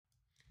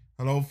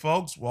Hello,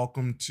 folks.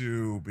 Welcome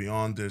to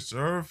Beyond This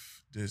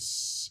Earth.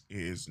 This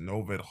is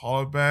Novid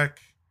Hollaback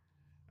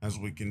as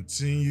we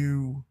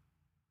continue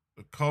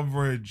the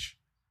coverage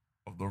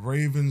of the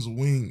Ravens'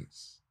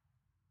 wings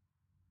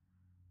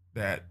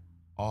that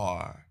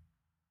are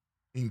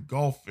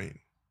engulfing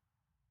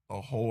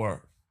the whole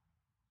earth.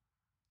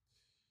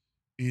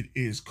 It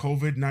is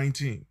COVID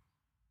 19,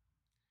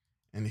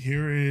 and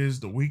here is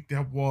the week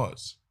that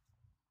was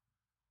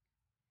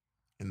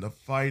in the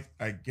fight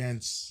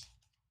against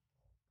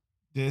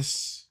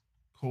this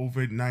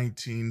COVID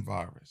 19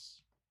 virus.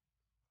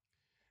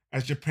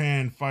 As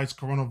Japan fights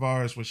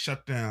coronavirus with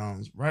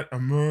shutdowns, rat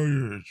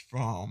emerge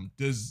from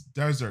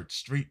desert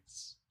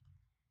streets.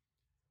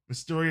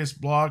 Mysterious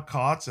blood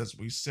clots, as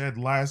we said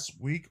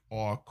last week,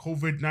 are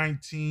COVID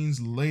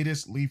 19's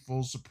latest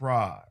lethal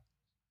surprise.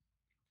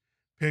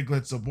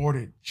 Piglets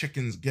aborted,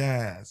 chickens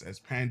gas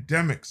as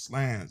pandemic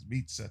slams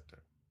meat sector.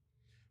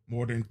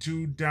 More than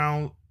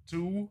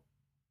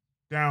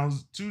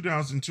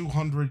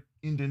 2,200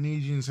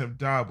 Indonesians have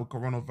died with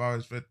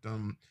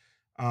coronavirus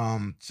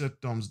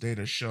symptoms,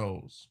 data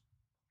shows.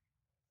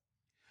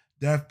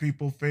 Deaf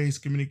people face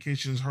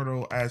communications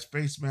hurdle as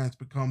face masks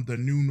become the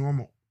new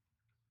normal.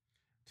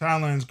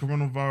 Thailand's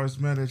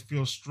coronavirus methods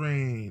feel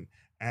strained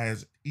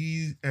as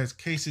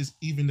cases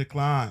even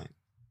decline.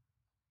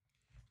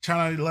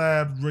 China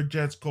lab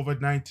rejects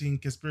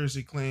COVID-19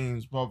 conspiracy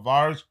claims, but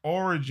virus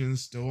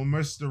origins still a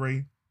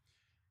mystery.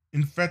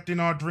 Infecting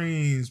our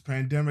dreams,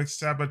 pandemic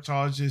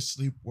sabotages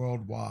sleep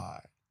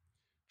worldwide.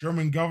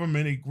 German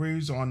government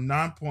agrees on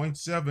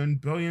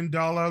 $9.7 billion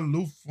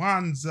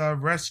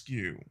Lufthansa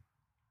rescue.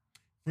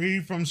 Free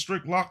from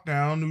strict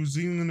lockdown, New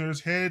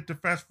Zealanders head to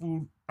fast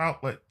food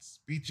outlets,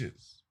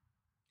 beaches.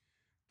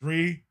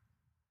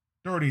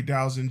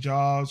 30,000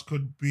 jobs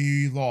could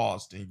be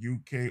lost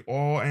in UK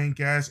oil and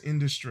gas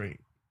industry.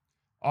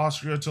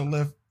 Austria to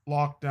lift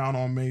lockdown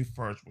on May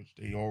 1st, which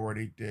they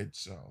already did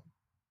so.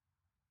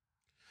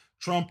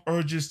 Trump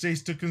urges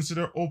states to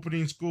consider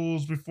opening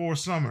schools before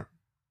summer.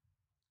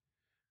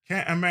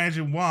 Can't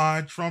imagine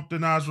why Trump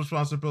denies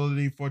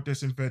responsibility for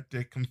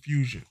disinfectant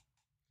confusion.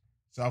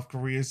 South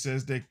Korea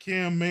says that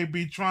Kim may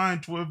be trying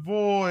to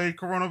avoid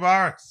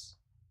coronavirus.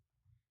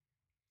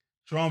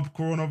 Trump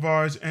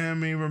coronavirus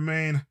enemy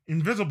remain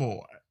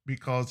invisible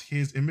because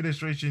his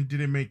administration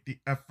didn't make the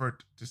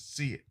effort to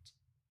see it.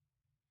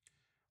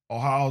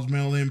 Ohio's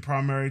mail-in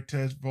primary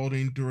test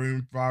voting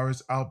during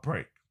virus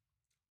outbreak.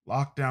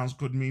 Lockdowns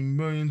could mean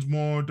millions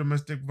more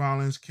domestic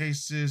violence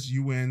cases,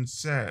 UN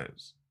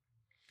says.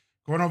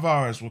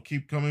 Coronavirus will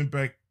keep coming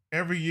back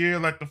every year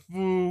like the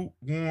flu,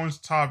 warns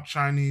top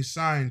Chinese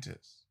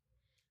scientists.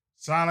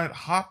 Silent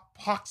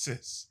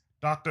hypoxia.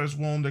 Doctors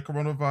warn that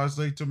coronavirus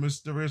leads to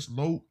mysterious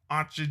low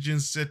oxygen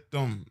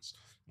symptoms.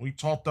 We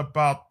talked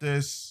about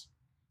this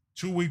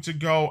 2 weeks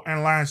ago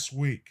and last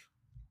week.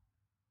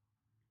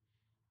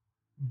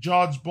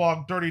 Judge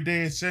blocked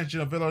 30-day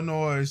extension of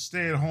Illinois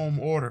stay-at-home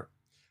order.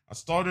 A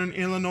southern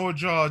Illinois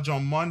judge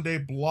on Monday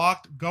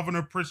blocked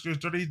Governor Pritzker's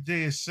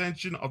 30-day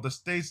extension of the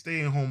state's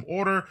stay-at-home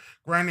order,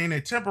 granting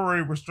a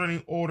temporary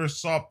restraining order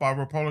sought by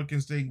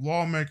Republican state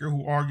lawmaker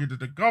who argued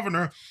that the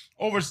governor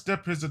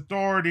overstepped his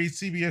authority,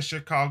 CBS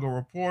Chicago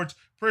reports.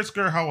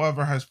 Pritzker,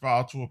 however, has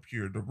filed to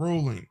appeal the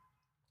ruling.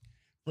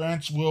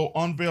 France will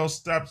unveil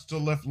steps to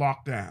lift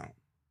lockdown.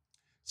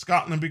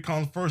 Scotland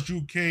becomes first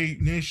UK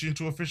nation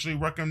to officially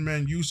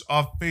recommend use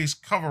of face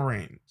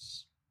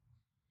coverings.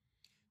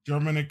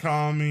 German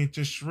economy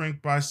to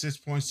shrink by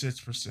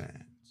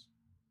 6.6%.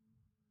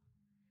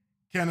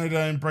 Canada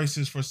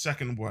embraces for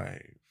second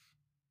wave.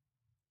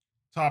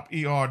 Top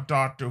ER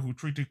doctor who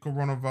treated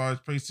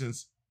coronavirus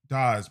patients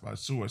dies by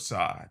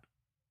suicide.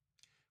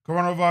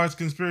 Coronavirus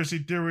conspiracy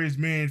theories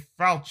made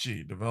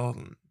Fauci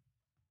development.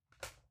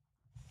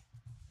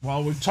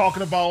 While we're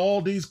talking about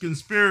all these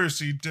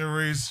conspiracy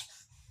theories,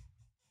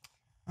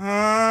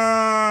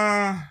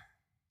 House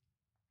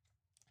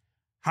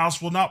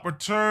will not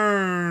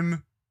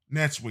return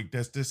next week.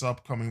 That's this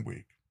upcoming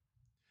week.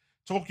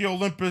 Tokyo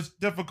Olympics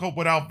difficult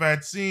without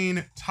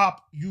vaccine.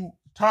 Top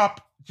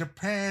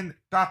Japan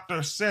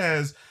doctor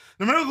says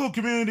the medical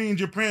community in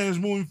Japan is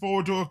moving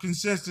forward to a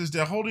consensus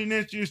that holding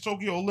next year's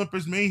Tokyo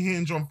Olympics may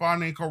hinge on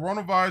finding a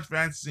coronavirus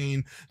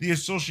vaccine, the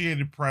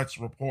Associated Press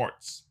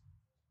reports.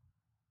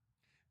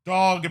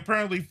 Dog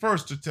apparently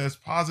first to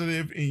test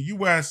positive in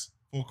U.S.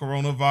 for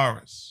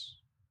coronavirus.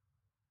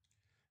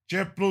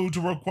 JetBlue to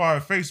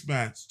require face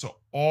masks to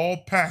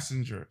all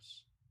passengers.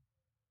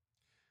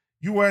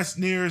 U.S.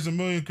 nears 1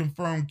 million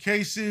confirmed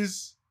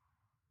cases.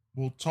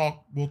 We'll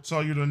tell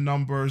you the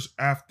numbers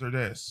after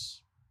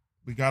this.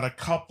 We got a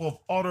couple of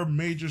other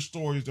major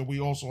stories that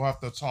we also have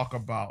to talk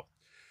about.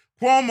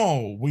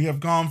 Cuomo, we have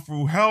gone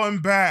through hell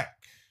and back.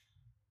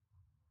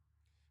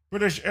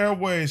 British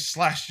Airways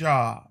slash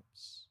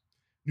jobs.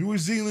 New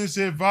Zealand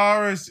said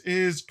virus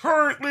is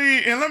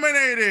currently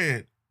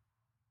eliminated.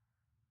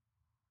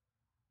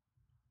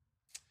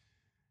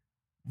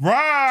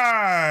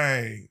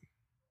 Right.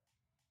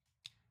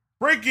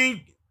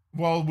 Breaking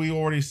well, we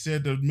already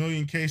said the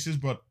million cases,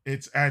 but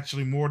it's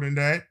actually more than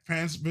that.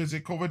 Fans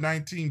visit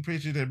COVID-19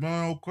 patient at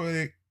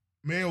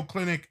Mayo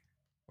Clinic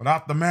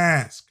without the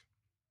mask.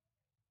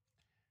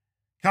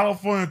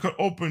 California could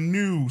open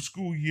new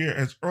school year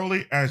as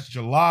early as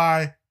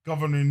July.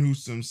 Governor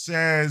Newsom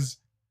says,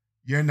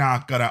 you're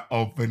not going to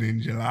open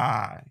in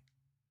July.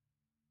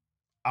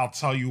 I'll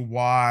tell you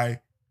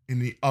why in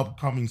the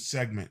upcoming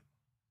segment.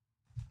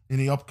 In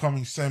the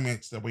upcoming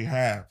segments that we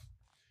have.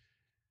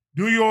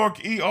 New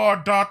York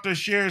ER doctor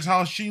shares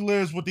how she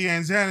lives with the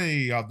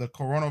anxiety of the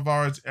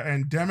coronavirus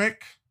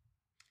pandemic.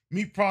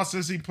 Meat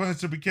processing plans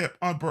to be kept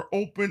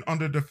open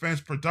under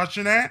Defense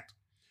Production Act.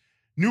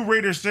 New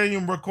Raider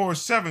Stadium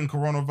records 7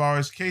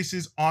 coronavirus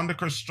cases on the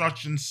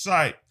construction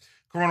site.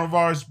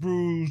 Coronavirus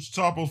brews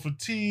troubles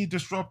fatigue,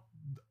 disrupt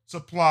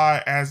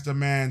supply as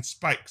demand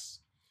spikes.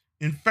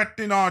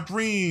 Infecting our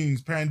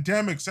dreams,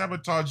 pandemic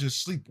sabotages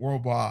sleep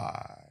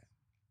worldwide.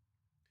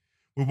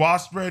 With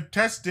widespread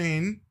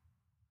testing,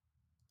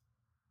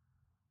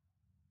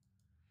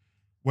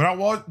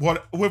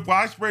 with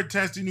widespread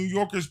testing, New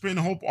Yorkers pin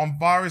hope on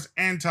virus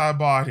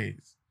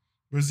antibodies.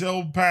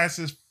 Brazil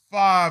passes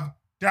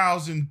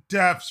 5,000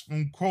 deaths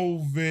from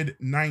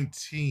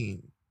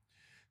COVID-19.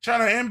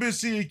 China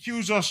embassy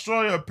accused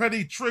Australia of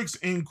petty tricks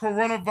in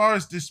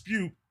coronavirus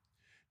dispute.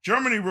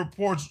 Germany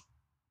reports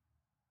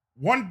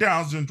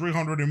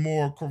 1,300 and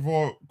more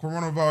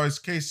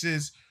coronavirus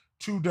cases,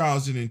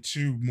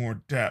 2,002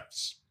 more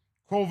deaths.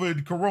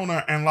 COVID,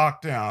 corona, and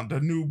lockdown, the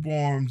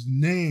newborns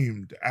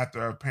named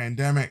after a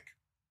pandemic.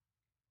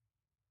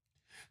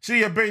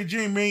 City of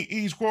Beijing may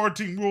ease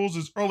quarantine rules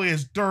as early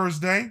as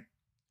Thursday.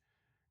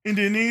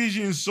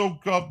 Indonesian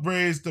soak up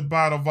raised the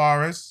battle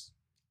virus.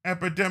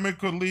 Epidemic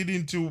could lead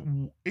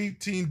into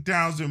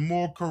 18,000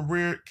 more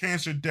career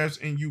cancer deaths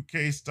in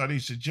UK,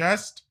 studies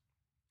suggest.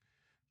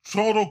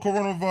 Total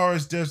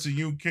coronavirus deaths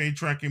in UK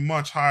tracking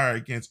much higher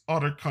against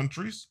other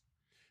countries.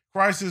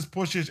 Crisis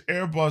pushes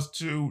Airbus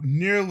to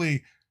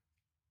nearly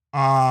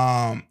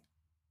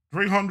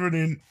 300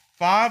 and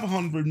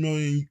 500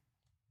 million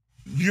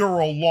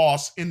euro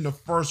loss in the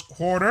first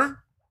quarter.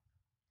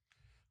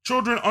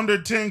 Children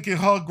under 10 can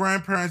hug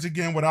grandparents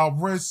again without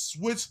risk,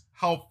 Swiss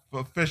health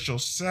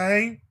officials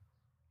say.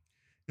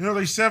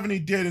 Nearly 70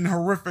 dead in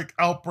horrific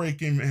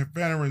outbreak in a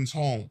veteran's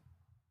home.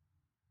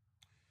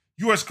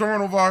 U.S.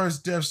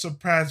 coronavirus deaths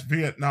surpassed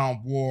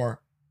Vietnam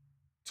War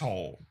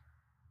toll.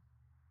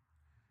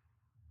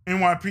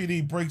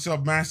 NYPD breaks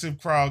up massive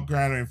crowd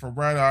gathering for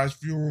Red Eyes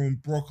funeral in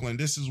Brooklyn.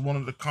 This is one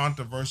of the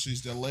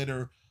controversies that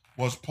later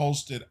was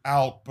posted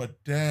out,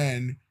 but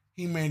then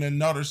he made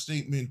another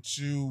statement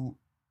to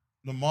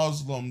the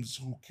Muslims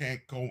who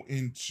can't go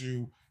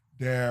into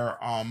their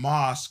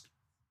mosque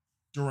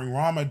during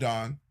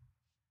Ramadan.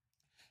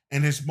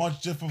 And it's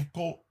much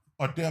difficult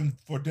for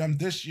them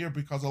this year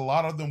because a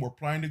lot of them were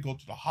planning to go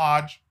to the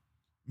Hajj,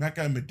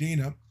 Mecca and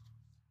Medina.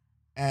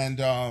 And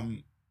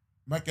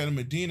Mecca and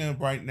Medina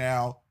right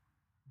now,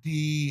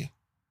 the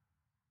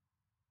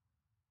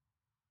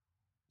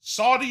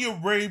Saudi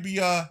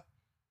Arabia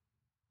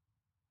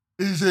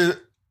is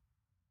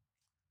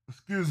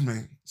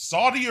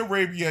Saudi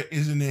Arabia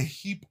is in a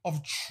heap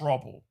of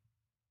trouble.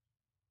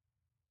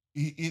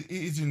 It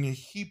is in a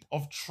heap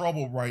of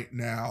trouble right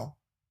now.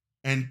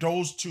 And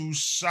those two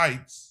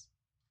sites,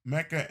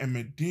 Mecca and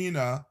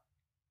Medina,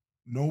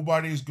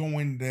 nobody's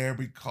going there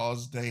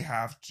because they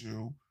have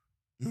to,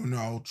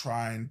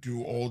 try and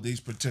do all these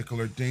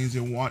particular things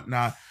and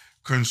whatnot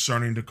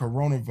concerning the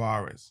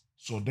coronavirus.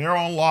 So they're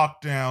on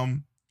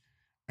lockdown,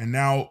 and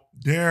now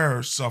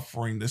they're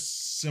suffering the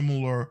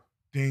similar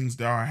things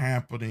that are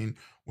happening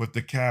with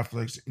the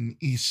Catholics in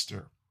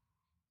Easter.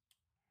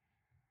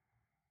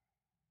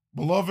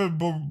 Beloved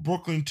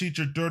Brooklyn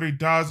teacher Dirty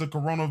dies of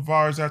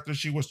coronavirus after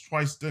she was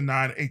twice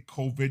denied a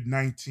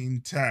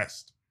COVID-19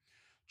 test.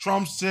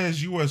 Trump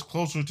says U.S.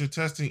 closer to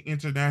testing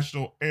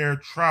international air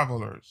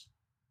travelers.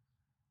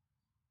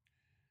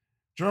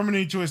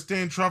 Germany to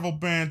extend travel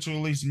ban to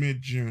at least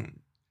mid-June.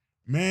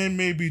 Men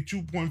may be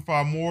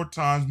 2.5 more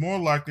times more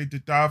likely to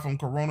die from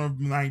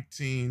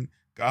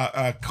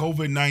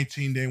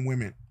COVID-19 than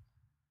women.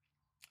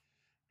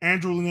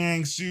 Andrew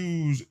Yang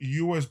sues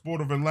U.S.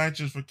 Board of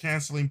Elections for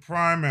canceling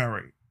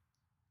primary.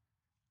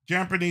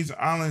 Japanese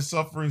island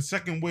suffering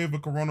second wave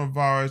of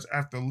coronavirus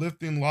after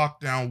lifting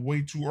lockdown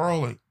way too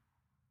early.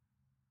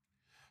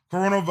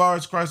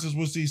 Coronavirus crisis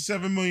will see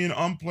 7 million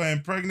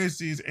unplanned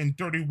pregnancies and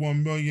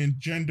 31 million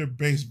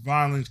gender-based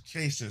violence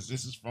cases.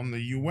 This is from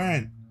the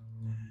UN.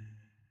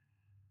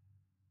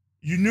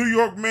 New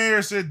York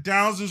mayor said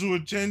thousands who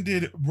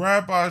attended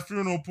rabbi's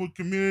funeral put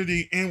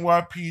community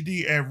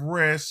NYPD at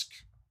risk.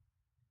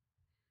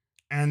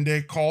 And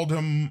they called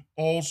him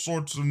all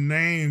sorts of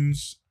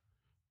names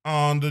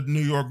on the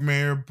New York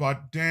mayor.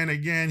 But then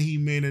again, he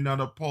made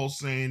another post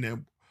saying that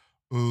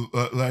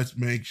let's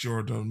make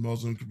sure the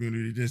Muslim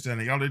community, this, and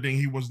the other thing.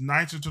 He was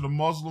nicer to the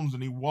Muslims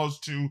than he was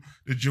to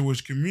the Jewish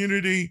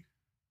community.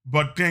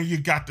 But then you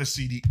got to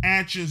see the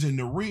actions and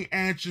the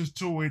reactions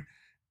to it.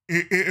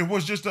 It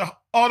was just an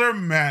utter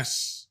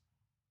mess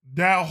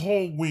that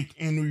whole week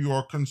in New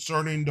York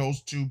concerning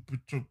those two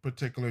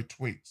particular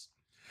tweets.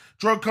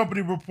 Drug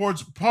company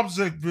reports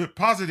positive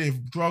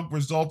drug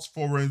results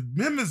for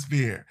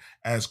remdesivir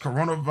as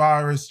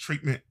coronavirus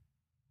treatment,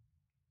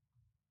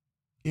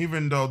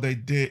 even though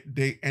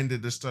they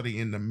ended the study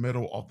in the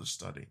middle of the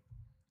study.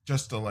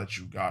 Just to let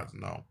you guys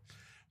know.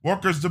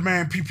 Workers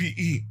demand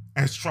PPE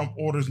as Trump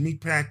orders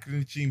meat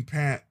packaging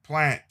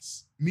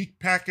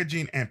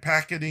and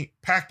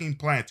packing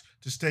plants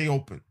to stay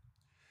open.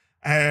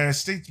 As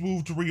states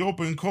move to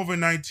reopen,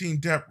 COVID-19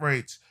 death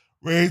rates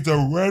raise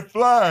a red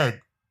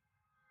flag.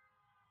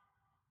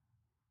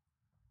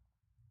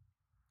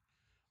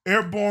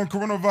 Airborne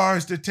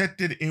coronavirus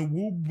detected in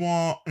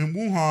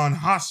Wuhan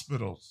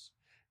hospitals.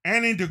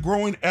 Adding to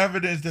growing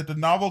evidence that the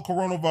novel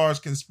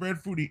coronavirus can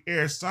spread through the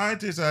air,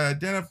 scientists have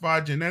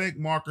identified genetic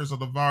markers of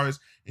the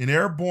virus in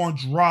airborne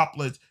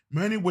droplets,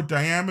 many with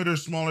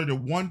diameters smaller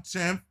than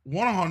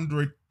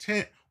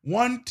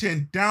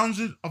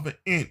 1/10,000th of an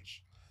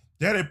inch.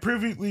 That had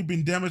previously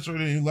been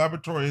demonstrated in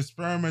laboratory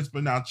experiments,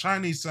 but now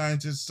Chinese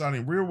scientists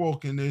studying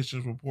real-world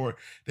conditions report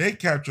they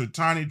captured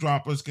tiny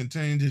droplets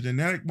containing the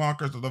genetic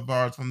markers of the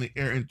virus from the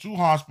air in two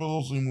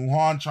hospitals in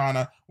Wuhan,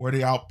 China, where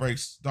the outbreak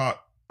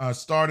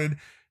started.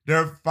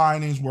 Their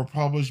findings were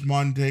published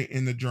Monday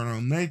in the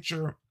journal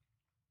Nature.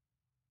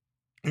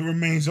 It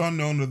remains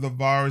unknown if the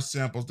virus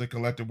samples they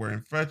collected were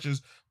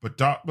infectious, but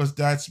droplets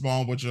that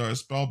small, which are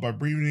expelled by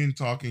breathing and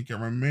talking, can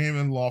remain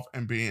in loft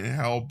and being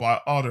held by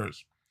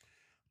others.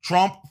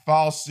 Trump,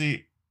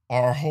 Fauci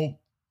are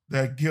hope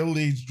that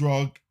Gilead's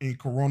drug in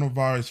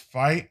coronavirus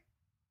fight.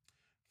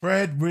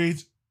 Fed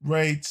rates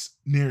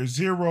near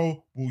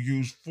zero will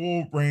use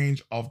full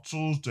range of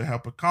tools to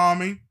help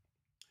economy.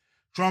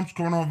 Trump's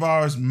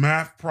coronavirus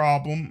math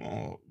problem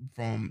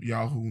from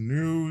Yahoo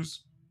News.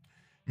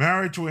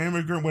 Married to an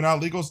immigrant without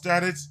legal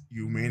status,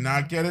 you may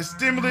not get a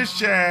stimulus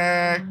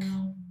check.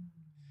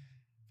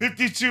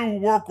 52 who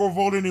work or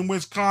voted in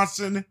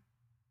Wisconsin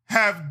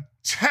have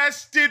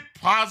tested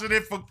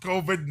positive for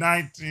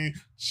COVID-19,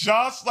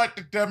 just like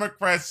the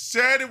Democrats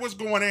said it was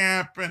going to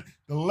happen,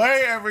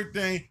 delay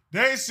everything.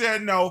 They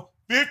said no.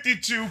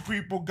 52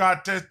 people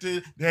got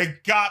tested. They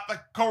got the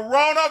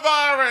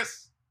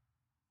coronavirus.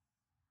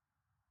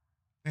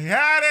 They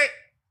had it.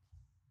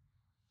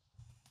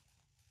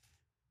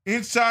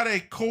 Inside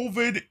a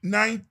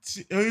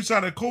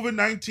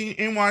COVID-19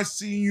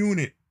 NYC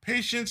unit,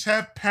 patients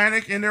have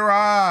panic in their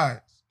eyes.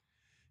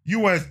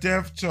 U.S.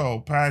 death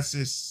toll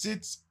passes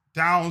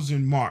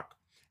 6,000 mark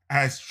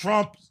as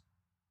Trump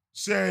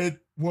said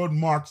would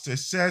mark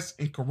success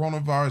in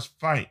coronavirus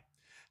fight.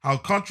 How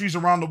countries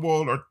around the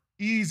world are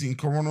easing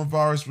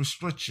coronavirus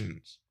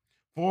restrictions.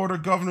 Florida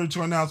governor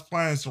to announce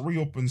plans to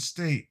reopen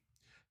state.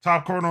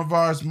 Top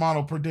coronavirus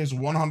model predicts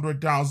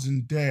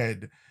 100,000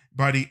 dead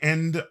by the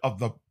end of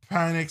the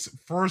panic's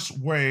first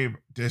wave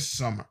this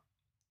summer.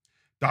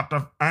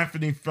 Dr.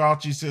 Anthony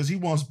Fauci says he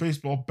wants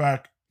baseball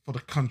back for the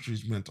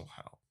country's mental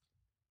health.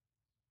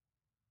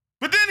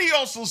 But then he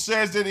also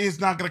says that it's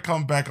not going to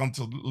come back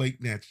until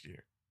late next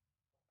year.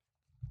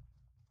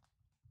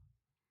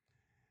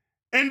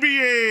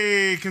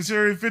 NBA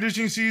considering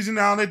finishing season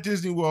out at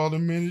Disney World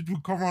amid the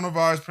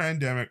coronavirus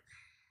pandemic.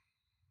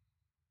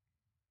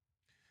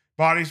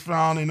 Bodies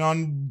found in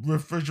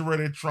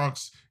unrefrigerated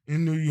trucks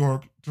in New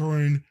York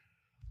during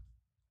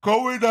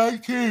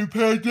COVID-19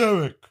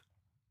 pandemic.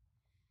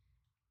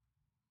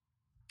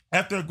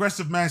 After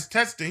aggressive mass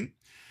testing,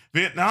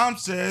 Vietnam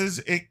says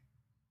it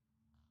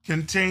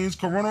contains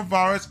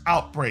coronavirus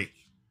outbreak.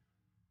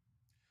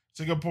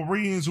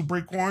 Singaporeans who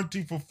break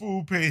quarantine for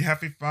food pay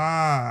hefty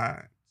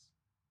fines.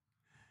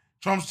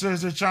 Trump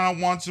says that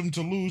China wants him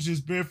to lose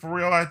his bid for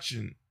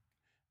re-election.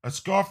 A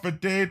scarf a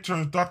day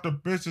turns Dr.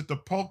 Bissett the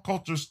pop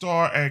culture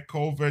star at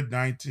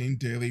COVID-19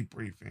 daily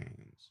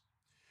briefings.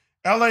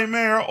 LA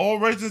mayor, all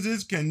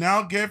residents can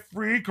now get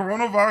free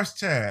coronavirus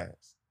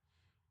tests.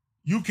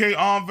 UK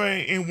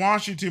envoy in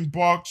Washington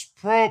backs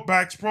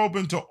probe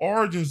into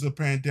origins of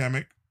the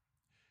pandemic.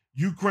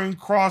 Ukraine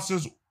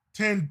crosses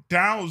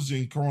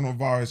 10,000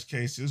 coronavirus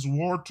cases.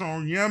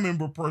 War-torn Yemen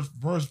reports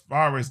first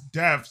virus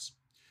deaths.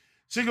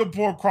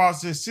 Singapore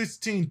crosses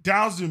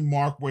 16,000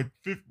 mark with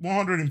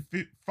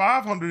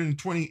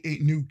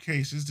 528 new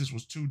cases. This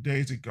was 2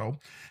 days ago.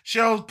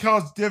 Shell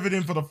cuts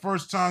dividend for the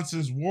first time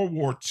since World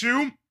War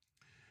II.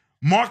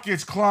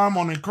 Markets climb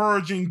on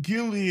encouraging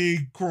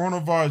Gilead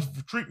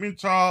coronavirus treatment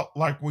trial.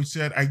 Like we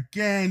said,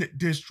 again,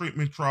 this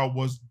treatment trial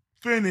was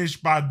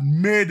finished by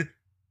the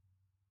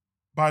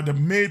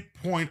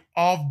midpoint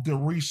of the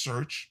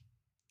research.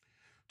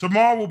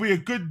 Tomorrow will be a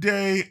good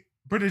day.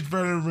 British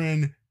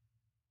veteran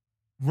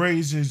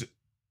raises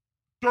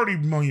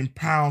 £30 million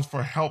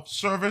for health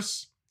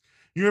service.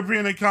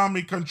 European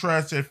economy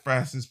contracts at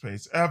fastest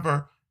pace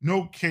ever.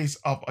 No case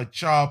of a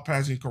child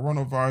passing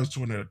coronavirus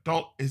to an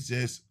adult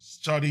exists,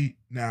 study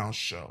now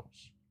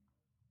shows.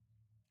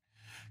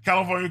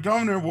 California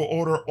governor will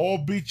order all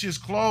beaches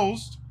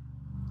closed.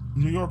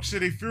 New York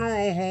City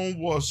funeral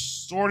home was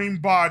sorting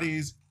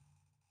bodies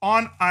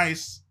on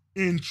ice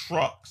in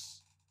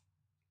trucks.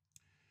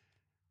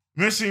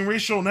 Missing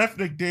racial and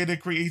ethnic data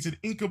creates an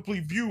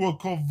incomplete view of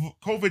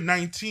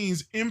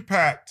COVID-19's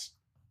impact.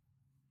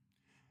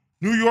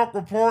 New York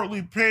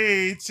reportedly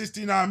paid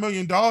 $69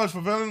 million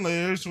for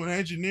ventilators to an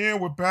engineer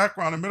with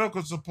background in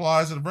medical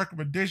supplies at a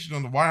recommendation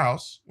of the White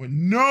House, with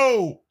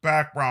no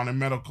background in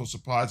medical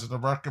supplies at a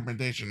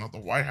recommendation of the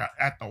White House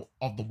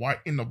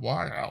in the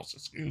White House.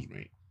 Excuse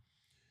me.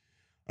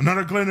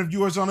 Another glen of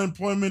U.S.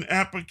 unemployment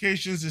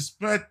applications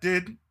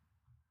expected.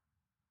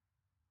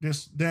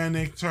 Then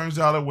it turns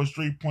out it was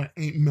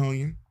 3.8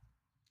 million.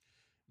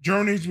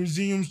 Germany's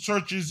resumes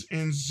churches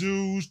and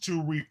zoos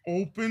to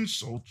reopen,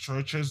 so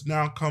church has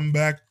now come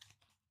back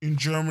in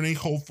Germany.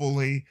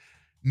 Hopefully,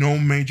 no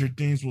major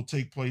things will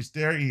take place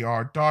there.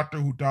 ER doctor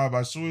who died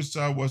by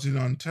suicide was in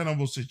an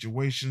untenable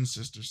situation,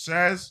 sister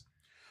says.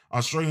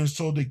 Australians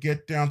told to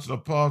get down to the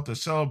pub to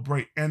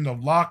celebrate end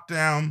of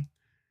lockdown.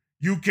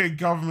 UK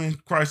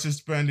government crisis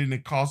spending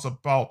that costs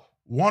about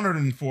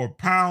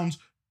 £104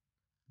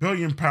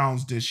 billion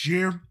this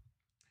year.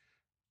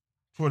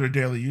 Twitter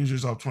daily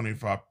users up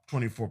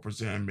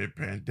 24%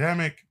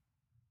 mid-pandemic.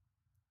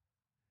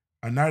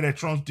 A night at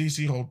Trump's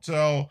DC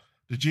hotel,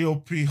 the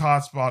GOP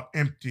hotspot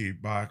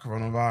emptied by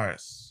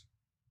coronavirus.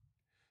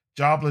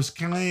 Jobless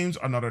claims,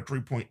 another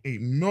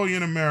 3.8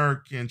 million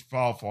Americans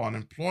file for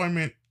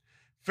unemployment.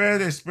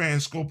 Fed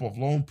expands scope of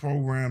loan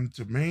program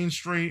to Main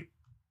Street.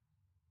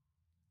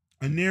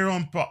 A near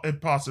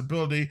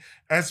impossibility,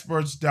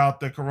 experts doubt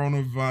the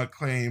coronavirus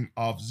claim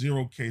of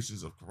 0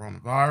 cases of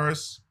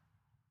coronavirus.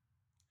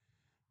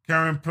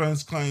 Karen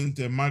Prince claims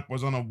that Mike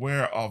was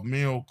unaware of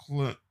Mayo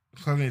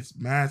Clinic's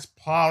mask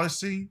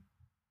policy.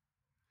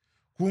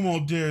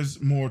 Cuomo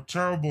dares more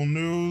terrible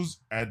news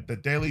at the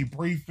daily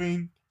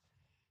briefing.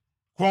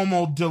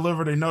 Cuomo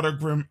delivered another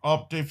grim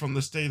update from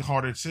the state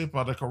hardest hit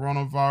by the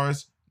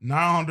coronavirus.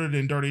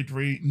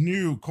 933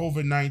 new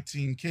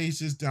COVID-19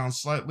 cases, down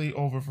slightly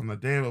over from the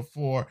day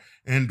before,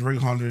 and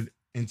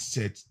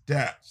 306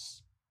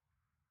 deaths.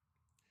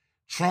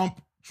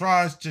 Trump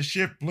tries to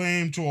shift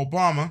blame to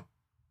Obama.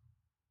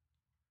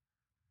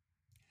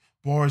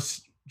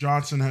 Boris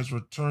Johnson has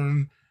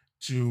returned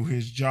to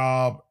his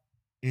job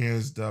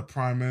as the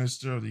Prime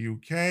Minister of the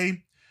UK.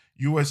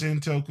 U.S.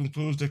 intel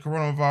concludes the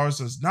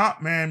coronavirus is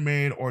not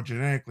man-made or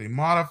genetically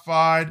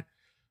modified.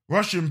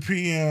 Russian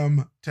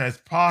PM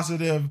tests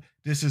positive.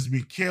 This is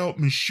Mikhail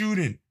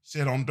Mishustin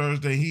said on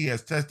Thursday he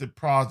has tested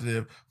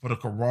positive for the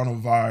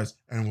coronavirus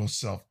and will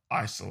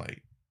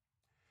self-isolate.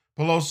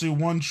 Pelosi,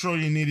 $1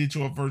 trillion needed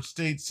to avert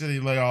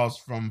state-city layoffs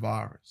from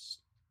virus.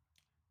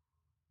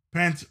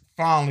 Pence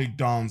finally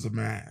dons a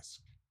mask.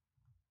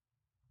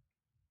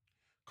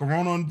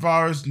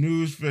 Coronavirus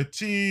news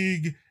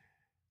fatigue.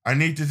 I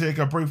need to take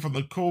a break from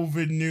the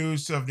COVID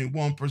news,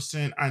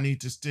 71%. I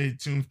need to stay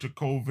tuned to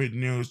COVID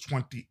news,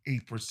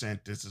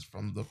 28%. This is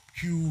from the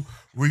Pew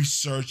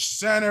Research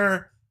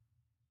Center.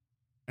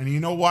 And you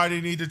know why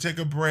they need to take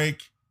a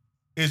break?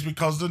 It's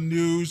because the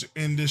news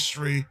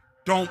industry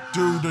don't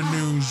do the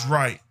news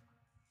right.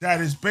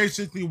 That is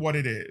basically what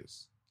it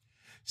is.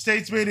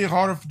 States made it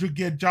harder to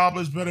get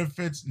jobless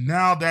benefits.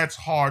 Now that's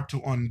hard to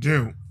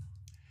undo.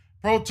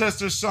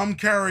 Protesters, some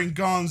carrying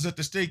guns at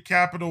the state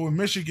capitol in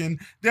Michigan,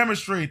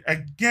 demonstrate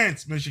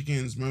against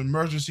Michigan's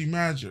emergency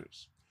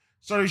measures.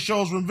 Study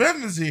shows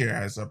remdesivir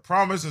has a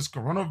promise as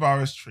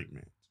coronavirus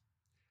treatment.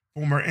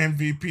 Former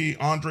MVP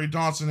Andre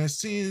Johnson has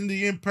seen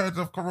the impact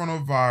of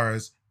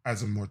coronavirus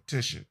as a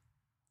mortician.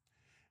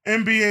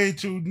 NBA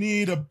to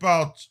need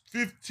about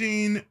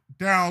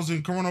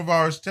 15,000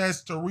 coronavirus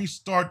tests to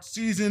restart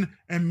season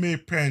and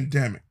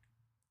mid-pandemic.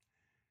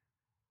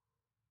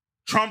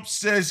 Trump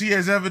says he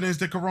has evidence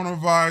that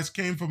coronavirus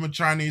came from a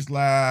Chinese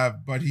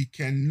lab, but he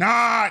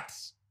cannot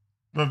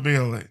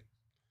reveal it.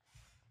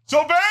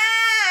 So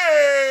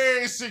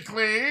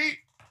basically,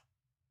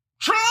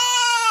 Trump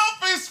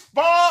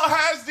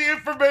has the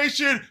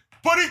information,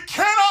 but he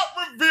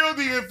cannot reveal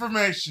the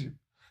information.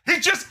 He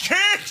just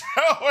can't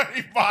tell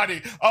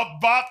anybody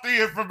about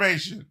the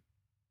information.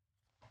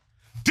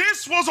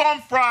 This was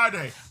on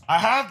Friday. I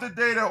have the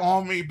data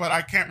on me, but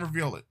I can't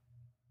reveal it.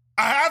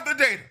 I have the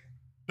data.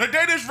 The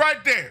data's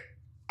right there.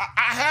 I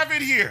have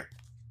it here.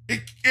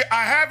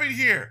 I have it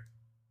here.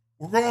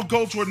 We're going to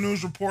go to a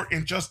news report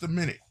in just a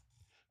minute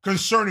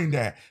concerning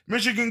that.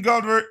 Michigan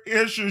governor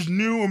issues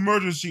new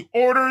emergency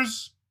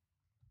orders.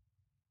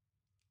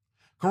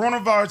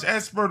 Coronavirus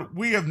expert,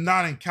 we have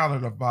not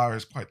encountered a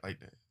virus quite like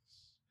this.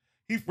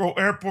 Heathrow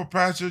Airport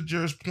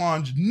passengers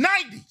plunged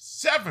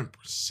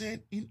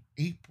 97% in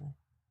April.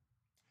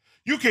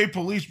 UK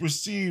police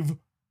receive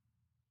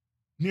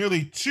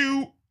nearly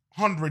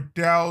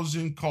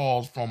 200,000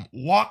 calls from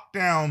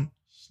lockdown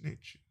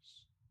snitches.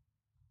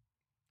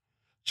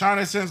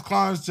 China sends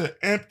clients to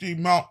empty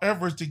Mount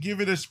Everest to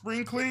give it a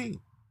spring clean.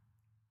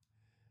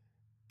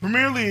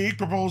 Premier League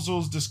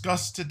proposals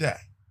discussed today.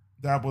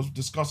 That was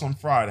discussed on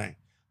Friday.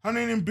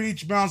 Huntington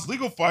Beach mounts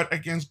legal fight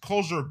against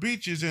closure of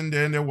beaches, and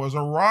then there was a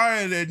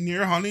riot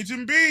near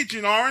Huntington Beach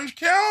in Orange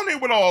County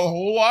with a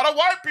whole lot of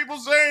white people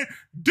saying,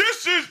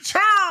 this is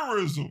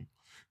terrorism.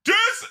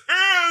 This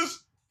is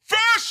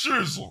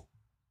fascism.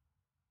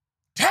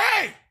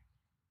 Hey!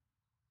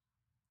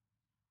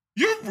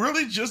 You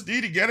really just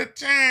need to get a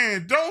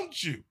tan,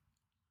 don't you?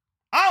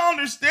 I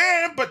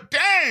understand, but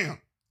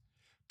damn.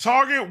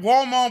 Target,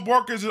 Walmart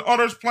workers, and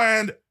others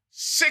planned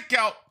sick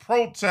out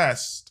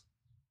protest.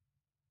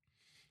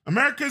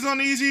 America is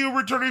uneasy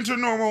returning to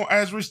normal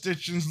as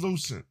restrictions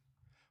loosen.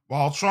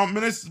 While Trump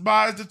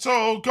buys the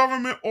toll,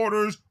 government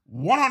orders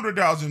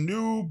 100,000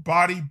 new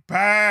body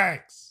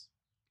bags.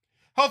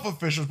 Health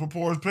officials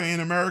propose paying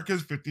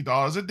Americans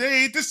 $50 a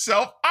day to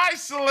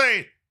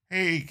self-isolate.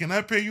 Hey, can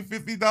I pay you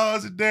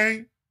 $50 a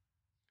day?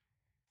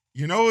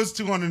 You know it's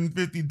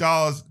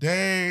 $250 a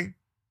day.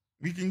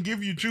 We can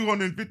give you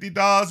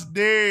 $250 a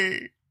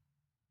day.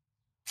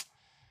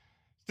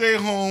 Stay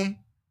home.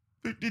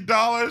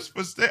 $50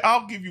 for stay.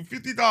 I'll give you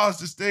 $50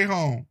 to stay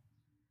home.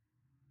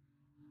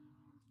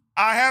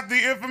 I have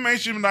the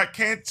information, but I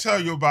can't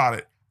tell you about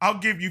it. I'll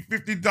give you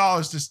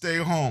 $50 to stay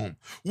home.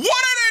 What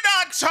are they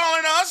not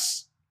telling us?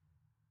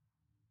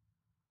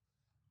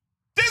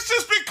 This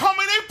is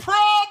becoming a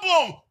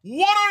problem.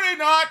 What are they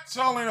not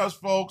telling us,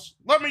 folks?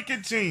 Let me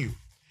continue.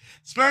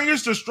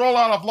 Spaniards to stroll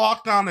out of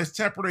lockdown as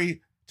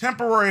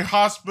temporary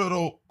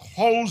hospital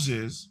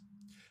closes.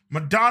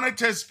 Madonna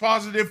tests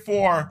positive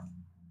for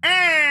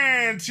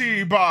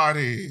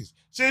antibodies.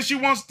 Says she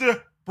wants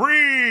to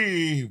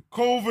breathe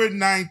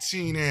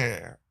COVID-19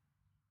 air.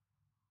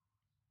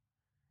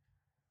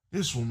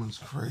 This woman's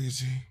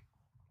crazy.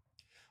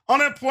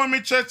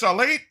 Unemployment checks are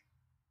late,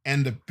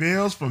 and the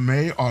bills for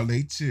May are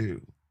late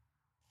too.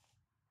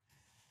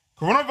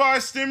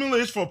 Coronavirus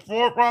stimulus for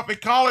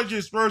for-profit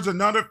colleges spurs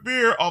another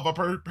fear of a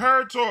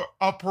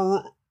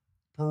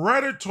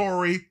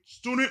predatory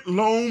student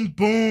loan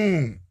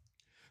boom.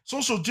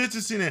 Social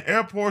distancing in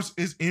airports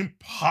is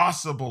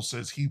impossible,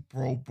 says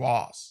Heathrow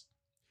boss.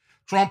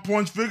 Trump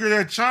points figure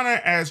at China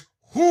as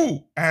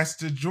who asked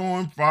to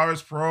join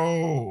virus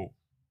probe.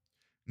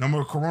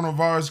 Number of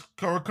coronavirus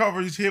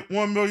recoveries hit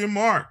 1 million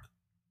mark.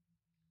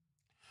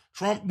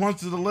 Trump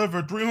wants to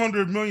deliver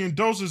 300 million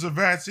doses of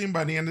vaccine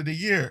by the end of the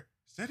year.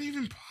 Is that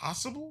even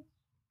possible?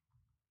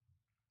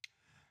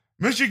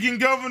 Michigan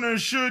governor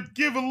should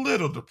give a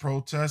little to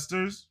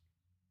protesters.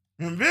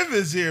 And Viv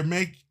is here,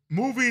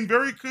 moving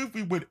very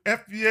quickly with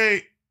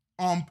FDA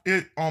on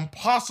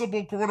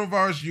possible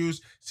coronavirus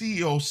use,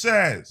 CEO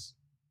says.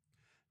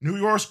 New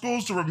York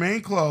schools to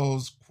remain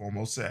closed,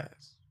 Cuomo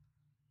says.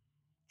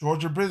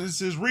 Georgia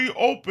businesses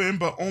reopen,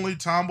 but only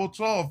time will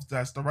tell if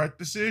that's the right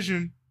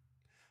decision.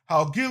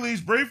 How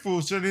Gilead's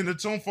breakthrough setting the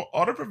tone for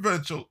other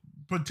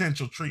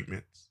potential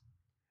treatments.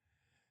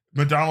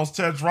 McDonald's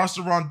tests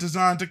restaurant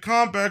designed to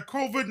combat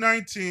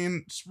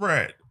COVID-19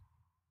 spread.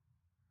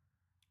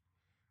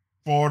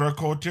 Florida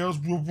curtails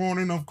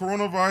reporting of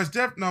coronavirus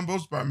death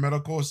numbers by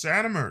medical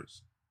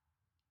examiners.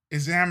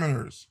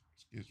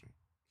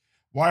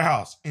 White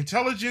House,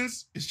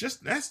 intelligence is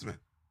just an estimate.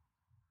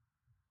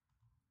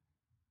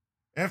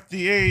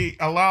 FDA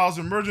allows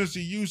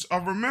emergency use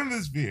of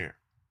remdesivir.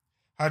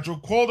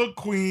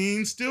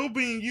 Hydroxychloroquine still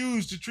being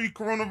used to treat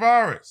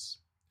coronavirus.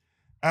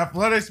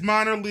 Athletics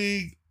minor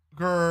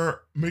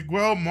leaguer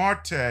Miguel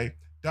Marte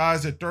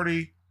dies at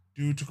 30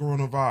 due to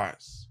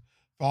coronavirus.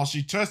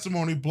 Fauci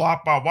testimony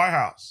blocked by White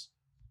House.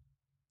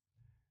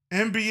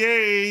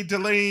 NBA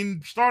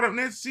delaying startup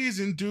next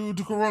season due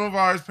to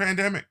coronavirus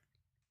pandemic.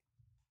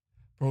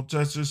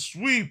 Protesters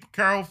sweep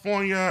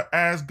California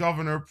as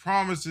governor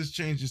promises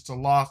changes to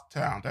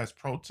lockdown. That's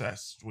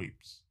protest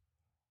sweeps.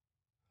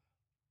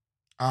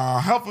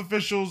 Health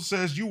officials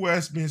says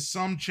U.S. missed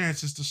some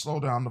chances to slow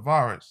down the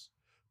virus.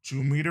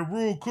 2-meter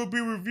rule could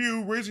be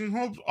reviewed, raising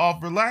hopes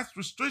of relaxed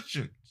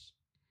restrictions.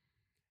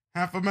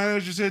 Half of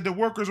managers said the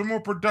workers are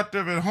more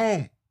productive at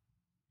home.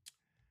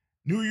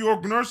 New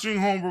York nursing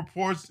home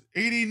reports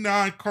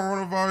 89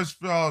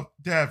 coronavirus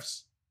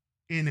deaths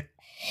in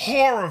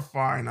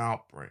horrifying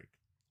outbreak.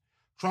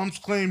 Trump's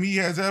claim he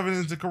has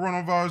evidence the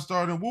coronavirus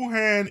started in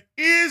Wuhan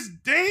is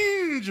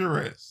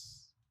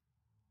dangerous.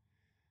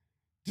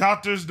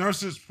 Doctors,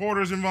 nurses,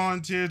 porters, and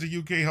volunteers, the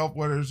UK health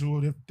workers who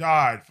would have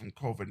died from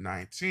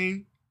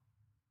COVID-19.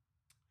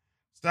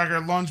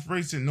 Staggered lunch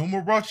breaks and no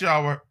more rush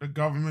hour, the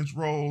government's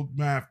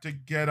roadmap to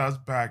get us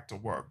back to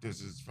work. This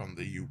is from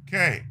the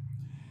UK.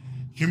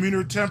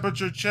 Commuter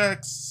temperature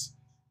checks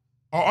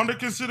are under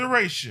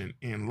consideration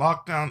in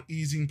lockdown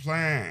easing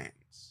plans.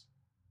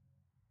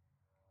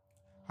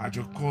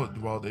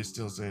 They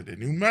still say that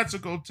New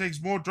Mexico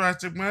takes more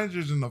drastic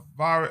measures in the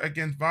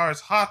against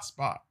virus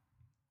hotspot.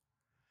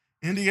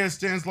 India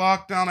stands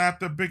locked down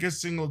after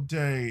biggest single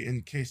day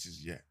in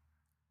cases yet.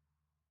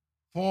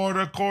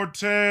 Florida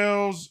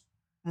curtails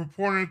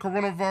reporting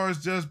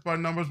coronavirus deaths by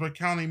numbers by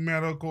counting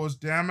medical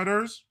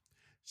examiners.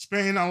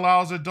 Spain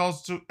allows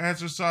adults to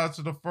exercise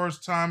for the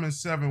first time in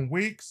 7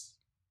 weeks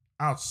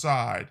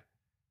outside.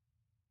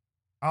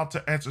 Out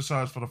to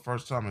exercise for the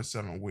first time in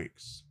 7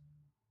 weeks.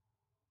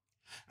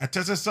 At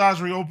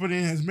exercise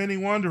reopening has many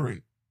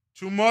wondering,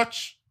 too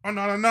much or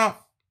not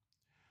enough?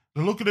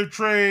 The lucrative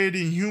trade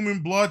in human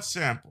blood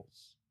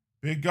samples.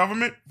 Big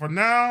government, for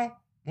now,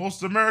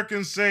 most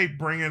Americans say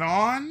bring it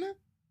on?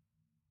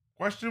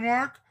 Question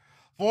mark.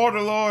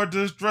 Florida law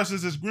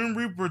dresses as Grim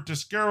Reaper to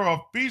scare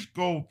off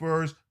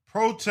beachgoers,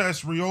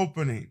 protests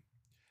reopening.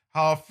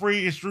 How a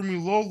free, extremely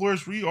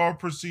low-risk re-R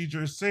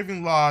procedure is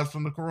saving lives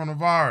from the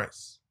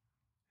coronavirus.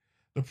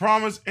 The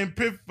promise and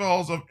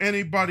pitfalls of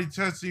antibody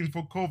testing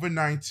for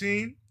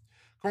COVID-19.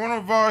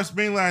 Coronavirus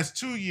may last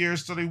 2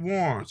 years, study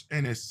warns,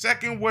 and its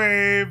second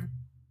wave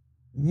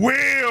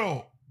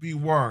will be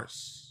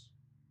worse.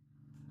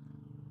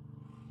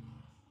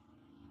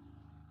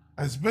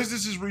 As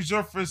businesses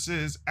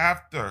resurfaces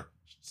after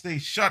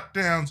state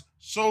shutdowns,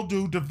 so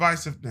do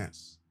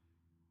divisiveness.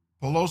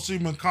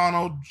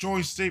 Pelosi-McConnell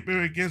joint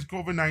statement against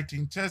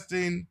COVID-19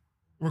 testing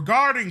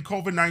regarding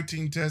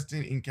COVID-19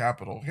 testing in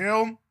Capitol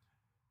Hill.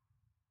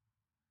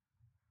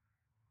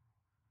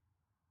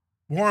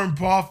 Warren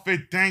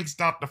Buffett thanks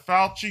Dr.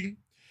 Fauci.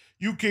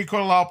 UK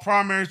could allow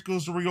primary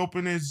schools to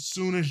reopen as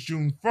soon as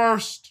June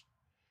 1st.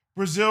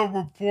 Brazil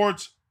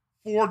reports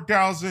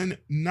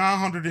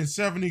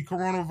 4,970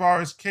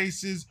 coronavirus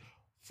cases,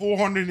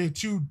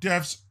 402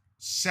 deaths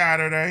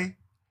Saturday.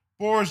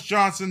 Boris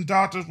Johnson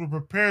doctors were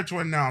prepared to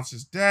announce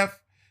his death.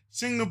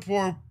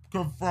 Singapore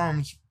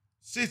confirms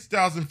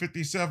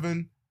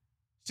 657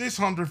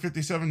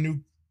 new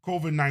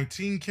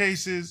COVID-19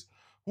 cases.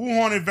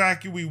 Wuhan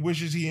evacuee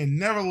wishes he had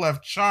never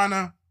left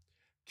China.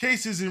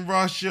 Cases in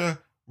Russia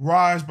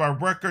rise by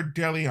record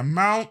daily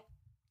amount.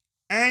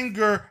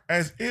 Anger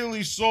as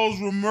Italy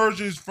Seoul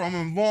emerges from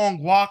a long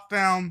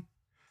lockdown.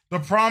 The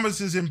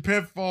promises and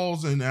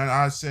pitfalls, and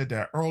I said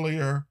that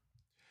earlier.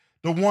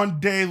 The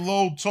one-day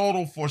low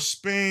total for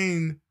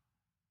Spain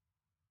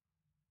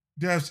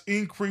deaths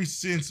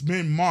increased since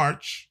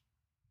mid-March.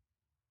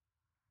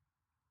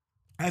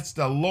 That's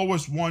the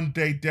lowest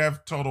one-day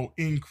death total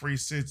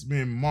increase since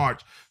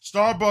mid-March.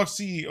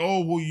 Starbucks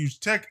CEO will use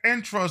tech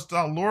and trust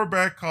to lure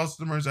back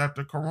customers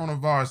after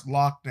coronavirus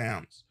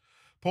lockdowns.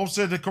 Pope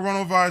said the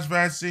coronavirus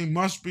vaccine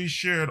must be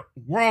shared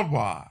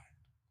worldwide.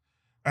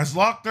 As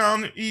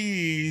lockdown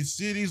ease,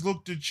 cities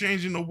look to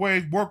changing the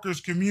way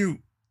workers commute.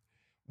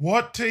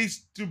 What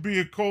takes to be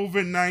a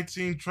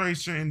COVID-19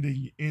 tracer in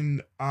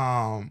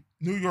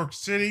New York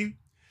City?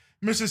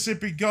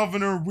 Mississippi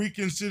governor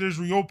reconsiders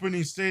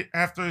reopening state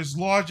after his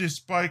largest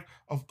spike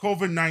of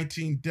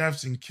COVID-19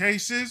 deaths and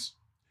cases.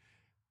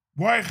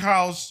 White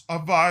House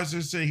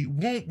advisors say he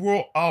won't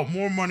rule out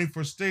more money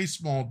for state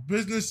small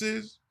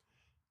businesses.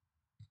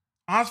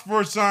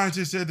 Oxford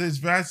scientists said this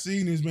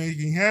vaccine is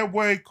making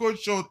headway, could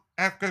show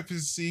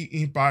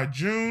efficacy by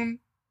June.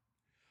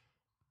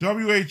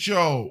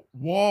 WHO,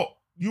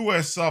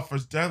 U.S.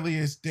 suffers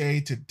deadliest day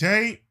to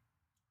date.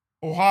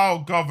 Ohio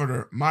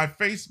governor, my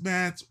face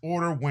mask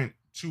order went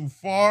too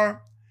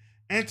far.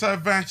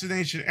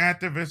 Anti-vaccination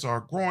activists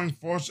are growing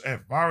force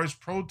at virus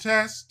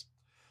protest.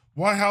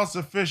 White House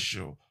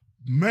official,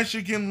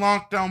 Michigan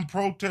lockdown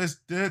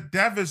protest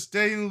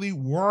devastatingly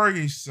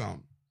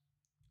worrisome.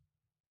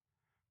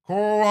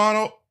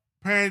 Colorado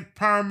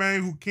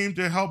paramedic who came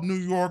to help New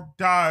York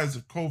dies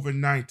of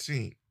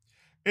COVID-19.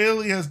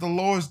 Italy has the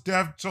lowest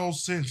death toll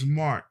since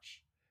March.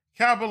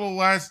 Capitol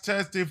last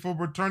tested for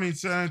returning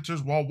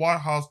senators while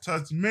White House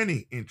tests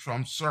many in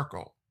Trump's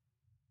circle.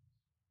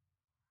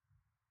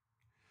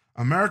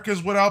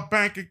 Americans without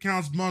bank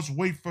accounts must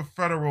wait for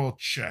federal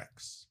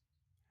checks.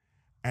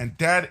 And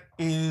that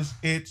is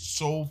it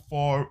so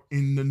far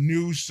in the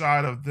news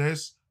side of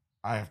this.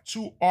 I have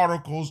two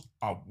articles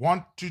I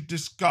want to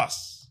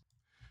discuss.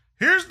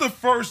 Here's the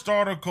first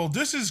article.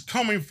 This is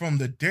coming from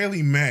the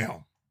Daily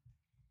Mail.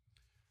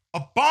 A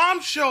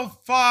bombshell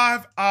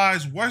Five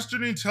Eyes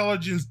Western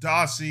intelligence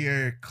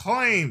dossier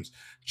claims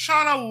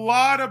China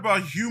lied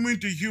about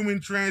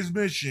human-to-human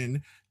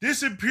transmission,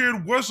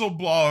 disappeared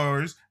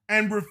whistleblowers,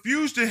 and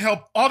refused to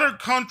help other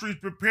countries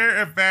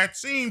prepare a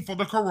vaccine for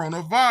the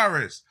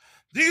coronavirus.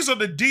 These are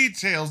the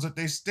details that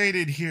they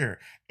stated here.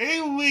 A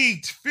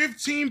leaked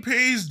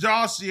 15-page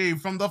dossier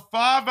from the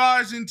Five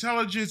Eyes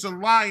Intelligence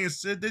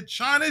Alliance said that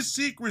China's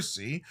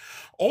secrecy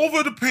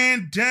over the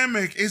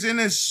pandemic is an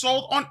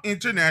assault on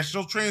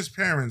international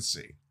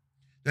transparency.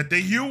 That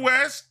the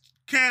US,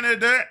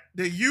 Canada,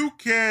 the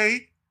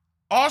UK,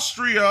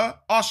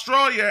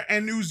 Australia,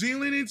 and New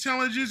Zealand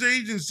intelligence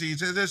agencies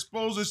has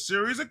exposed a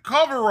series of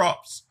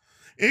cover-ups.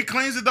 It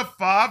claims that the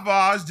Five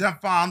Eyes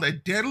have found a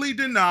deadly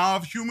denial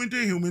of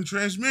human-to-human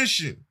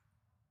transmission.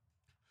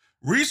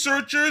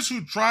 Researchers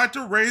who tried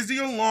to raise the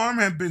alarm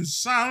have been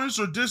silenced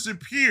or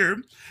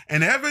disappeared,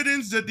 and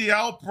evidence that the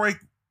outbreak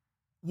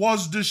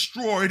was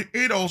destroyed,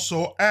 it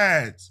also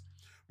adds.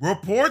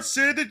 Reports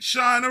said that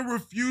China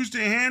refused to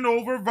hand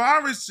over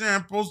virus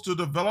samples to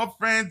develop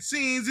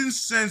vaccines and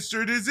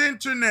censored its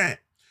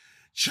internet.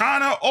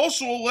 China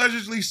also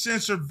allegedly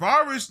censored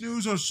virus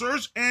news on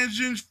search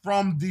engines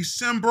from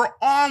December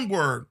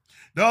onward.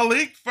 The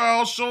leaked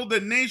files show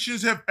that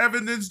nations have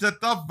evidence that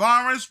the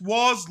virus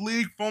was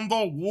leaked from the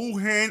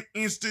Wuhan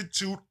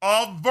Institute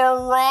of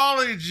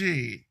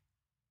Virology.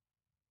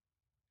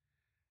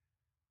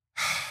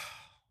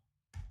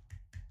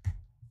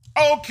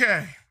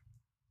 Okay.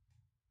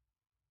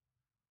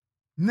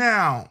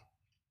 Now,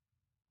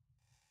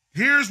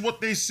 Here's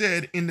what they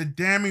said in the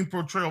damning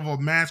portrayal of a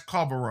mass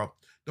cover up.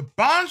 The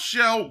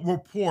bombshell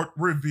report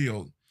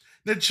revealed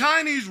that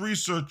Chinese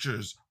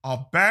researchers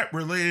of bat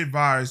related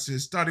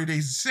viruses studied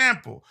a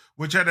sample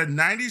which had a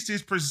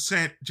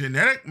 96%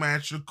 genetic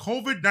match to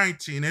COVID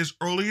 19 as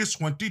early as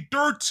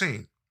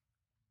 2013.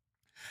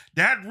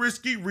 That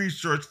risky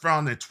research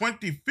found in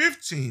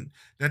 2015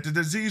 that the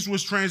disease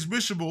was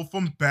transmissible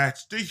from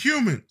bats to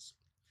humans.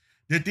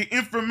 That the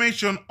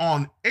information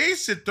on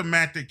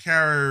asymptomatic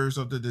carriers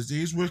of the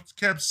disease was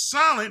kept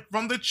silent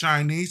from the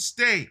Chinese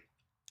state.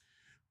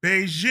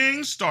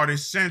 Beijing started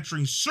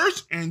censoring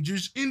search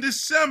engines in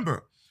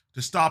December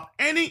to stop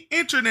any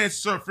internet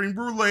surfing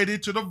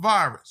related to the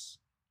virus.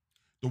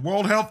 The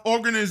World Health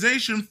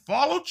Organization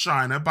followed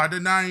China by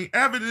denying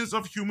evidence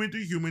of human to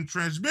human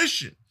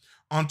transmission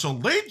until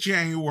late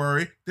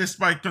January,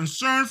 despite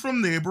concerns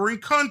from neighboring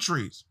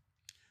countries.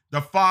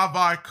 The Five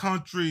Eyes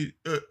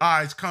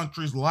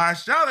countries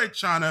lashed out at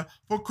China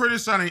for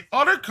criticizing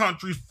other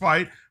countries'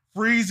 fight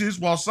freezes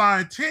while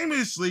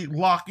simultaneously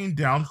locking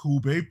down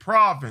Hubei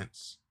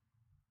province.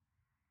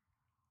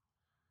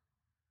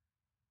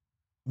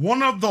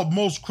 One of the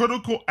most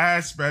critical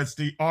aspects,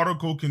 the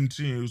article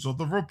continues, of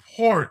the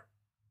report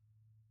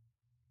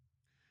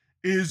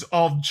is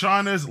of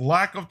China's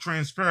lack of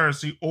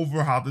transparency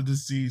over how the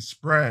disease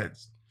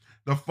spreads.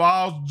 The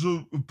files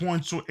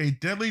point to a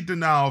deadly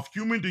denial of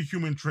human to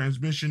human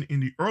transmission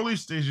in the early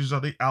stages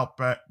of the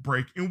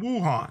outbreak in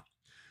Wuhan.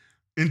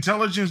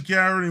 Intelligence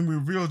gathering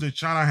revealed that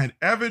China had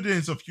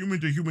evidence of human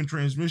to human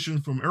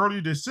transmission from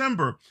early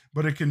December,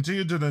 but it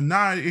continued to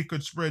deny it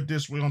could spread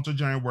this way until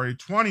January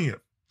 20th.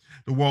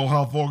 The World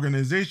Health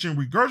Organization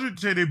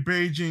regurgitated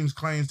Beijing's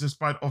claims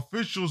despite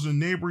officials in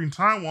neighboring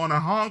Taiwan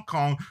and Hong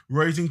Kong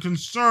raising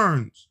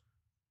concerns.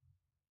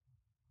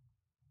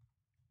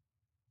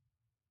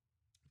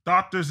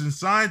 Doctors and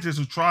scientists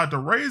who tried to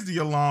raise the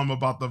alarm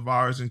about the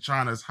virus and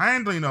China's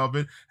handling of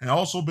it had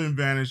also been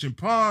banished and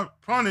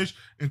punished,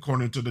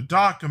 according to the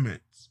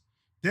documents.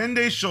 Then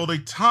they showed a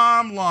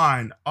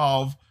timeline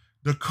of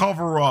the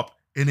cover-up,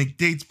 and it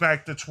dates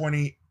back to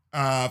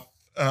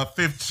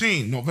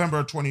 2015, November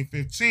of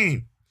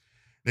 2015.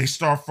 They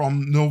start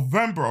from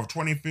November of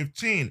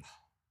 2015.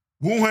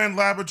 Wuhan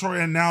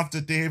Laboratory announced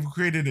that they have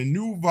created a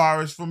new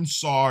virus from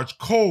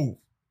SARS-CoV.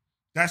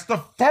 That's the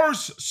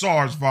first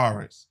SARS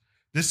virus.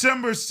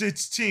 December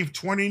 16th,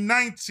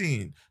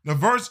 2019, the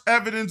first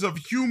evidence of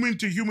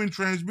human-to-human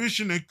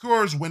transmission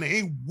occurs when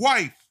a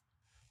wife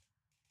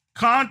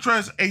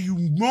contracts a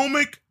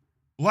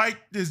pneumonia-like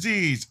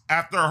disease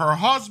after her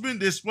husband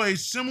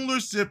displays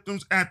similar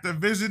symptoms after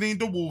visiting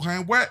the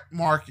Wuhan wet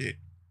market.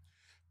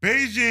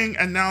 Beijing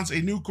announced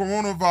a new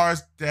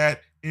coronavirus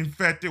that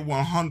infected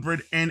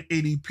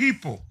 180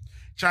 people.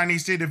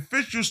 Chinese state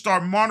officials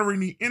start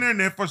monitoring the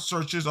internet for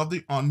searches of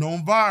the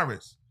unknown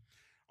virus.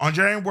 On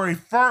January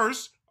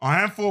 1st, a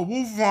handful of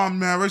Wuhan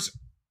members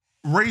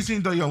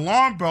raising the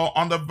alarm bell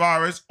on the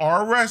virus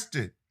are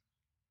arrested.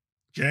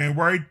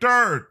 January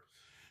 3rd,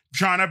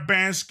 China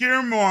bans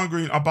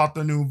scaremongering about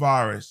the new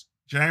virus.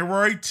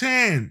 January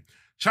 10,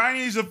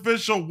 Chinese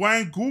official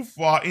Wang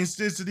Gufa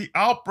insists that the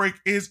outbreak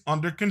is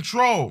under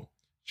control.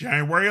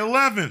 January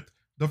 11th,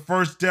 the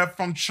first death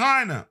from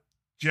China.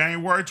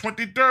 January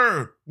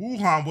 23rd,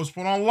 Wuhan was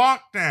put on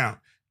lockdown.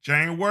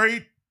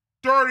 January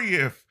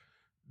 30th,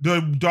 the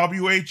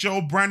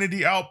WHO branded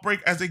the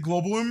outbreak as a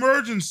global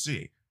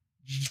emergency.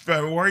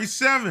 February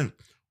 7th,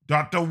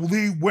 Dr.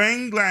 Li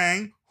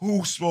Wenliang,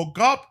 who spoke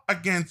up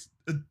about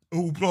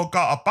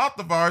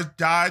the virus,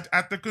 died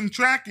after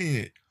contracting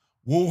it.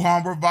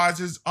 Wuhan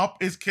revises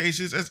up its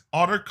cases as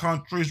other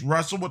countries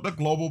wrestle with the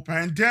global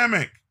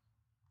pandemic.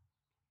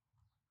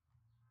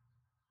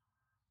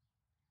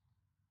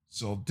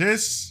 So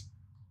this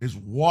is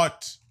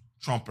what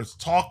Trump is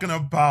talking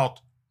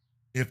about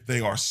if they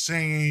are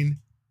saying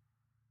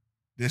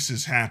this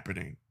is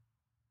happening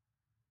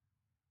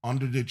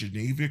under the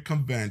Geneva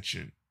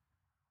Convention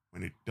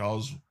when it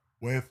does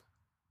with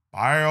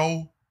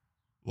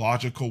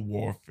biological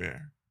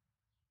warfare.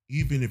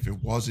 Even if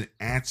it was an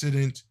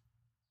accident,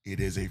 it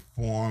is a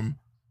form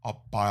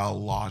of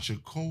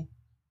biological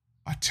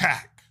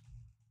attack.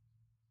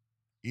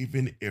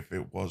 Even if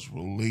it was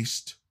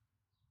released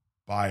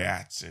by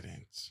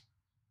accident.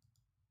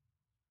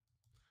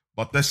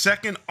 But the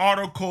second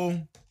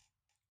article,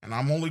 and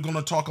I'm only going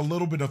to talk a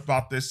little bit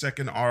about this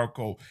second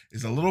article,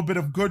 is a little bit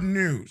of good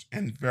news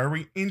and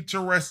very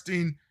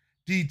interesting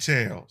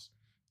details.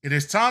 It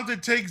is time to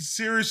take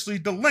seriously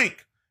the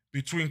link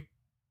between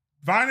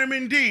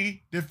vitamin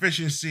D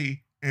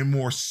deficiency and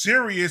more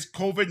serious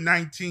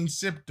COVID-19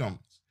 symptoms.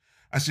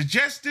 A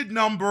suggested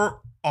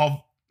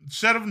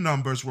set of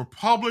numbers were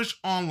published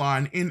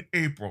online in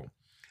April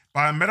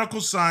by a medical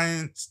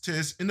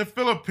scientist in the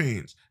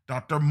Philippines,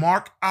 Dr.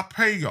 Mark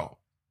Apello.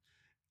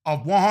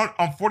 Of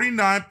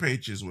 149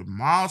 pages with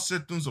mild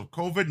symptoms of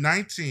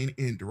COVID-19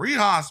 in 3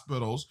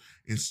 hospitals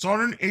in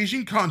southern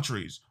Asian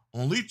countries,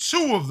 only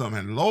 2 of them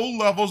had low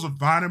levels of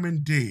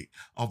vitamin D.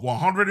 Of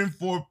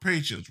 104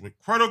 patients with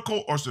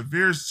critical or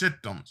severe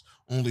symptoms,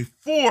 only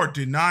 4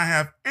 did not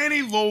have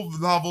any low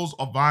levels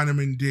of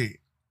vitamin D.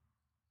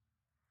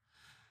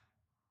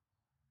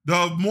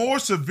 The more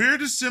severe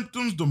the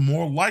symptoms, the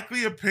more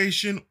likely a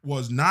patient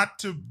was not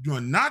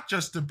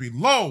just to be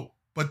low,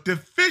 but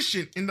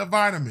deficient in the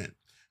vitamin.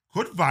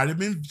 Could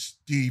vitamin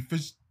D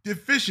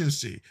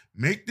deficiency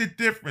make the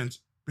difference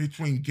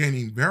between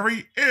getting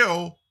very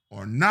ill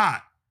or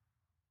not?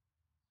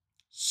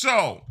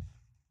 So,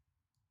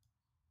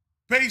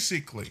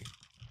 basically,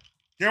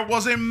 there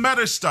was a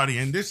meta study,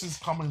 and this is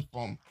coming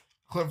from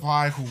Cliff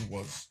High, who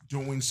was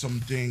doing some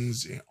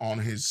things on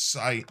his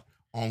site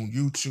on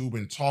YouTube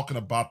and talking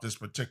about this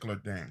particular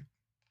thing.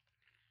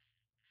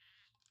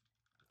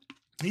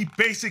 He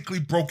basically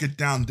broke it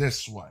down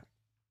this way.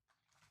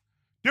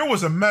 There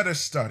was a meta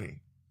study,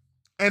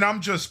 and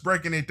I'm just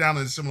breaking it down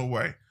in a similar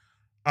way.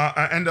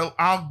 And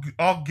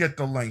I'll get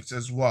the links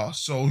as well,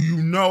 so you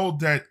know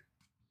that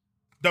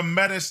the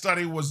meta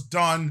study was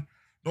done,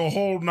 the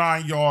whole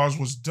 9 yards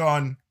was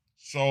done.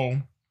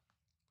 So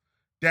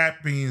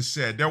that being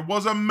said, there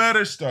was a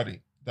meta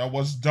study that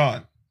was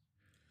done.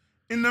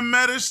 In the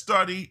meta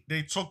study,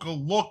 they took a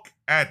look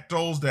at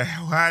those that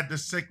had the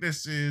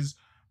sicknesses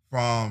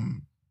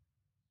from,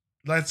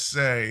 let's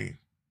say,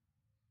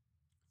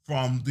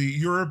 from the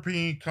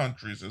European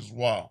countries as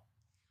well.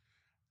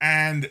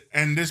 And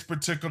this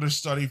particular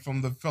study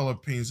from the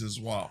Philippines as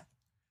well.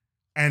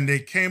 And they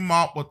came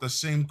up with the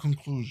same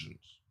conclusions.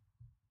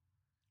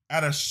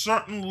 At a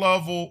certain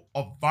level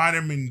of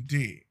vitamin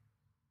D,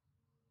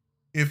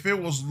 if it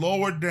was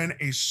lower than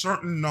a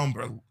certain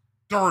number,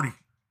 30,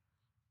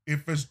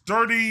 if it's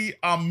 30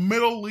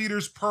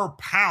 milliliters per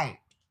pound,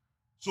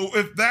 so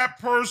if that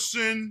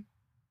person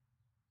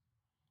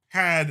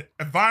had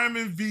a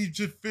vitamin D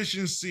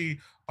deficiency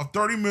of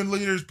 30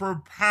 milliliters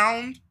per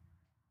pound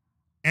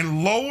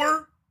and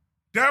lower,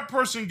 that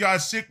person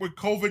got sick with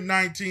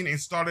COVID-19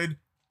 and started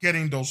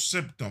getting those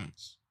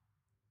symptoms.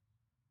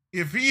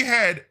 If he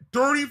had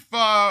 30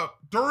 to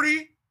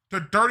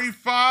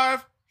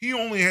 35, he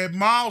only had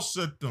mild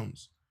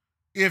symptoms.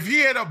 If he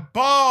had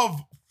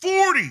above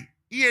 40,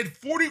 he had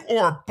 40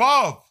 or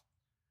above,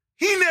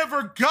 he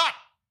never got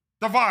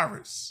the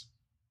virus.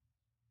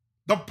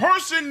 The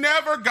person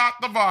never got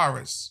the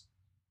virus.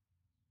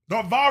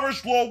 The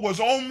virus load was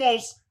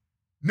almost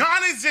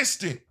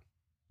non-existent.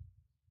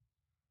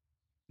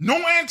 No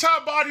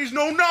antibodies,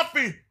 no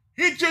nothing.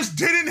 He just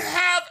didn't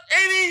have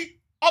any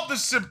of the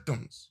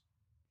symptoms.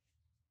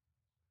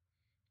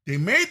 They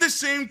made the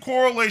same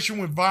correlation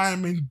with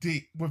vitamin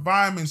D, with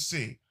vitamin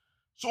C.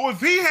 So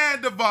if he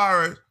had the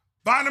virus,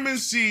 vitamin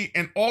C,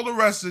 and all the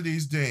rest of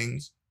these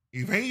things,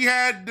 if they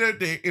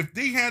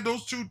had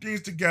those 2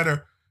 things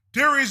together,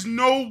 there is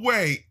no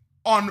way,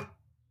 on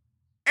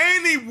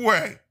any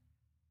way,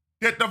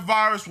 that the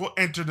virus will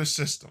enter the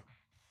system.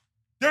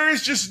 There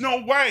is just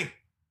no way.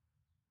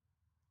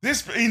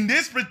 In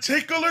this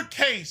particular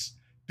case,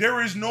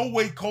 there is no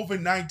way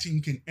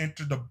COVID-19 can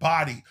enter the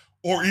body.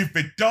 Or if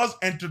it does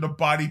enter the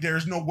body,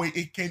 there's no way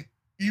it can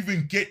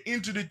even get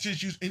into the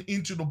tissues and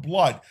into the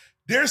blood.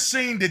 They're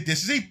saying that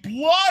this is a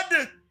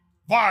blood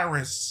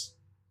virus.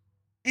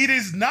 It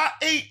is not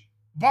a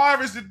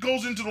virus that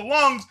goes into the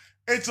lungs.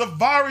 It's a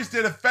virus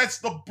that affects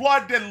the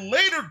blood that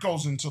later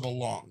goes into the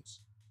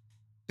lungs.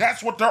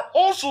 That's what they're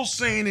also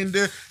saying in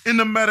the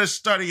meta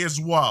study as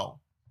well.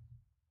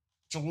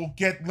 So we'll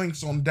get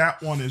links on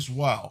that one as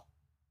well.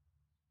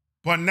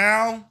 But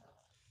now,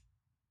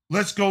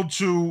 let's go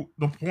to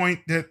the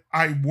point that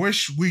I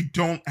wish we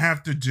don't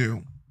have to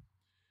do.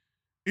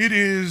 It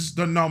is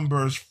the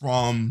numbers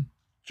from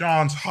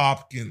Johns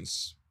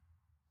Hopkins.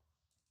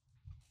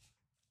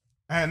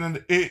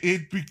 And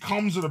it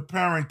becomes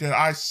apparent that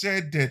I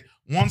said that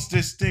once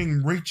this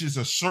thing reaches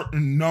a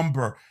certain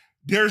number,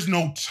 there's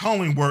no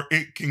telling where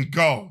it can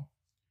go.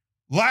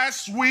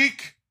 Last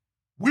week,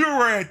 we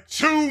were at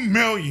 2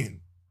 million.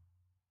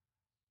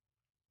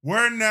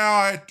 We're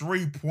now at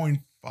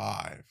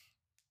 3.5.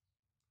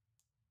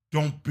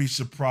 Don't be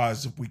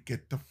surprised if we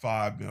get to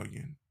 5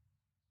 million.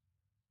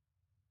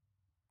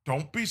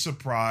 Don't be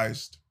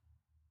surprised.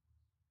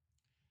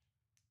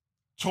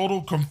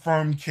 Total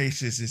confirmed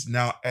cases is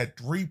now at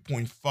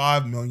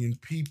 3.5 million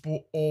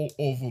people all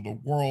over the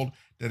world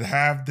that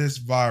have this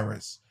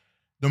virus.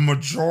 The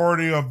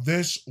majority of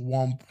this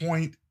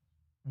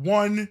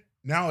 1.1,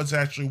 now it's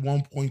actually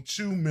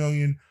 1.2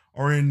 million,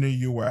 are in the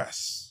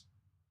US.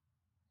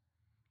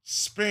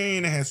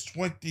 Spain has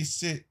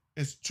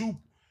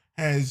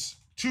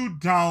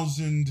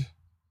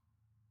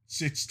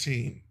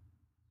 2,016.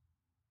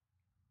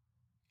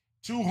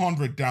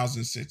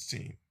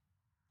 200,016.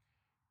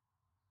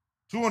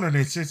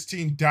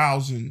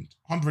 216,000,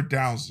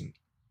 100,000.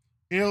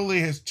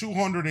 Italy has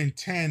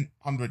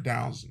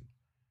 210,000.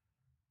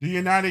 The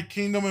United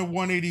Kingdom at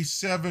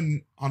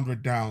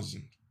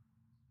 187,000.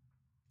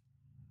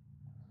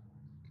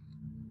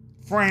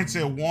 France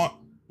at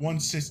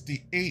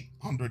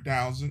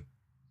 168,000.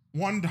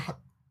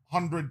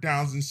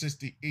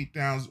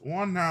 168,000,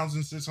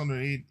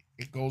 1,608.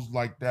 It goes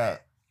like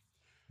that.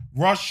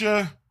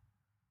 Russia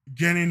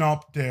getting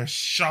up there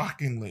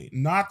shockingly,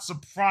 not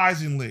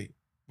surprisingly,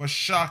 but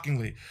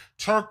shockingly.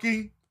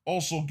 Turkey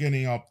also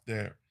getting up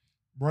there.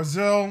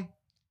 Brazil,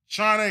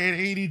 China at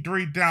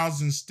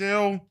 83,000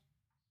 still,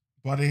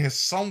 but it has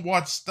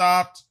somewhat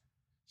stopped.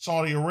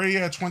 Saudi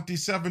Arabia at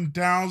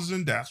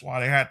 27,000. That's why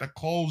they had to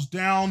close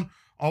down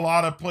a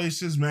lot of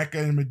places, Mecca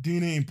and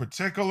Medina in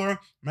particular.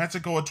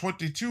 Mexico at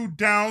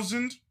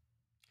 22,000.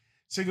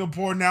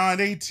 Singapore now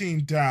at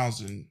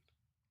 18,000.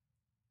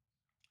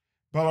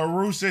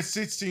 Belarus at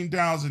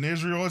 16,000.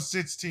 Israel at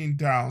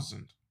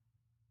 16,000.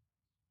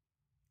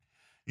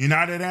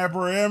 United Arab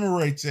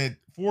Emirates at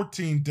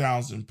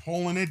 14,000.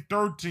 Poland at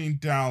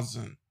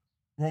 13,000.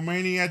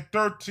 Romania at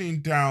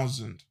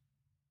 13,000.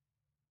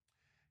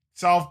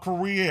 South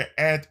Korea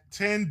at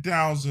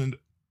 10,000.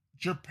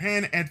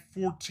 Japan at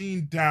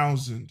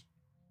 14,000.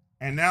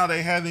 And now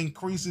they had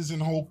increases in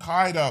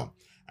Hokkaido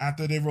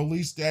after they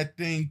released that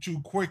thing too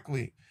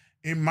quickly.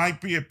 It might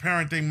be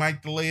apparent they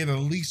might delay it at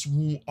least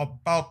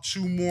about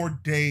 2 more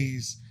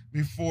days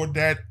before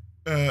that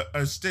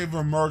state of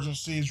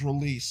emergency is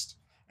released.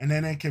 And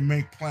then they can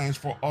make plans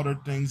for other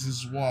things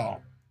as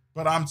well.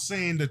 But I'm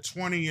saying the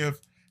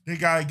 20th, they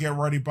gotta get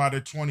ready by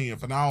the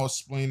 20th, and I'll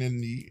explain in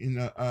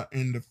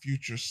the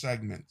future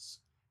segments.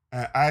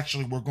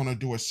 Actually, we're gonna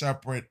do a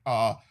separate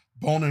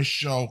bonus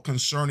show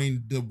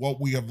concerning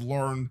what we have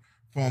learned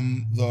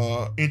from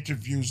the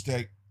interviews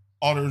that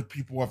other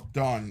people have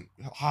done,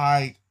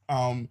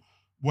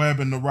 Webb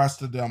and the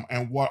rest of them,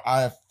 and what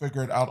I have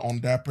figured out on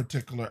that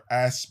particular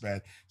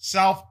aspect.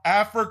 South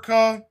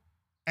Africa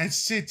at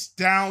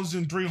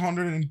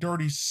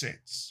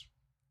 6,336.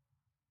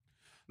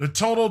 The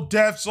total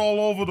deaths all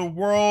over the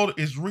world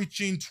is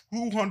reaching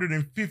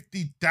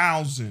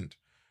 250,000.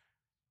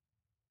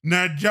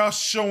 Now,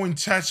 just showing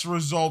test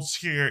results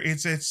here,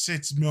 it's at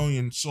 6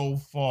 million so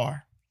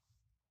far.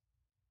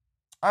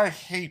 I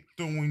hate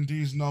doing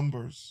these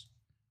numbers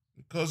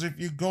because if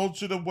you go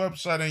to the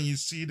website and you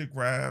see the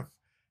graph,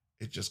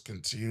 it just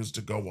continues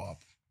to go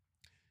up.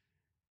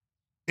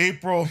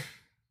 April,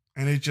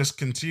 and it just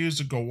continues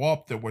to go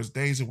up. There was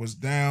days it was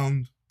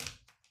down.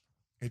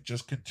 It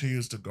just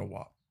continues to go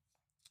up.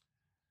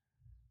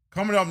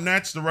 Coming up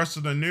next, the rest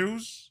of the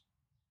news,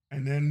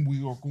 and then we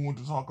are going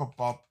to talk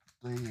about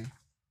the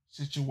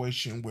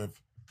situation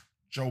with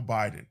Joe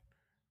Biden.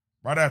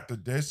 Right after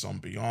this on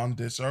Beyond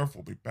This Earth,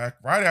 we'll be back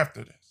right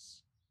after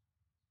this.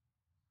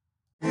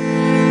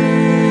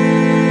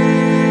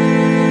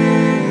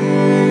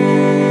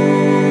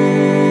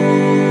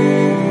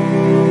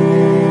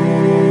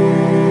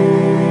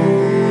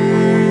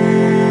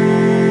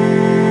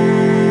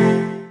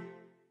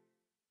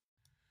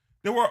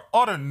 There were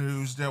other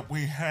news that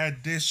we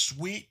had this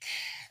week,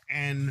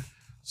 and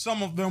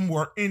some of them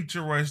were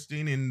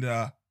interesting in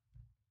the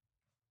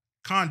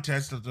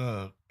context of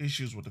the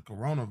issues with the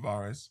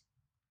coronavirus.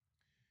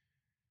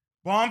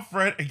 Bomb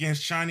threat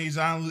against Chinese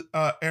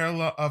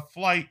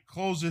flight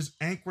closes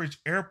Anchorage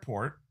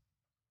Airport.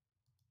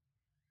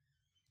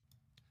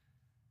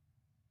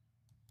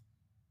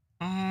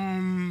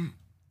 19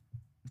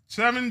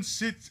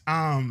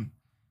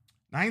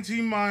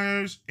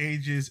 minors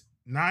ages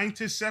 9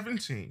 to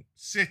 16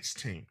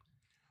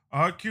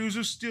 are accused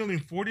of stealing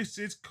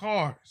 46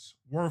 cars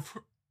worth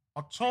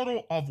a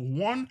total of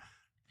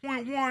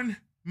 $1.1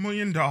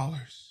 million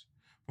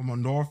from a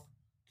North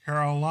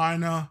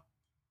Carolina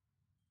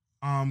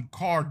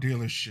car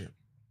dealership.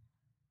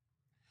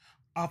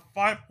 A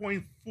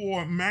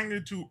 5.4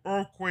 magnitude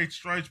earthquake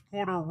strikes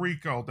Puerto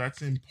Rico.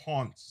 That's in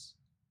Ponce.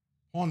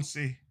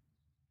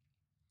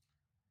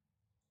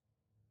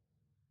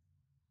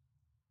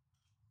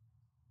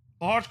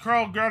 Large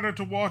crowd gathered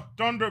to watch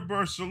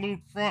Thunderbird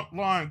salute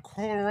frontline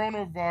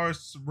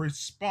coronavirus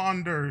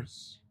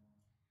responders.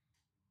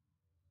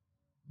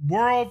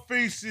 World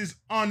faces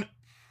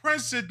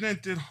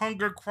unprecedented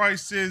hunger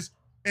crisis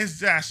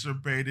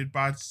exacerbated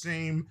by the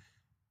same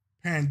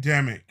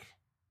pandemic.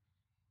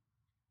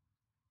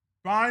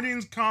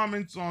 Biden's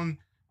comments on,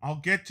 I'll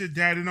get to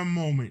that in a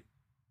moment.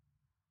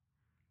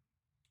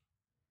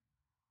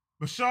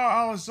 Bashar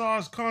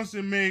al-Assad's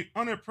constant made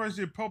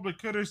unprecedented public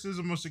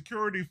criticism of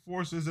security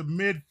forces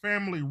amid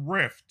family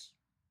rift.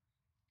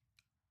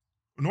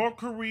 North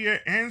Korea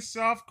and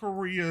South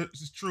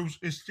Korea's troops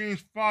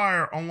exchanged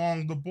fire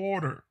along the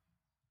border.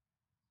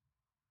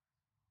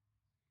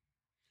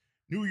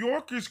 New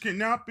Yorkers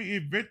cannot be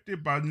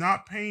evicted by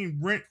not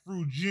paying rent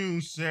through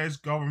June, says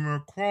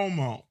Governor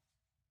Cuomo.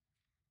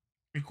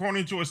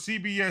 According to a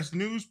CBS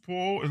News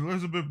poll,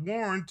 Elizabeth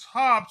Warren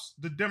tops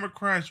the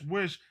Democrats'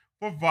 wish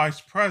for vice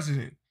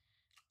president.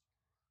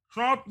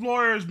 Trump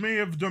lawyers may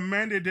have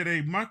demanded that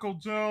a Michael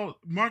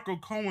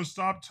Cohen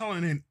stop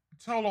telling a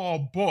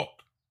tell-all book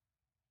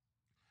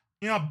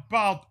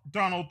about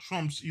Donald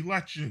Trump's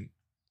election.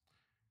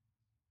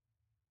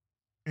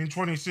 In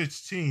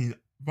 2016,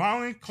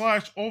 violent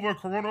clash over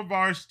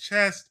coronavirus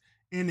test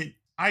in an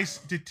ICE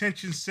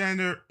detention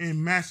center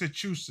in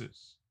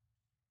Massachusetts.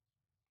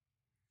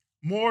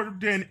 More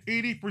than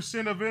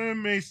 80% of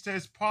inmates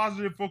test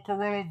positive for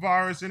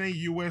coronavirus in a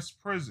U.S.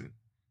 prison.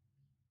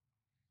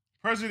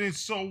 President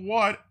So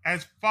What,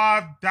 as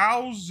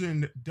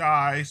 5,000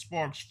 die,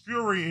 sparks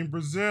fury in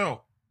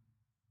Brazil.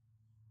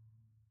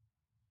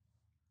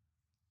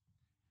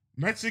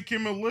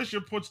 Mexican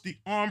militia puts the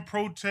armed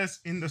protests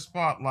in the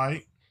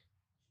spotlight.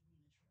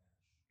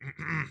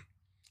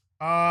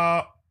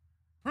 uh,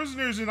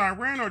 Prisoners in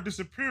Iran are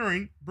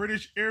disappearing,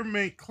 British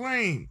airmate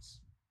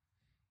claims.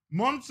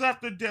 Months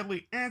after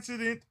deadly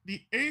incident,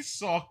 the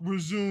ASOC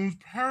resumes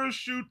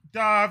parachute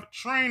dive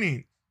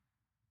training.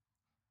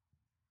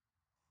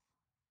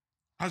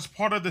 As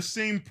part of the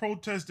same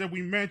protest that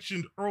we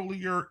mentioned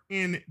earlier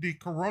in the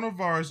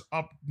coronavirus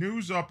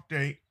news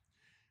update,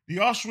 the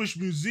Auschwitz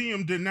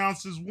Museum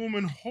denounces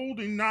woman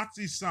holding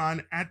Nazi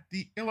sign at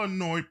the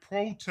Illinois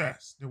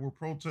protest. There were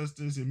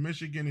protesters in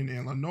Michigan and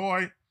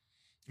Illinois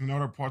and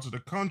other parts of the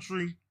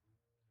country.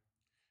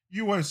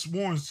 U.S.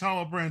 warns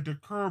Taliban to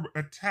curb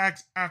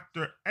attacks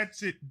after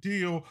exit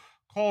deal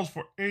calls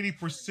for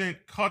 80%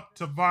 cut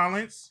to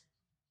violence.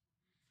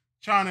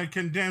 China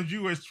condemns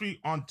U.S. tweet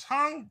on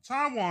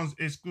Taiwan's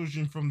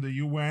exclusion from the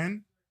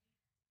UN.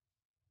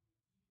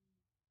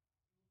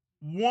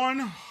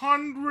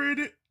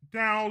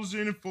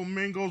 100,000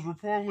 flamingos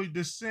reportedly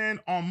descend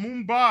on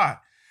Mumbai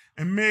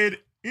amid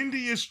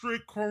India's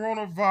strict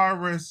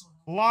coronavirus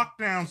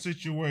lockdown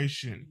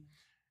situation.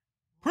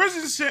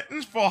 Prison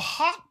sentence for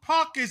Hot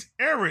Pockets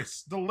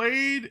heiress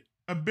delayed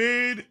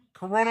amid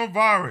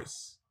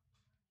coronavirus.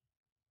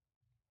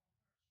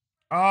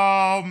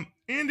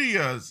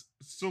 India's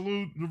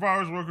salute the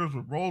virus workers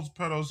with rose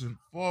petals and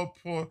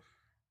floor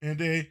and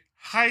the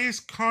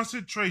highest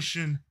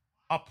concentration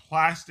of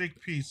plastic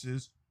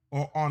pieces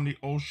or on the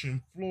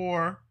ocean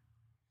floor.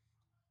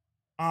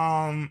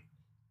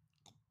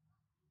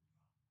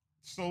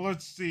 So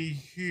let's see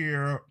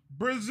here.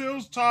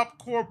 Brazil's top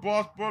court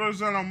boss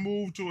brothers on a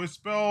move to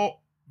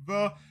expel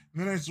the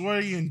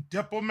Venezuelan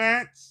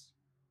diplomats.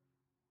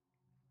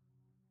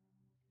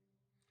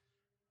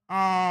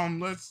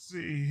 Let's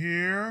see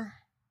here.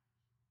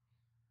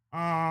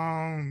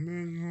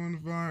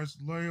 Coronavirus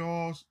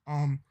layoffs.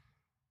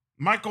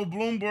 Michael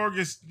Bloomberg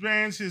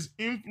expands his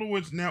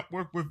influence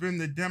network within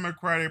the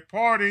Democratic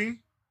Party.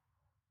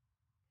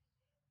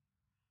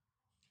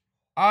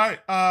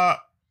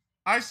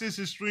 ISIS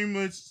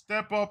extremists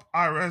step up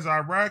as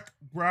Iraq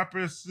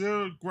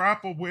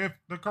grapple with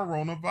the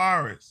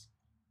coronavirus.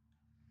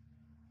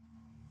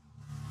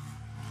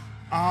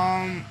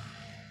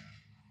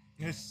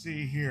 Let's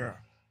see here.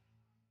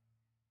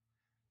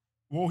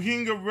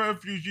 Rohingya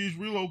refugees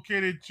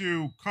relocated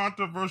to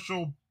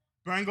controversial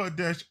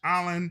Bangladesh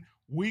island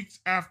weeks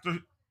after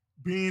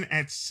being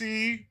at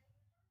sea.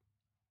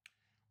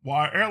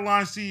 While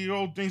airline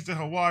CEO thinks that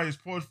Hawaii is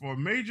poised for a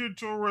major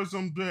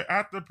tourism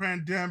after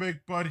pandemic,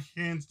 but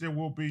hints there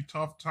will be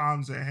tough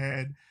times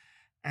ahead.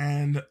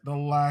 And the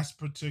last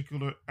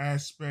particular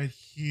aspect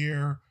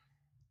here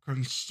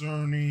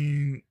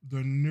concerning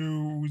the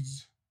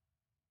news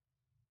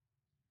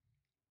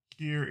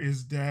here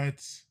is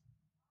that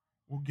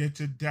we'll get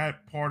to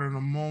that part in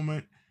a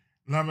moment.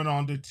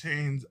 Lebanon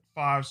detains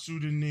 5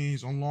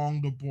 Sudanese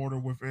along the border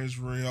with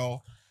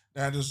Israel.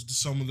 That is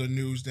some of the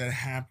news that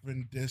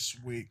happened this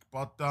week.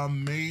 But the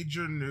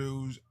major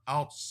news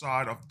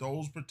outside of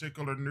those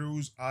particular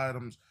news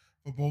items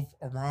for both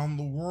around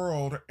the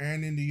world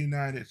and in the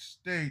United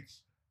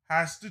States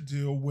has to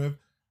deal with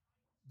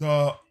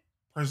the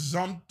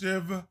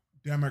presumptive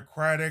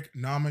Democratic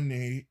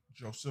nominee,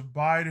 Joseph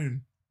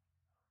Biden.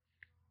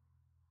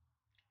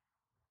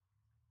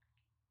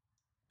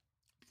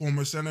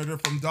 Former senator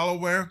from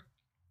Delaware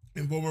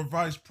and former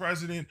vice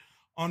president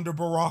under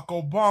Barack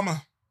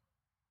Obama.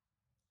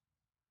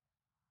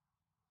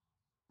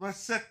 Let's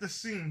set the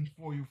scene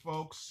for you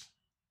folks.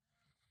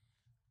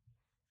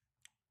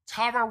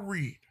 Tara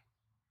Reid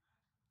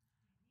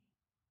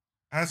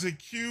has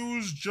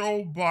accused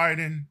Joe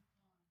Biden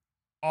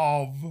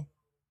of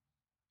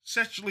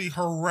sexually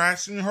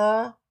harassing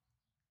her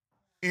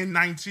in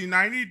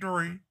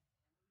 1993,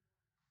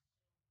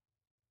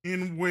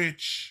 in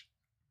which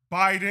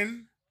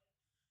Biden,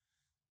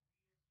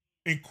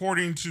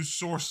 according to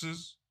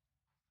sources,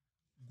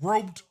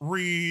 groped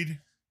Reid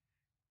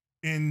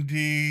in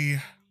the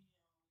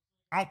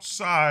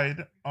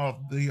outside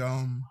of the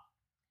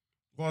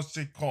what's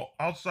it called,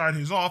 outside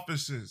his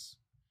offices,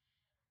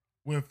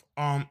 with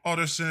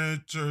other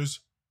senators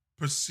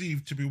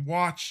perceived to be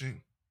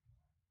watching,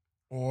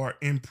 or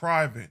in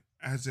private,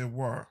 as it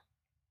were.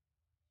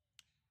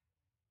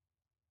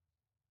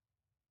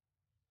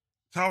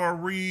 Tara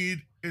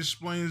Reid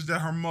explains that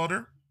her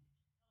mother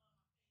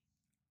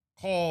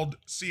called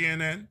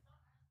CNN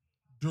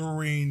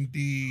during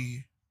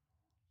the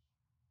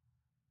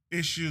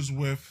issues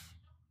with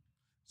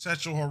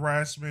sexual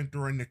harassment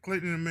during the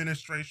Clinton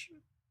administration.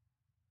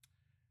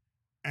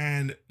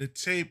 And the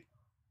tape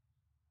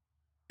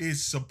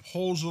is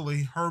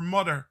supposedly her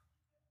mother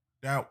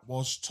that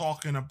was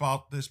talking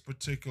about this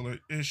particular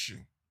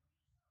issue.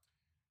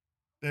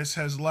 This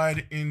has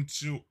led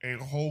into a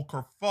whole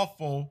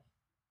kerfuffle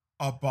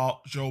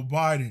about Joe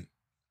Biden.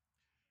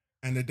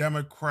 And the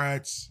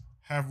Democrats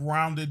have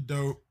rounded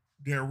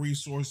their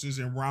resources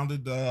and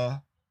rounded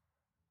the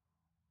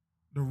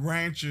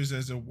ranches,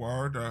 as it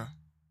were,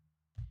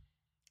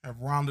 have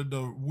rounded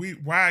the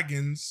wheat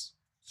wagons,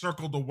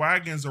 circled the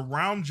wagons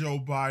around Joe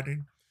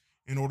Biden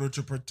in order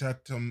to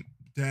protect them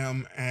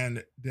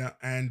and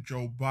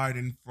Joe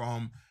Biden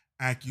from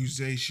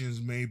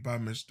accusations made by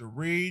Mr.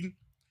 Reid.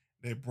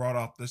 They brought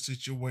up the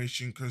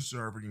situation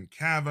concerning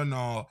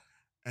Kavanaugh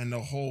and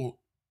the whole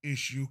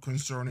issue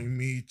concerning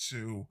Me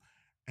Too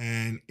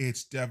and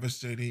its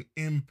devastating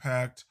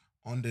impact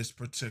on this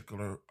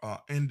particular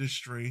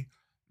industry,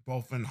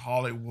 both in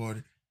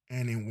Hollywood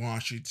and in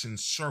Washington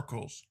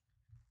circles.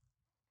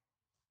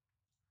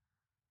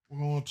 We're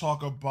going to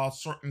talk about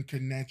certain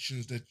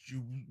connections that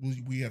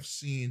we have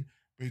seen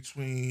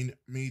between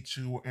Me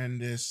Too and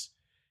this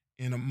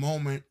in a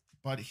moment,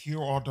 but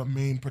here are the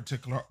main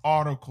particular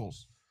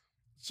articles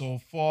so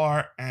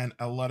far and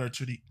a letter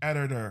to the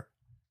editor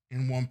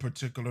in one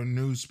particular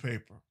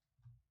newspaper.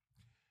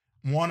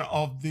 One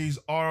of these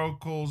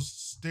articles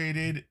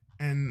stated,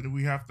 and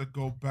we have to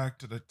go back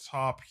to the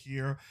top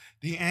here,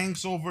 the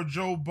angst over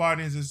Joe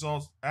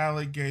Biden's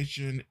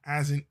allegation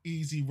as an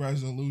easy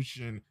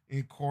resolution,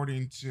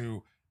 according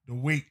to The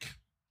Week.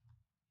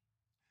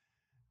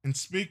 And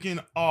speaking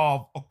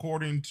of,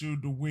 according to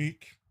The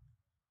Week,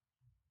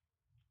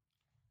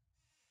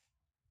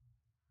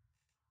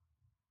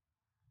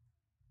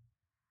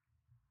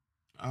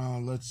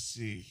 let's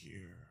see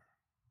here.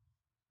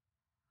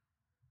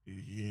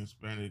 He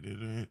expanded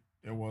it.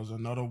 There was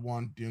another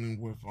one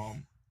dealing with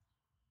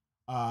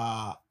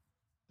uh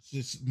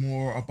just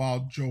more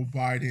about Joe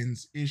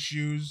Biden's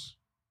issues.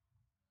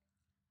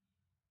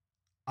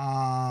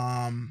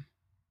 Um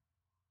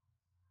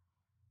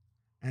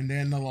and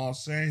then the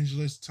Los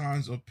Angeles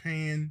Times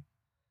opinion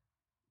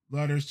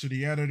letters to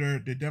the editor,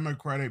 the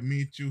Democratic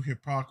Me Too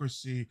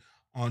hypocrisy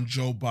on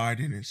Joe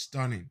Biden is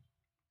stunning.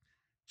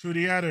 To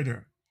the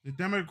editor, the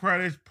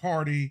Democratic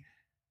Party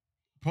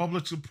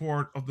public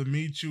support of the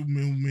Me Too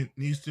movement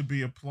needs to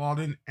be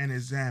applauded and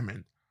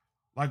examined.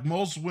 Like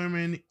most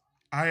women,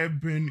 I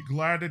have been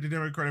glad that the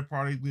Democratic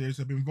Party leaders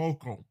have been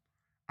vocal.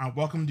 I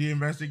welcome the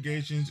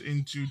investigations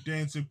into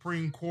then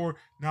Supreme Court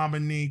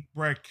nominee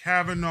Brett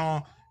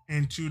Kavanaugh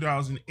in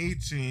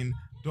 2018,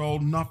 though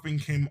nothing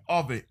came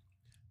of it.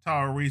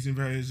 Tower reason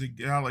for his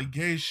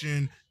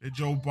allegation that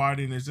Joe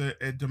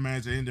Biden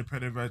demands an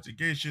independent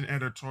investigation.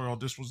 Editorial.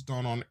 This was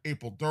done on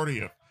April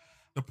 30th.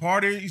 The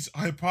party's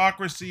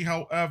hypocrisy,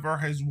 however,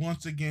 has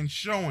once again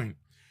shown.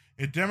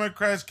 If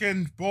Democrats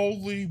can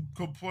boldly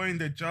complain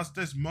that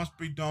justice must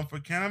be done for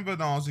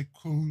Kavanaugh's let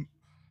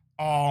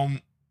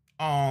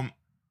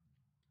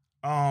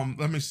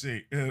me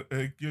see.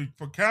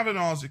 For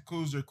Kavanaugh's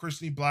accuser,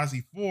 Christine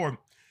Blasey Ford,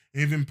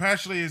 if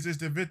impartially as if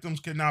the victims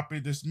cannot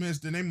be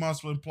dismissed, then they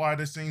must apply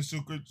the same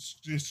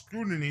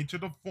scrutiny to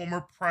the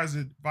former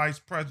Vice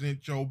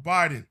President Joe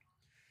Biden.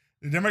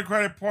 The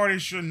Democratic Party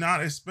should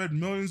not expect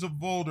millions of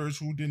voters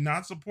who did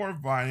not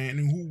support Biden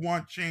and who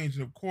want change,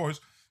 and of course,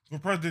 for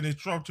President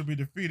Trump to be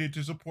defeated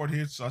to support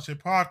such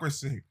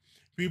hypocrisy.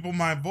 People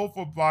might vote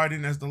for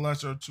Biden as the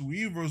lesser of two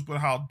evils, but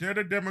how dare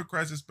the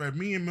Democrats expect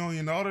me and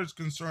million others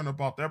concerned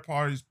about their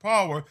party's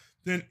power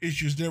than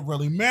issues that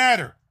really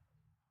matter?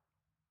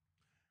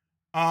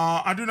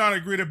 I do not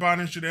agree that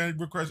Biden should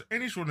request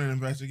any sort of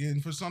investigation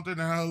for something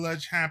that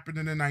alleged happened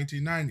in the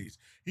 1990s.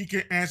 He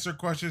can answer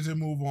questions and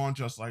move on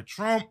just like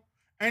Trump.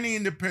 Any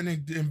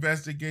independent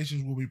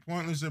investigations will be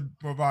pointless and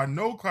provide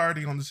no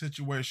clarity on the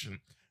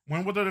situation.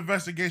 When will the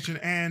investigation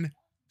end?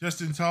 Just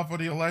in time for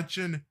the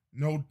election?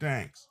 No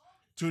thanks.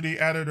 To the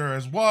editor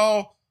as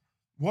well.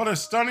 What a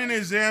stunning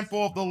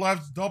example of the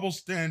left's double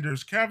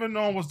standards.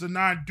 Kavanaugh was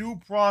denied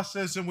due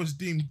process and was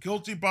deemed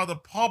guilty by the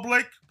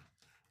public.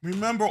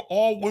 Remember,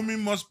 all women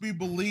must be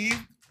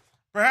believed.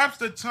 Perhaps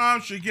the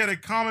Times should get a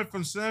comment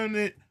from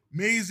Senator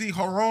Mazie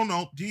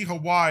Hirono, D.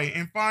 Hawaii,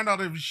 and find out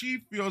if she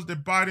feels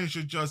that Biden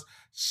should just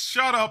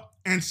shut up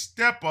and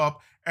step up,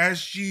 as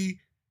she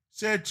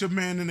said to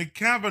man in the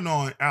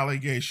Kavanaugh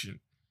allegation.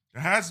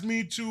 The Has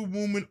Me Too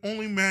movement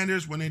only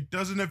matters when it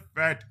doesn't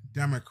affect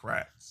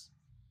Democrats.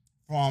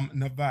 From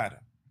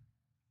Nevada.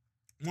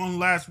 One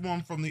last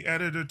one from the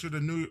editor to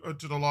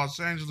the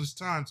Los Angeles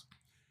Times.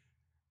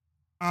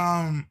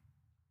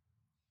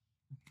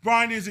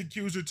 Biden's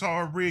accuser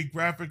Tara Reid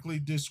graphically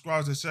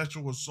describes a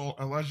sexual assault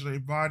allegedly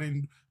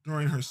Biden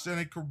during her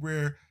Senate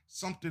career,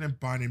 something that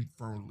Biden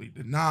firmly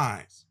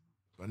denies.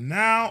 But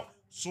now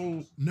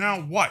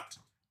what?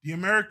 The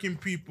American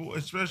people,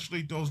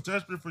 especially those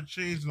desperate for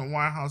change in the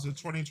White House in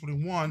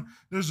 2021,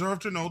 deserve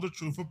to know the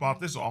truth about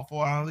this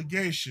awful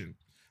allegation.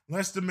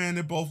 Let's demand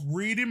that both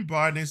Reid and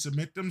Biden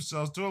submit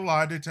themselves to a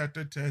lie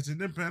detector test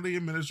independently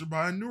administered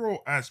by a neuro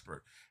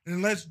expert.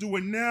 And let's do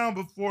it now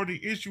before the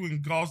issue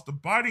engulfs the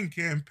Biden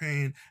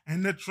campaign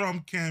and the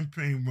Trump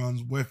campaign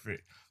runs with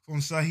it. From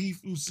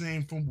Sahif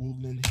Hussain from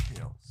Woodland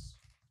Hills.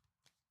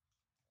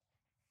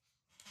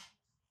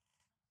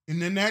 In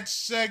the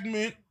next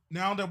segment,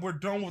 now that we're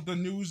done with the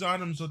news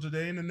items of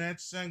today, in the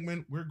next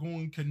segment, we're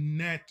going to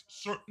connect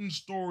certain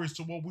stories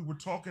to what we were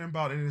talking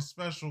about in a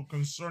special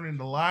concerning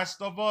The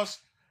Last of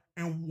Us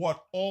and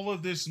what all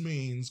of this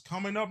means.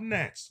 Coming up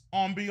next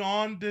on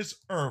Beyond This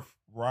Earth,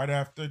 right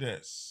after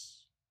this.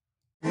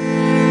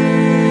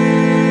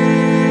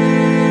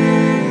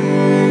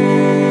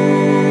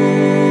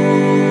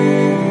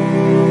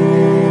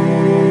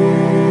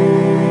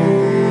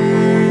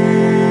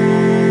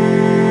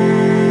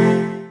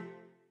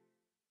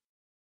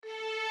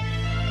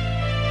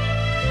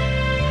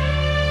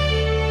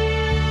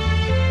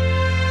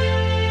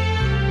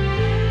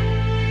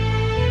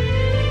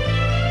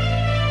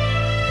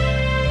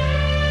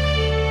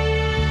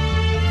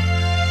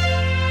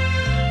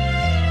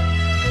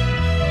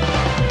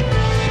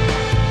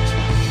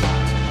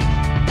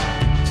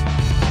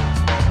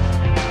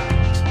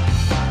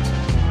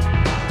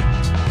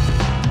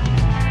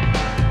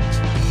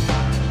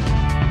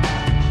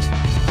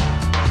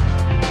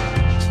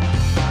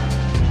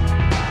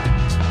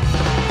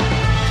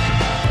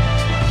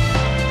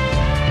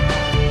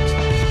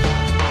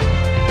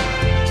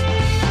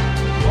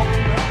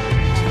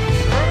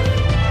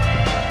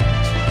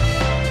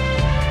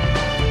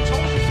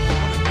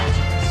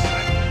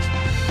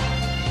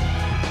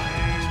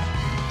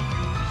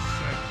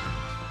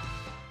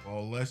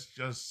 Let's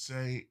just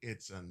say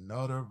it's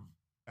another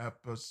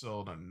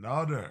episode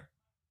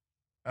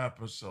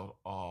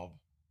of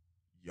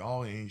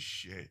Y'all Ain't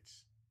Shit.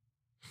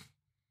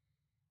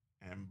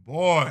 And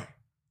boy,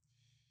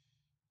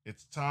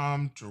 it's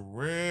time to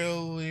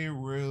really,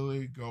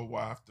 really go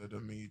after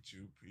the Me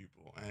Too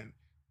people. And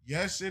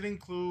yes, it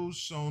includes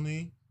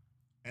Sony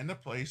and the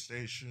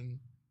PlayStation.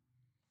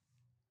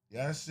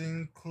 Yes, it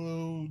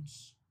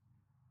includes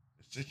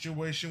the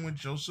situation with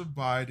Joseph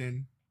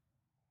Biden.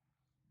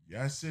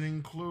 Yes, it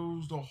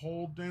includes the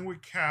whole thing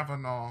with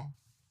Kavanaugh.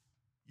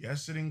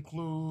 Yes, it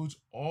includes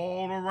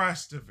all the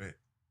rest of it.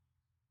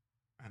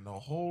 And the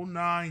whole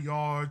 9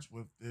 yards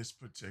with this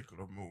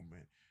particular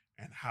movement.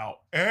 And how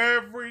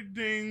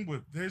everything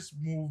with this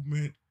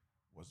movement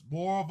was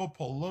more of a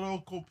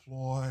political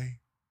ploy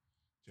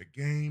to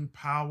gain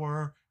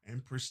power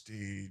and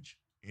prestige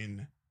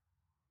in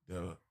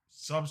the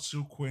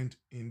subsequent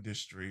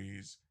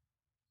industries,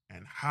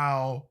 and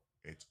how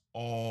it's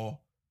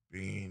all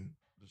being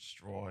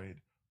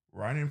destroyed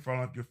right in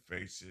front of your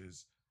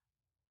faces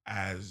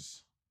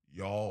as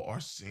y'all are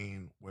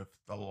seeing with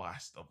The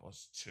Last of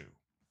Us 2.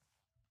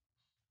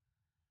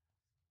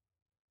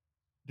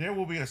 There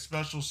will be a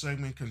special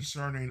segment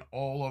concerning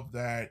all of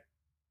that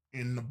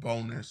in the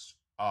bonus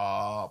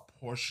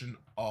portion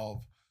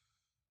of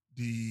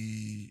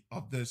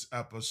this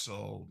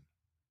episode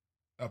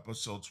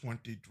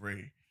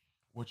 23,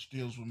 which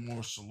deals with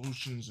more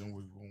solutions, and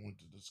we're going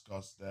to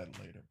discuss that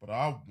later. But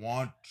I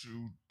want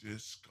to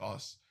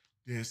discuss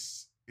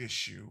this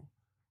issue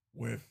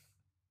with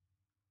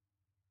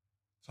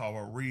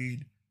Tara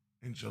Reade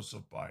and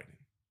Joseph Biden.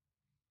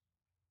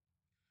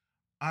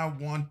 I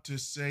want to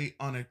say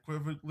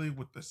unequivocally,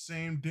 with the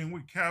same thing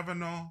with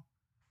Kavanaugh,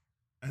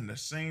 and the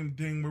same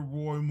thing with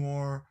Roy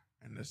Moore,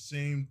 and the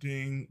same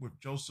thing with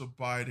Joseph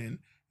Biden,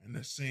 and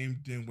the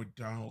same thing with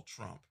Donald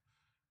Trump.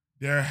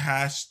 There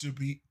has to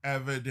be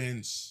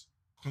evidence,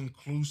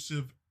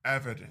 conclusive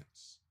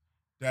evidence,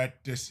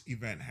 that this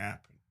event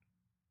happened.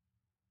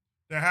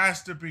 There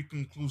has to be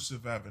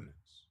conclusive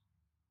evidence.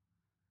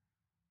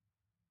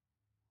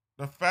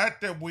 The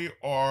fact that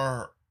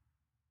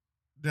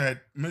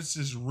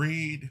Mrs.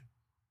 Reade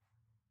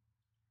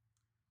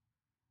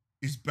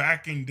is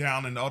backing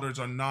down and others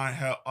are not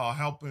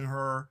helping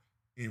her,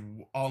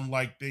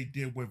 unlike they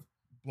did with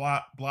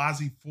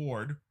Blasey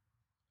Ford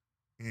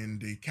in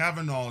the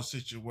Kavanaugh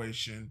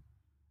situation,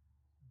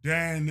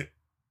 then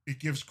it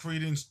gives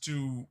credence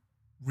to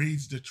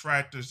Reade's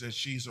detractors that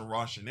she's a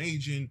Russian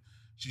agent.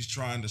 She's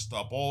trying to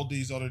stop all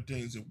these other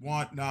things and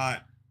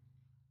whatnot.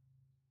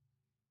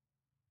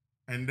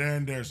 And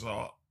then there's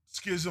a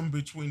schism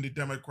between the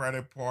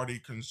Democratic Party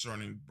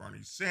concerning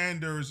Bernie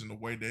Sanders and the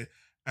way that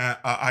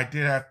I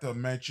did have to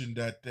mention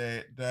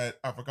that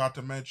I forgot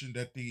to mention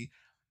that the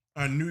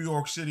New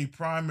York City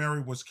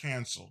primary was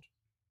canceled,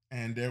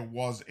 and there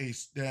was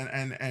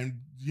and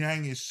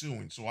Yang is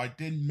suing. So I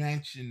did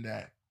mention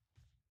that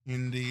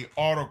in the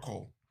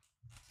article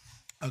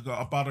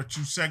about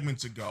 2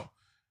 segments ago.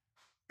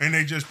 And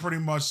they just pretty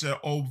much said,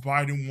 oh,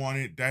 Biden won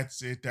it.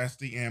 That's it. That's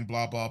the end.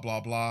 Blah, blah, blah,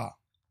 blah.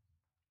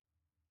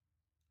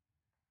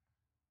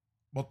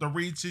 But the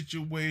Reade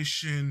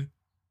situation,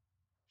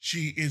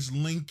 she is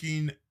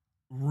linking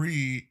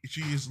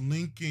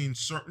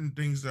certain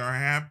things that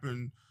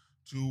happened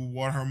to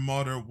what her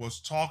mother was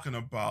talking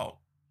about.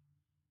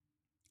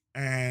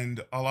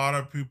 And a lot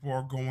of people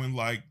are going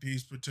like,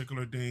 these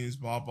particular things,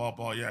 blah, blah,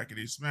 blah,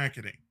 yakety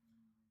smackety.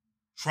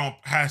 Trump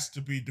has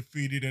to be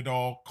defeated at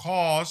all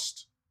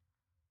costs.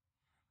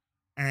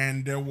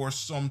 And there were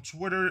some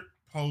Twitter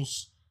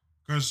posts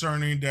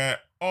concerning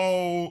that,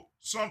 oh,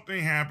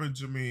 something happened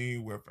to me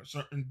with a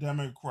certain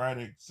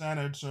Democratic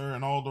senator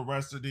and all the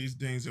rest of these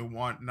things and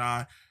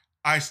whatnot.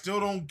 I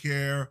still don't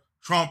care.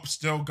 Trump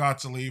still got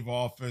to leave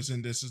office,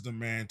 and this is the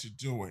man to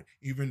do it,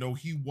 even though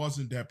he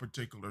wasn't that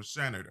particular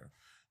senator.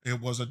 It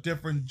was a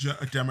different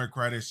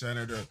Democratic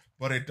senator,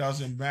 but it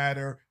doesn't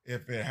matter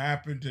if it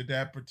happened to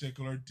that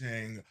particular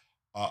thing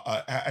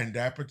in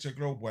that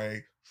particular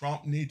way.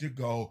 Trump need to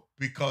go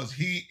because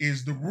he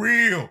is the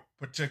real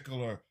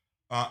particular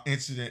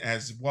incident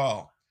as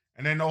well.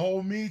 And then the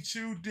whole Me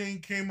Too thing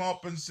came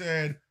up and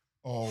said,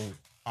 "Oh,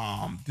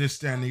 this,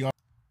 that, and the other."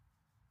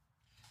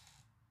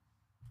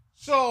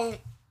 So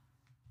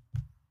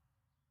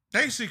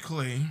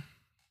basically,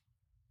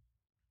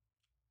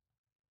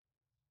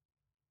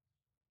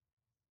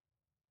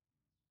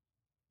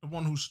 the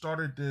one who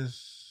started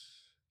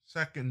this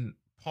second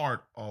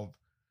part of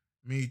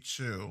Me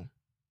Too,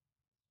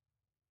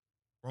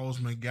 Rose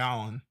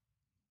McGowan,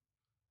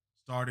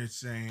 started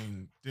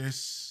saying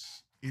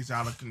this is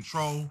out of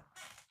control.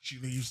 She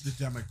leaves the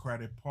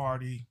Democratic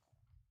Party.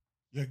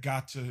 You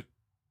got to,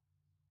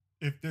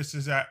 if this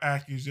is that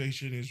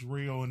accusation is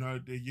real,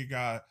 and you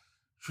got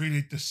treat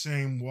it the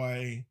same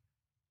way.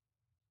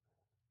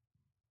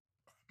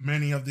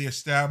 Many of the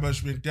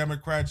establishment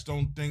Democrats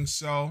don't think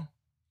so.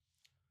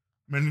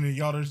 Many of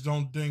the others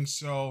don't think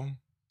so.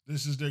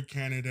 This is their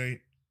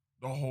candidate,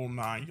 the whole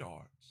 9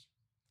 yards.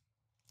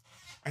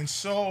 And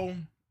so,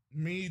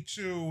 Me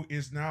Too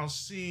is now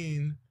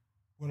seen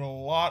with a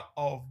lot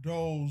of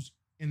those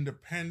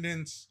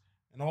independents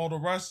and all the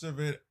rest of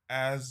it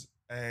as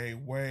a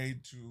way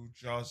to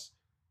just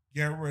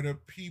get rid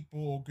of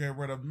people, get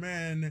rid of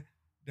men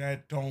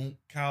that don't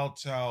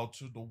kowtow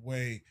to the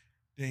way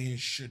they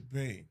should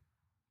be.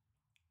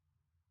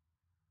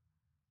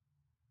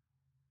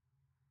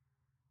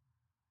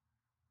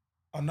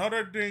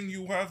 Another thing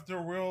you have to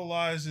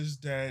realize is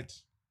that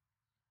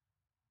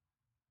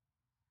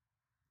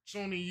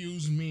Sony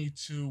used Me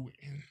Too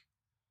in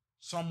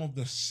some of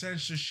the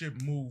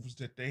censorship moves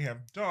that they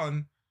have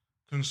done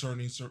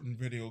concerning certain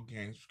video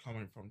games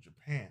coming from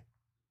Japan.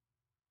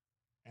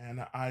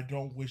 And I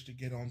don't wish to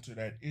get onto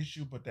that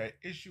issue, but that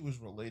issue is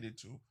related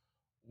to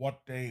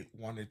what they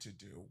wanted to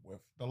do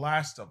with The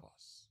Last of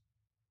Us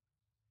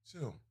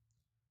 2.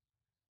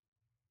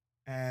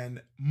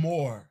 And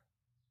more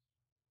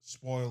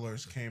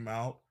spoilers came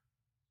out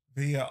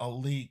via a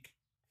leak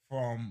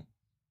from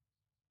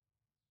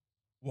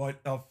what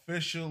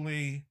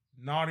officially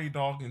Naughty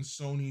Dog and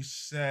Sony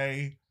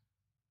say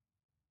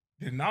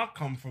did not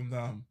come from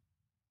them,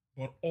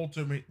 but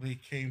ultimately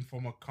came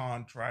from a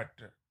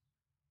contractor.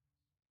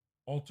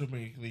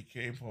 Ultimately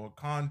came from a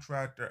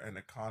contractor, and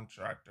the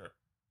contractor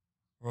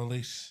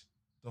released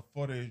the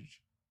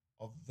footage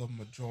of the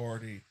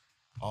majority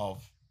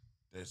of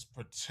this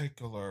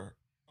particular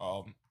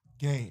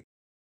game.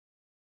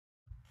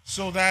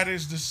 So that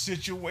is the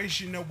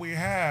situation that we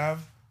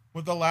have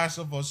with The Last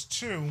of Us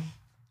 2.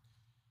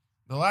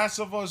 The Last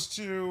of Us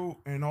 2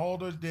 and all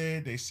they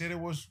did, they said it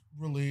was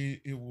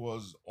really, it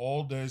was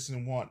all this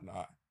and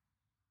whatnot.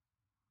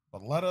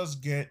 But let us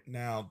get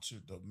now to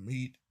the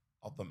meat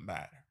of the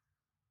matter.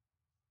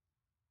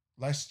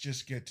 Let's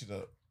just get to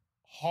the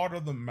heart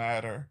of the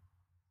matter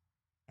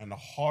and the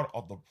heart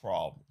of the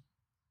problem.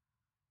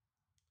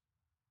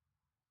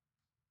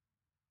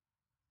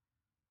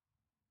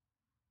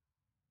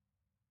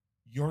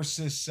 Your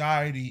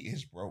society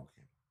is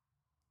broken.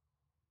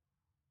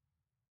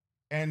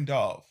 End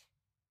of.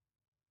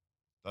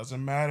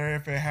 Doesn't matter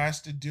if it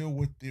has to do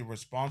with the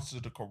response to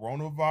the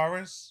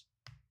coronavirus,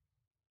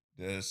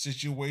 the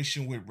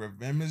situation with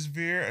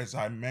Remdesivir, as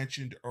I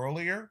mentioned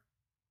earlier,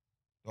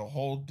 the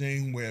whole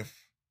thing with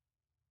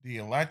the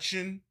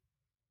election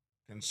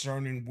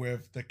concerning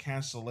with the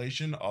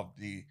cancellation of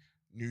the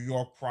New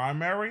York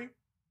primary,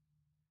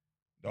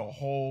 the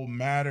whole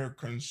matter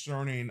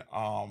concerning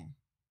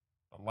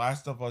The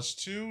Last of Us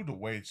 2, the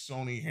way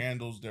Sony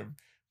handles their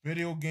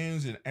video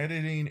games and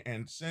editing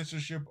and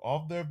censorship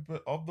of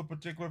the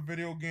particular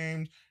video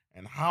games,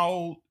 and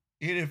how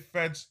it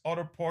affects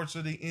other parts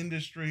of the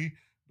industry,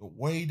 the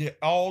way that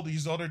all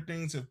these other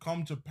things have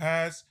come to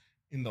pass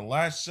in the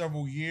last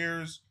several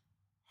years,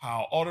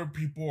 how other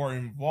people are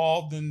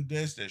involved in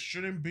this that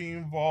shouldn't be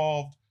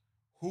involved,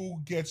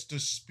 who gets to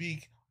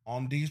speak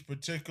on these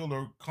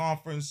particular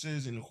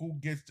conferences and who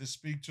gets to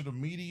speak to the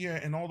media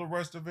and all the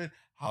rest of it,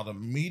 how the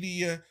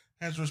media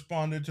has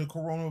responded to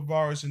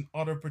coronavirus and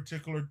other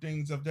particular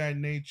things of that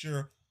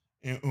nature,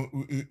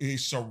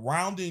 is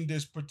surrounding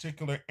this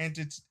particular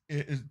entity,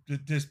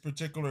 this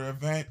particular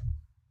event,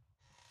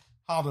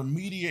 how the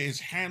media is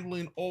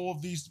handling all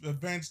of these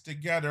events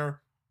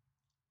together.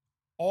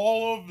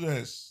 All of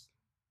this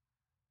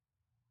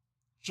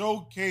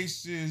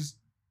showcases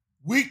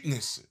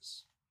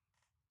weaknesses.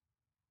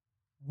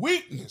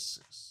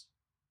 Weaknesses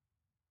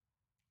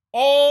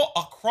all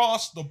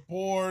across the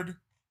board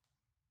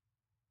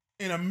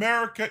in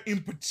America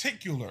in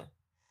particular.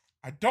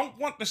 I don't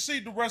want to say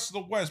the rest of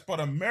the West, but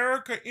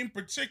America in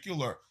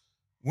particular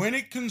when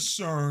it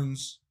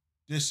concerns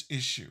this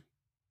issue.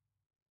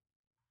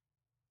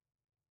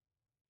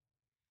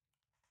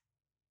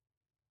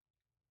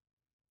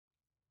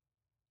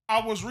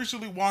 I was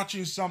recently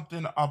watching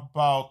something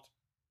about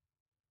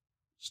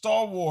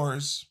Star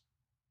Wars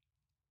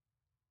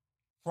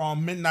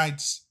from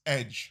Midnight's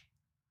Edge.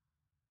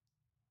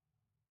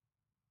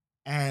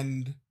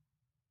 And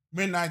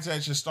Midnight's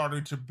Edge has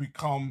started to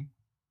become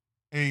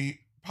a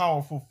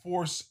powerful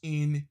force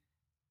in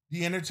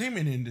the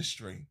entertainment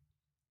industry.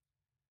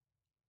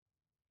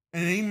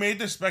 And he made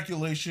the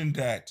speculation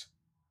that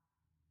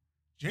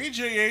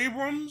J.J.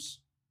 Abrams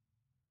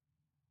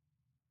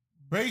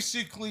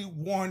basically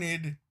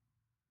wanted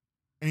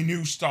a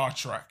new Star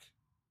Trek.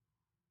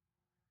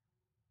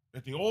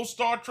 That the old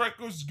Star Trek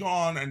was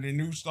gone and the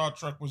new Star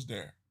Trek was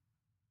there.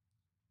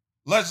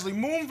 Leslie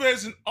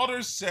Moonves and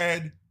others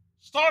said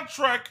Star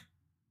Trek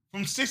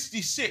from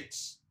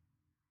 66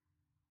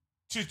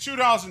 to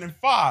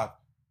 2005,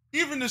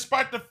 even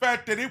despite the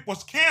fact that it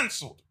was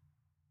canceled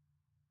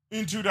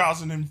in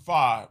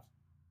 2005,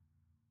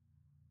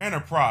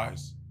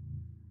 Enterprise,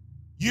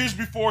 years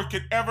before it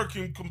could ever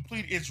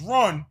complete its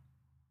run,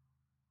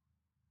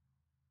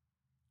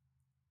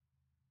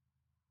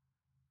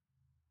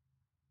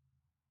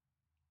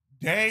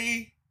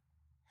 they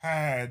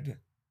had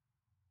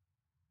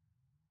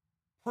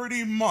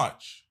pretty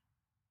much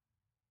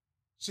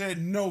said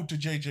no to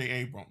J.J.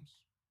 Abrams.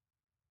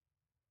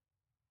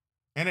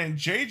 And then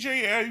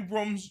J.J.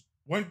 Abrams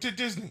went to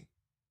Disney,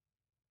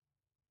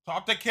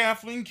 talked to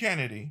Kathleen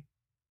Kennedy,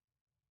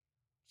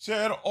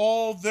 said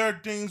all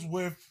their things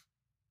with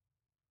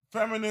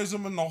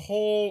feminism and the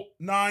whole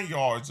 9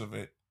 yards of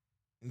it,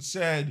 and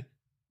said,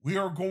 we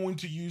are going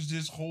to use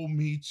this whole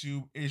Me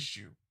Too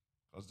issue.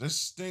 Because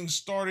this thing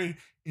started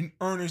in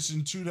earnest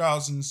in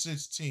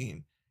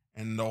 2016.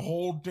 And the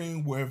whole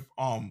thing with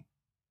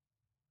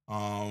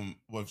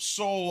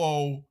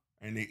Solo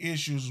and the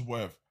issues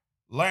with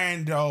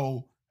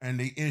Lando and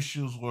the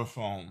issues with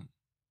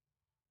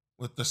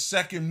the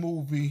second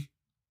movie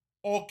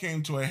all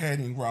came to a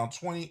head in around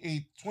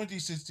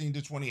 2016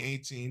 to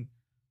 2018.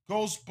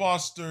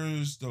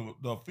 Ghostbusters,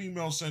 the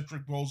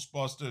female-centric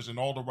Ghostbusters, and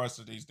all the rest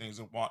of these things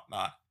and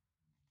whatnot.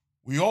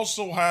 We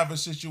also have a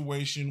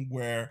situation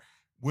where,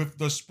 with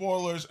the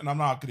spoilers, and I'm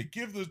not going to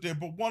give this there,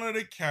 but one of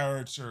the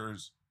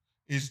characters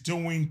is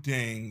doing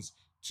things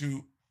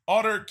to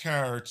other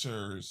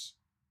characters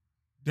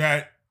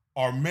that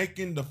are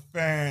making the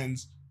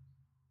fans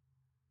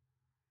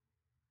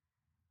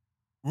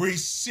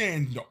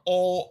rescind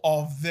all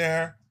of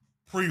their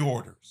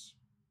pre-orders.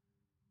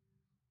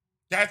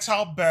 That's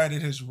how bad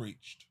it has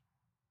reached.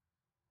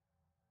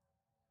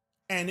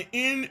 And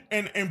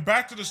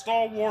back to the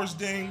Star Wars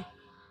thing,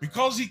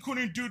 because he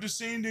couldn't do the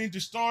same thing to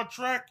Star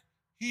Trek,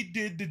 he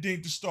did the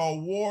thing to Star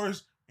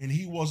Wars, and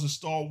he was a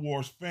Star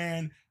Wars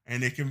fan,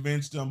 and they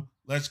convinced him,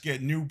 let's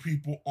get new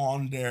people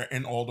on there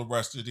and all the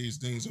rest of these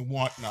things and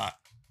whatnot.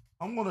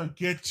 I'm going to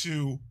get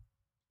to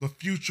the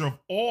future of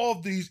all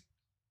of these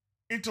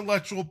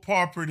intellectual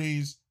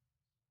properties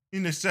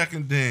in the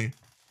second thing,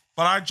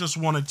 but I just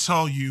want to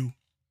tell you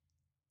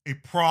a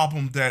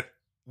problem that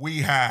we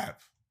have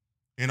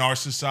in our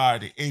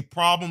society, a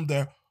problem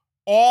that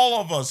all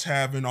of us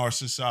have in our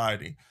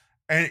society.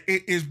 And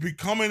it is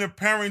becoming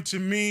apparent to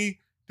me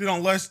that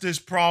unless this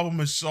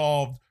problem is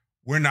solved,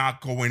 we're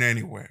not going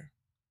anywhere.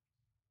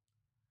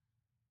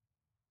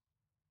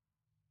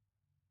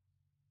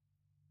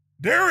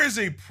 There is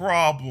a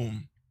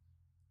problem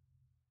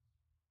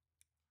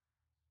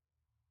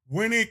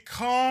when it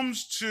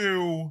comes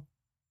to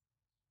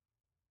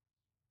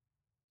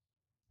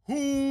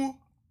who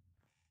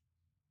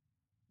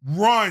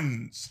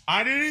runs.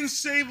 I didn't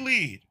say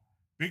lead,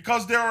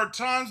 because there are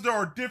times there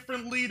are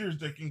different leaders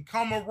that can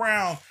come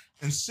around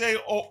and say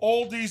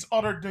all these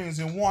other things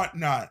and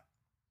whatnot.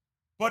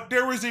 But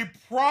there is a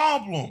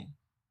problem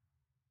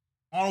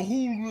on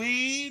who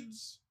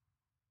leads,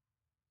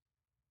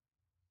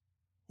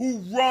 who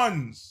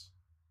runs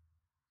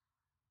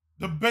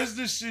the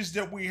businesses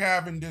that we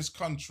have in this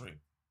country,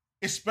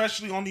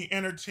 especially on the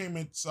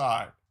entertainment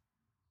side,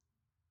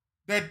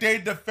 that they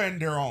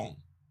defend their own.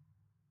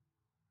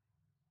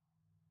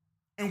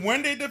 And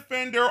when they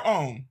defend their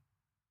own,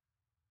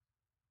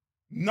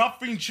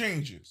 nothing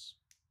changes.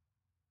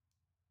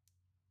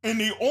 And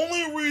the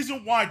only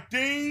reason why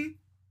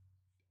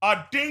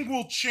a thing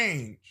will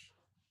change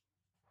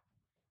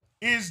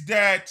is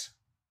that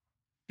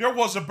there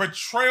was a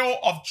betrayal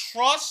of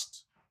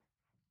trust,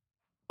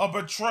 a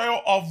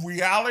betrayal of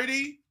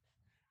reality,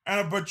 and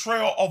a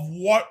betrayal of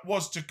what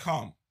was to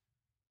come.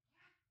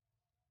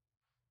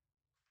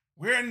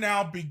 We're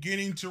now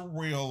beginning to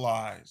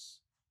realize,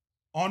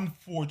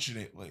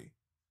 unfortunately,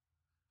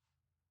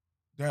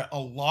 that a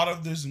lot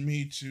of this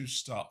Me Too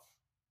stuff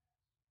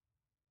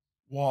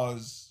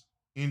was,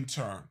 in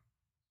turn,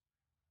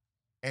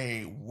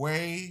 a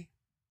way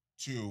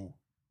to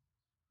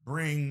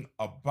bring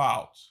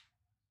about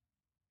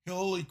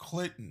Hillary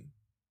Clinton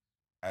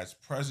as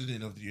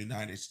president of the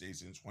United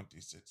States in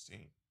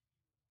 2016.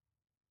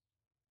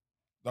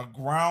 The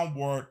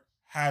groundwork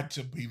had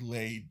to be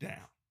laid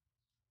down.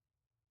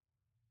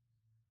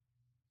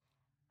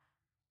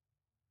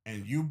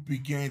 And you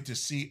began to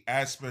see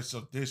aspects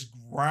of this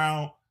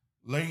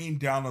laying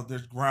down of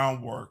this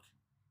groundwork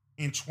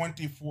in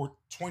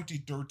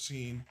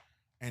 2013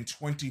 and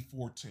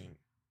 2014.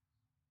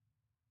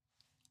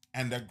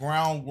 And the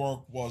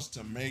groundwork was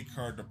to make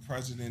her the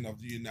president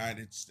of the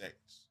United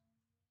States.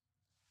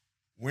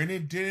 When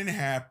it didn't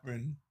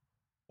happen,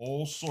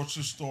 all sorts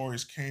of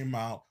stories came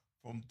out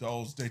from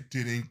those that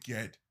didn't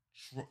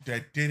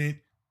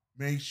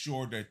make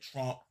sure that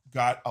Trump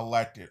got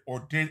elected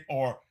or did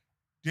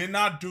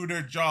not do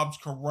their jobs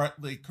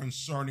correctly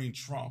concerning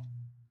Trump.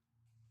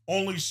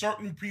 Only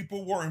certain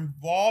people were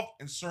involved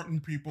and certain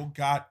people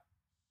got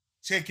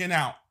taken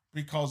out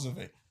because of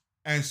it.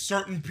 And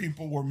certain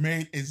people were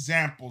made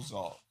examples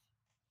of.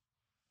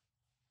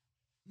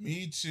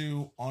 Me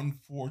Too,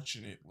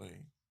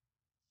 unfortunately,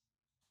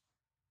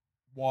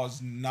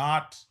 was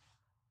not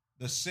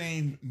the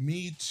same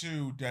Me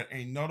Too that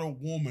another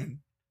woman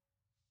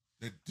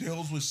that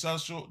deals with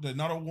sexual, that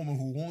another woman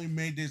who only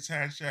made this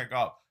hashtag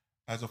up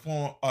as a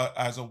form,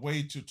 as a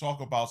way to talk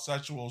about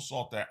sexual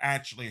assault that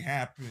actually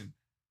happened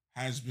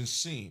has been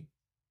seen.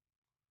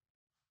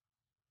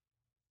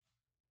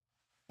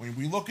 When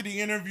we look at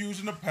the interviews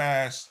in the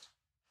past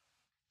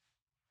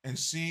and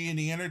see in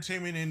the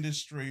entertainment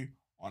industry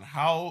on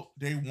how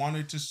they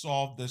wanted to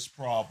solve this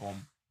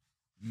problem,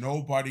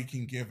 nobody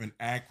can give an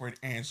accurate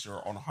answer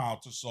on how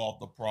to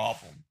solve the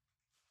problem.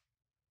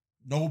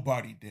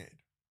 Nobody did.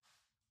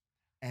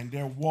 And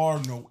there were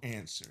no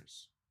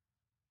answers.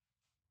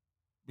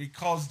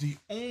 Because the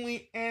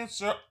only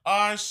answer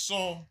I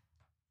saw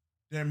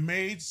that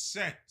made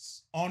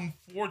sense,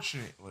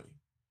 unfortunately,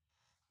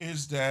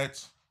 is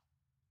that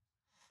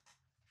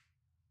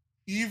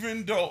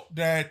even though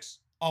that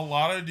a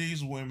lot of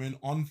these women,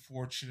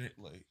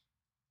 unfortunately,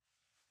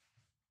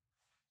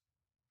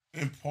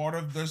 in part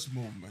of this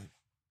movement,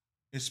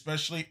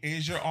 especially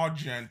Asia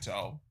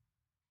Argento,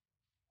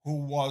 who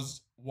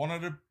was one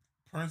of the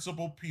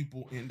principal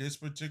people in this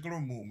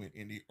particular movement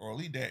in the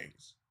early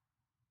days,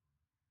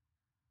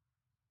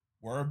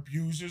 were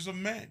abusers of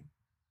men.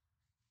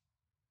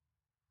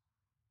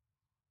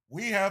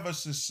 We have a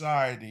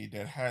society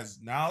that has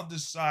now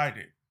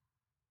decided,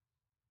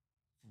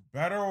 for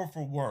better or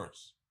for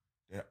worse,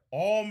 that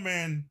all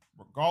men,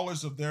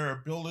 regardless of their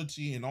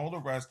ability and all the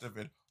rest of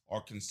it,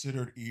 are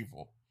considered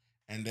evil.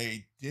 And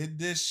they did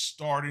this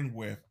starting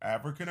with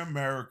African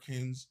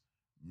Americans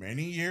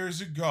many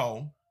years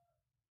ago.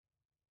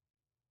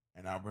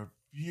 And I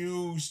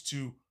refuse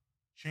to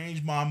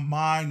change my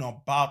mind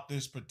about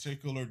this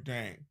particular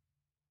thing.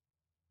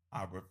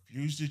 I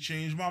refuse to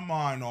change my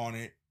mind on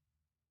it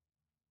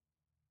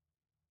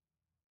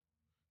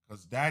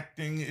because that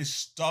thing is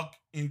stuck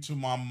into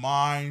my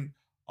mind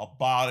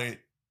about it,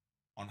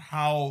 on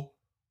how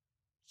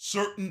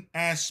certain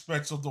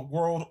aspects of the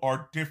world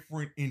are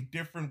different in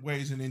different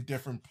ways and in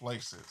different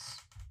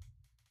places.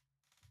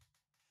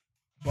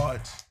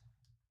 But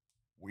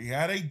we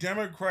had a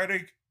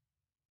neo-democratic,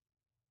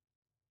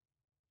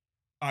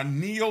 a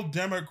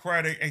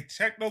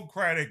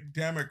technocratic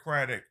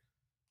democratic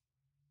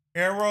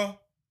era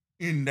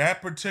in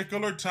that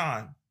particular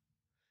time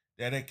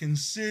that had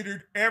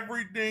considered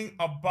everything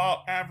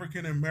about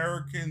African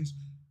Americans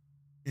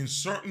in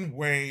certain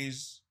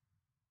ways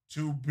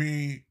to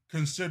be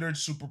considered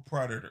super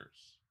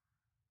predators.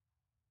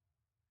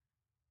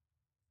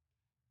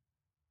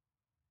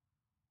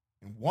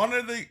 And one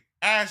of the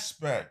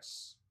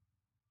aspects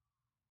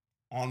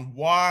on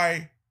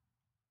why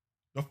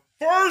the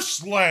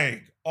first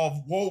leg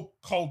of woke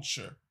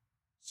culture,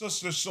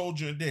 Sister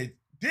Souljah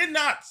did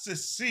not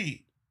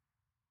succeed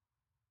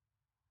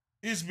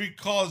is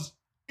because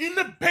in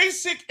the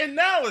basic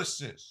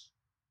analysis,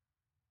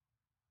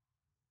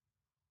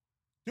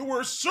 there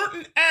were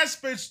certain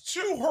aspects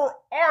to her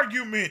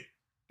argument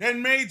that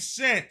made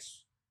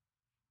sense.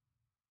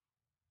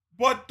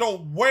 But the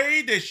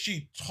way that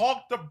she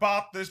talked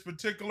about this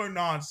particular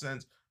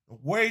nonsense, the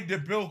way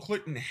that Bill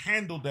Clinton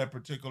handled that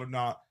particular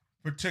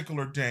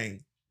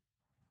thing,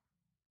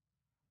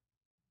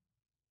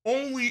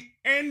 only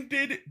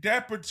ended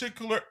that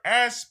particular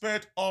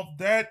aspect of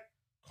that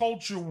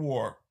culture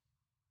war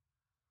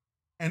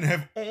and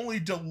have only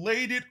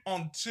delayed it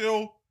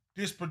until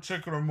this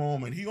particular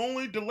moment. He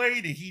only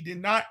delayed it. He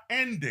did not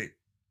end it.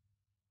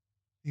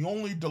 He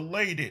only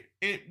delayed it.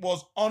 It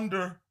was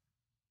under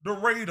the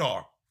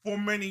radar for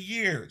many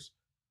years.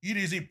 It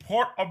is a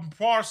part and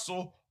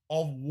parcel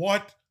of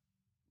what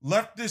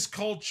leftist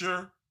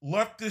culture,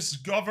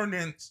 leftist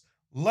governance,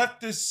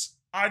 leftist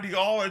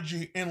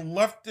ideology, and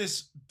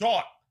leftist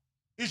thought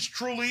it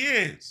truly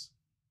is.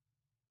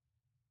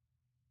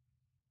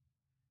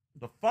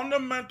 The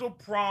fundamental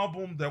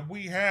problem that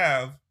we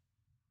have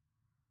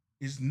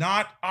is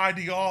not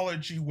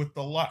ideology with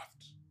the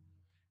left.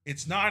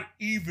 It's not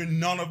even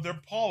none of their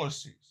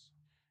policies.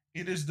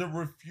 It is the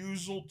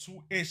refusal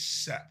to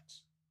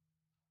accept.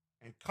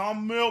 And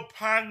Camille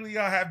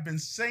Paglia have been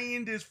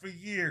saying this for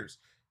years,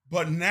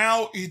 but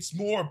now it's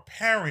more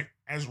apparent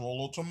as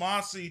Rollo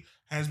Tomasi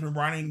has been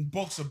writing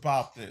books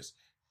about this.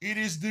 It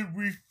is the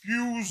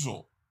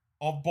refusal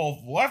of both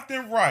left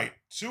and right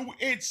to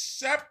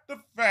accept the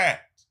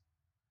fact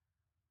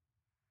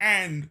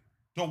and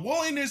the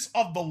willingness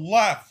of the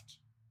left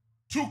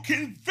to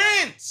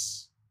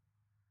convince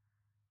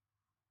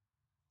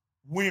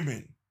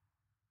women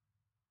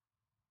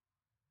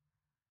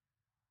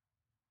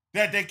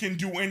that they can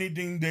do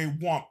anything they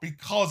want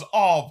because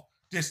of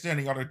this, that,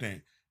 and the other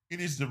thing. It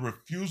is the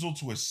refusal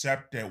to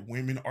accept that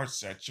women are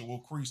sexual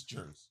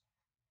creatures.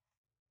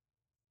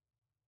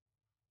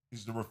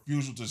 It's the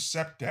refusal to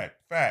accept that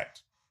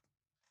fact.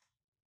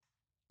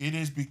 It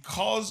is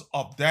because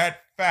of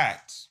that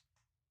fact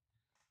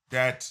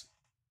that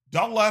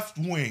the left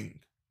wing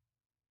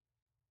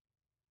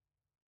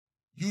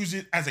use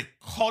it as a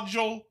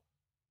cudgel,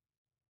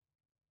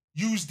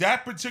 use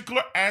that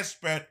particular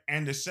aspect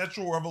and the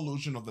sexual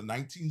revolution of the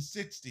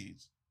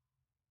 1960s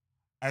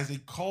as a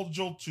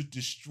cudgel to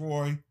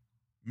destroy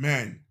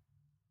men,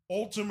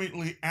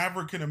 ultimately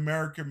African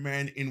American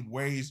men, in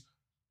ways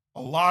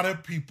a lot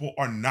of people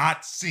are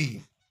not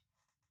seeing.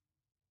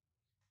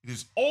 It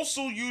is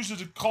also used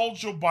as a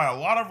cudgel by a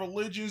lot of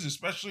religions,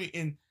 especially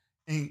in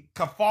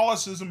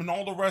Catholicism and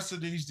all the rest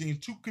of these things,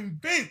 to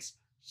convince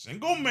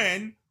single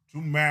men to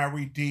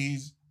marry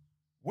these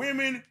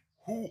women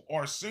who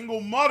are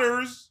single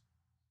mothers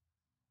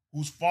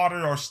whose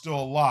fathers are still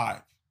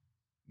alive,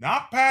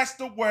 not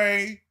passed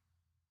away,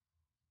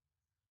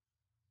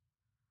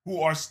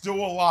 who are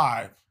still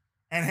alive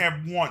and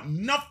have want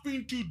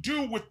nothing to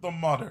do with the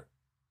mother.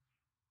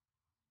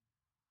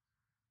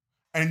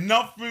 And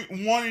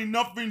wanting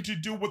nothing to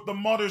do with the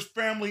mother's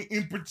family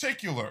in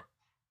particular.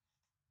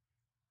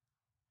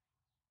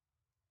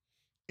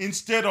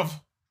 Instead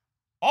of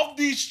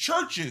these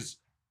churches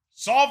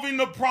solving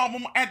the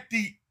problem at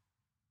the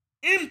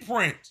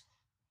imprint,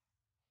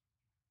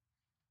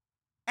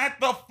 at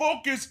the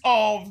focus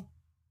of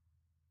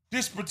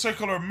this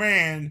particular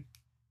man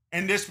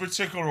and this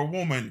particular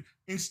woman,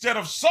 instead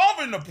of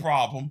solving the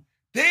problem,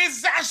 they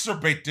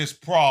exacerbate this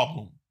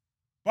problem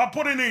by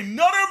putting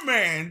another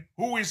man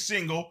who is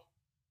single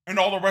and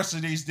all the rest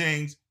of these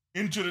things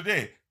into the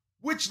day,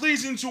 which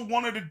leads into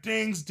one of the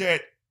things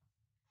that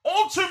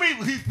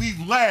ultimately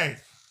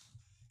led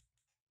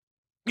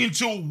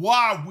into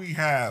why we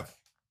have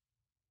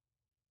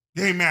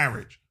gay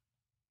marriage.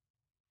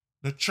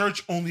 The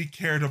church only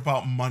cared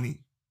about money.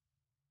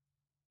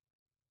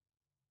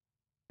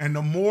 And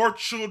the more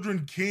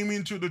children came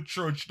into the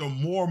church, the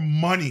more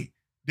money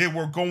they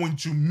were going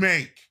to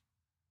make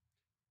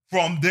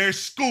from their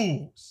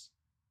schools.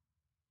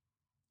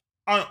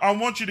 I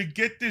want you to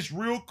get this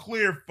real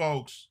clear,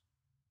 folks.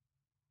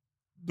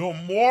 The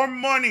more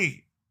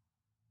money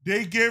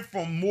they get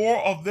from more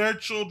of their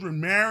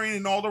children marrying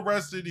and all the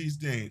rest of these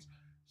things,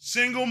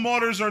 single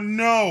mothers or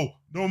no,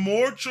 the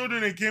more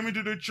children that came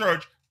into the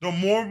church, the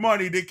more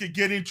money they could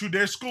get into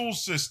their school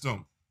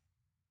system.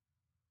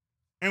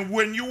 And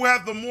when you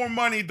have the more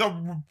money,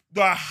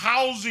 the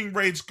housing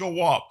rates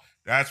go up.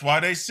 That's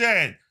why they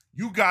said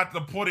you got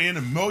to put in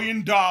 $1 million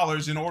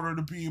in order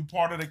to be a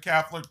part of the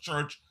Catholic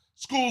Church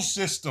school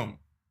system,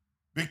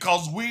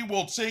 because we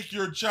will take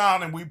your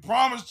child and we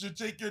promise to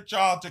take your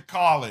child to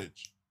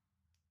college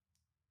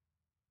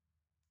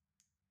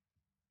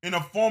in the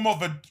form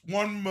of a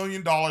 $1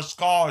 million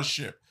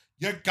scholarship.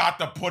 You got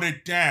to put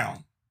it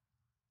down.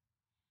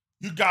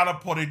 You got to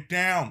put it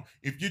down.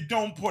 If you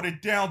don't put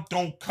it down,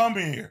 don't come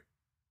here.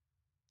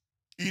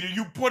 Either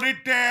you put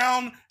it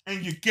down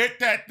and you get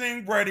that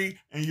thing ready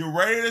and you're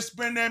ready to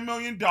spend that $1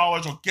 million,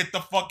 or get the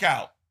fuck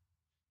out.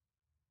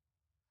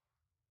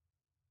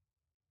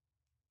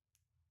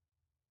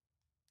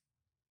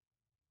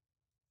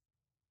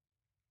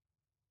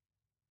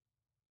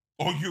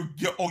 Or you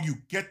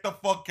get the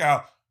fuck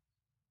out.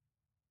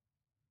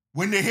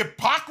 When the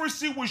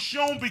hypocrisy was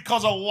shown,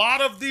 because a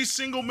lot of these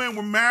single men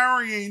were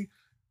marrying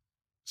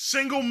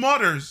single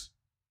mothers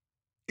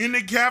in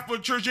the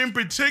Catholic Church in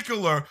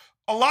particular,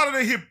 a lot of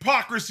the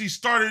hypocrisy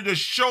started to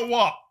show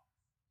up.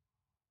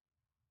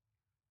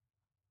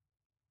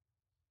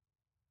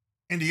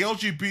 And the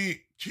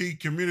LGBT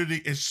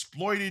community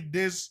exploited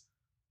this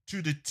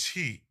to the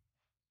T.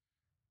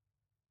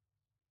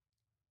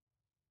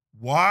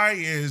 Why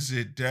is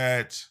it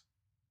that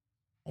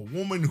a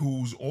woman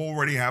who's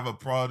already have a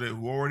product,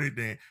 who already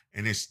there,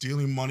 and is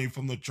stealing money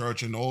from the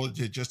church and all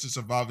that just to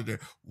survive the day,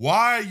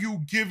 why are you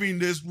giving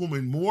this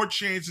woman more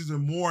chances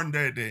and more in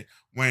that day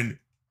when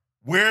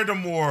we're the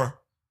more,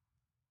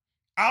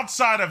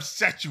 outside of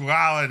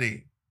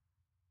sexuality,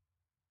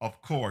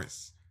 of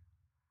course,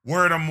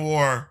 we're the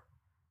more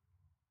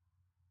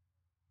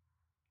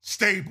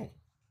stable?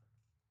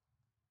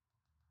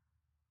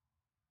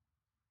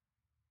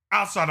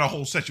 Outside of the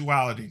whole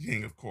sexuality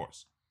thing, of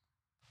course.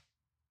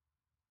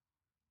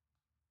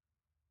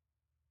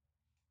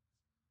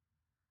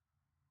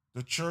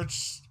 The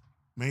church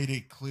made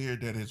it clear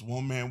that it's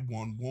one man,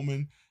 one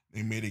woman.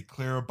 They made it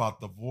clear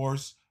about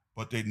divorce,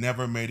 but they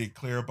never made it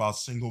clear about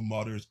single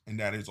mothers, and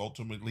that is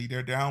ultimately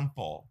their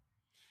downfall.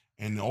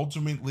 And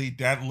ultimately,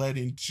 that led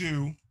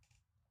into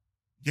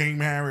gay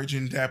marriage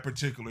in that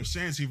particular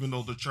sense, even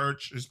though the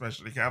church,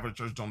 especially the Catholic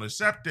Church, don't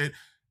accept it.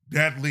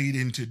 That lead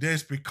into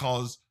this,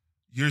 because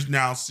you're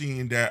now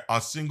seeing that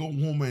a single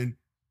woman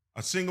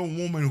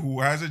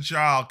who has a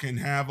child can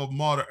have a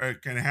mother,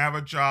 can have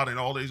a child, and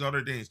all these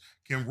other things,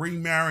 can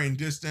remarry and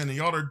this, and the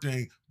other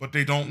thing, but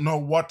they don't know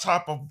what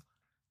type of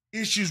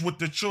issues with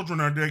the children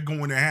are they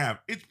going to have?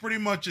 It's pretty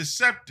much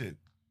accepted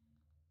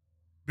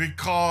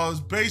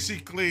because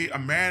basically a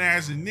man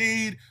has a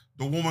need,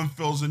 the woman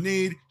fills a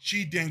need,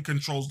 she then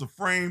controls the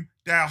frame,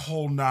 that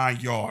whole 9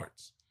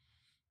 yards.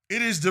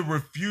 It is the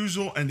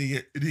refusal and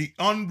it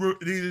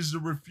is the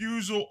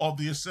refusal of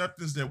the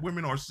acceptance that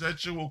women are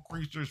sexual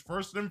creatures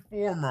first and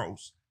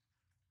foremost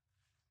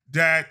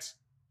that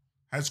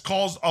has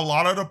caused a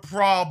lot of the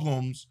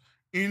problems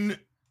in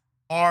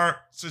our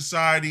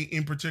society,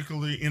 in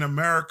particularly in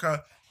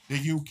America,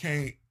 the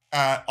UK,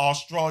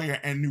 Australia,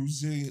 and New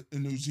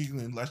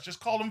Zealand. Let's just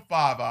call them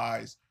Five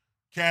Eyes,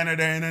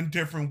 Canada in a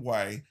different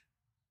way,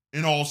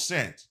 in all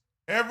sense.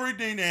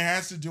 Everything that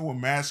has to do with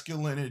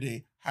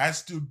masculinity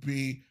has to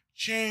be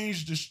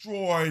changed,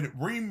 destroyed,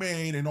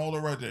 remade, and all the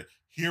rest of it.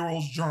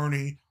 Hero's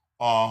journey,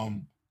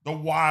 the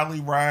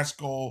wily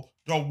rascal,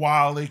 the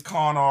wily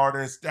con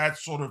artist, that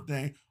sort of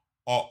thing.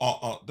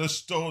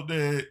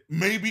 The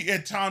maybe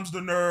at times the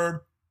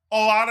nerd, a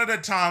lot of the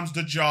times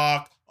the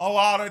jock, a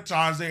lot of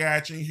times the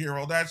action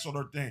hero, that sort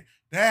of thing.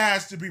 That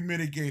has to be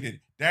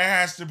mitigated. That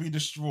has to be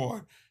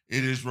destroyed.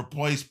 It is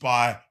replaced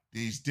by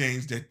these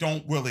things that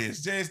don't really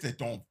exist, that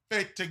don't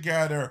fit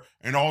together,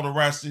 and all the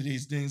rest of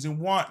these things and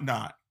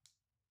whatnot.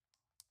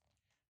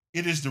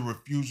 It is the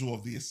refusal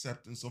of the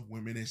acceptance of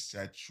women as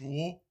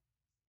sexual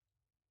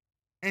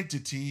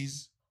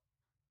entities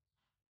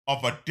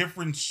of a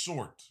different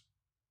sort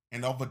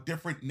and of a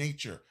different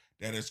nature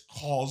that has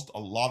caused a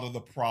lot of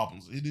the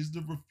problems. It is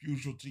the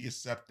refusal to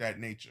accept that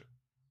nature.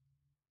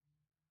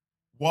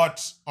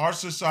 What our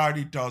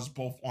society does,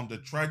 both on the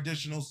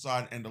traditional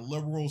side and the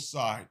liberal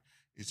side,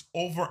 is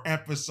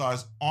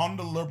overemphasize on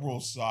the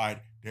liberal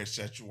side their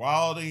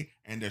sexuality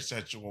and their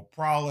sexual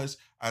prowess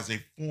as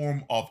a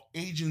form of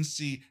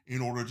agency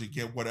in order to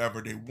get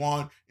whatever they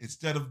want,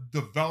 instead of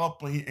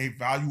developing a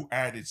value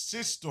added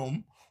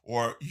system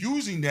or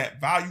using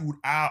that value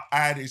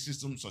added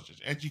system, such as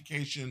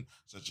education,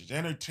 such as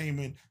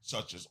entertainment,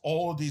 such as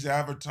all of these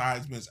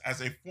advertisements, as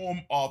a form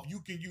of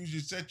you can use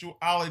your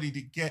sexuality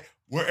to get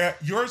where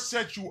your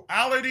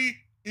sexuality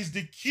is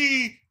the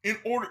key in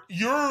order.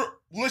 Your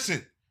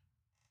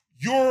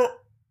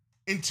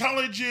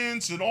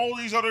intelligence and all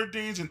these other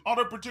things and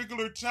other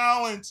particular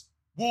talents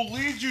will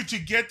lead you to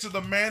get to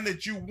the man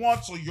that you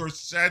want, so your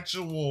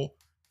sexual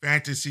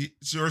fantasy,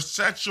 your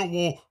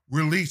sexual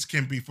release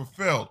can be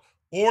fulfilled.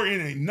 Or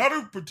in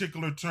another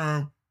particular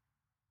term,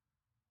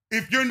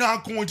 if you're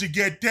not going to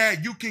get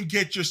that, you can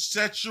get your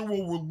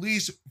sexual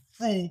release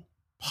through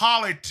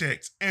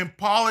politics and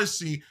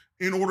policy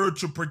in order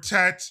to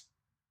protect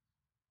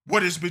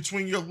what is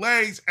between your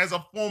legs as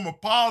a form of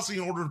policy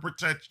in order to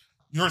protect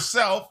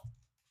yourself,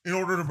 in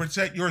order to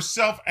protect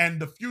yourself and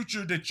the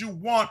future that you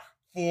want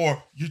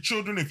for your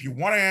children. If you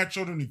want to have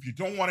children, if you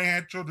don't want to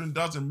have children,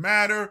 doesn't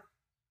matter.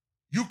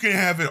 You can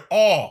have it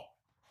all.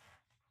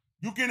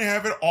 You can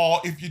have it all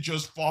if you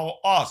just follow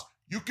us.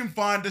 You can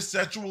find the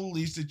sexual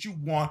release that you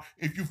want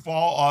if you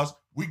follow us.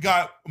 We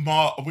got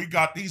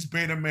these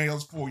beta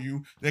males for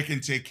you. They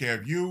can take care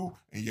of you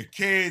and your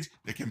kids.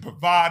 They can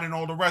provide and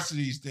all the rest of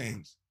these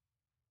things.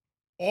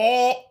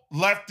 All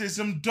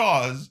leftism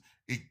does,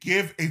 it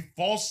give a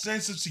false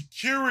sense of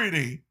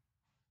security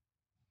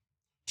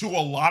to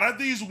a lot of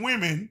these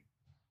women,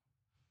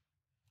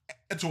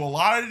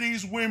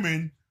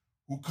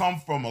 who come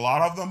from, a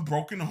lot of them,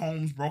 broken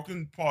homes,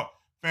 broken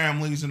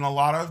families, and a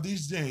lot of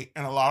these things,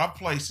 and a lot of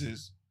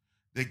places,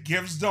 that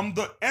gives them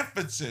the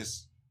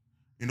emphasis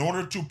in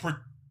order to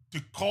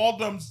call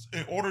them,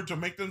 in order to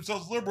make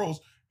themselves liberals,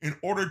 and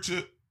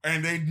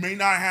they may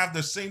not have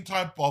the same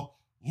type of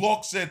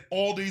looks that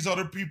all these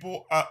other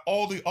people,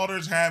 all the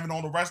others have, and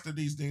all the rest of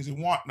these things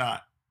and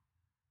whatnot.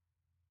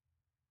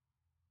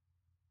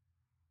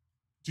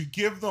 To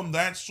give them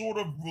that sort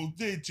of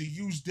to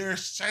use their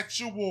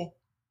sexual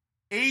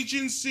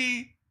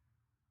agency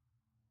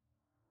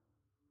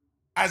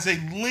as a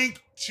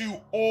link to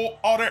all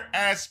other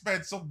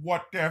aspects of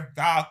what their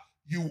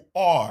value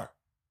are.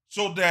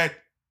 So that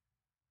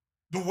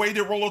the way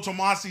that Rollo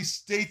Tomassi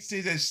states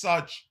it as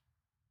such,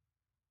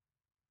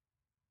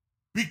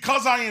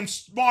 because I am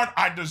smart,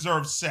 I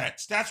deserve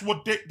sex. That's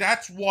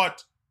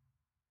what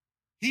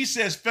he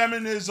says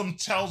feminism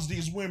tells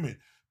these women.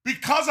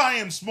 Because I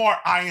am smart,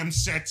 I am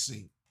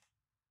sexy.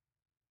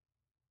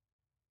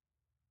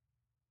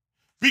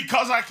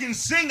 Because I can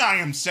sing, I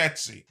am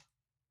sexy.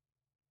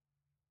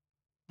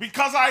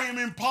 Because I am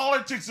in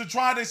politics to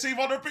try to save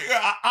other people,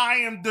 I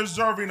am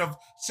deserving of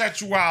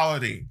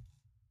sexuality.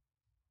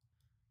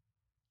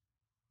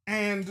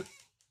 And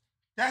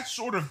that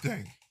sort of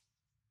thing.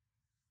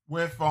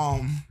 With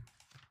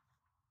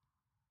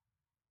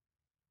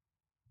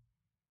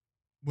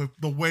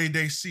the way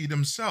they see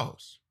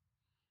themselves.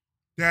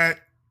 That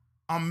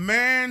a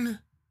man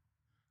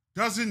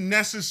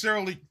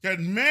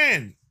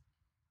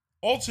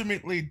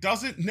ultimately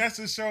doesn't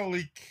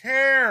necessarily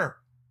care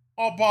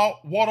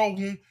about what a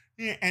woman,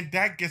 and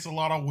that gets a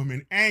lot of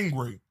women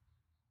angry.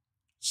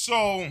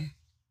 So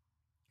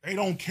they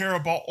don't care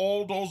about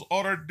all those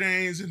other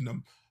things and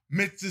the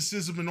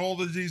mysticism and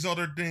all of these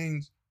other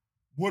things.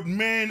 what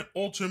men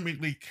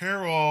ultimately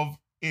care of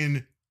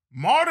in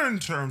modern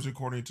terms,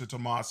 according to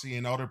Tomasi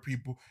and other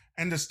people,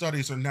 and the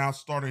studies are now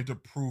starting to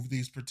prove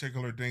these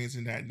particular things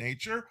in that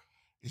nature,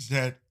 is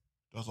that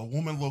does a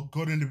woman look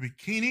good in a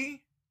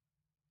bikini?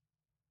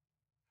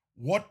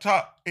 What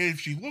type, if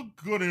she look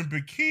good in a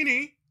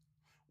bikini,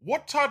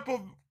 what type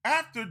of,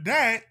 after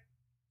that,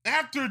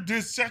 after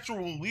this sexual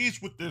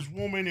release with this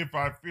woman, if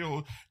I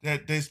feel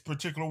that this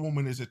particular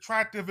woman is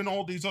attractive and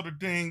all these other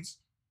things,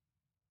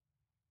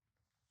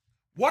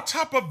 what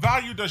type of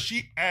value does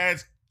she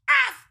add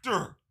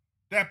after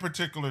that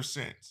particular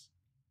sense?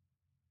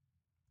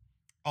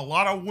 A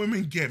lot of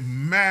women get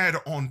mad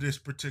on this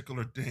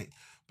particular thing,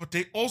 but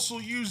they also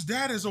use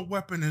that as a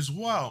weapon as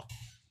well.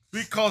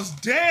 Because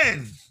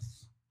then,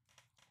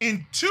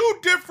 in two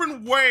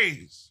different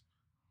ways,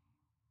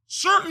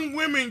 certain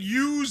women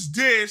use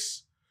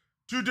this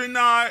to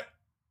deny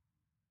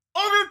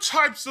other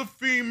types of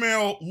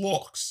female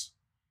looks.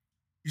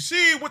 You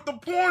see, with the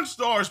porn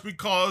stars,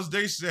 because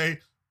they say,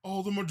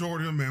 oh, the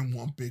majority of men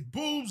want big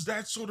boobs,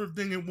 that sort of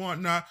thing and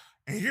whatnot.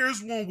 And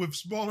here's one with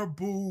smaller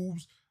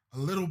boobs, a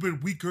little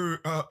bit weaker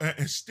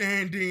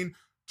standing,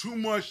 too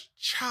much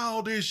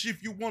childish,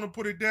 if you want to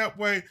put it that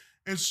way.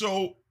 And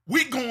so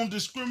we gonna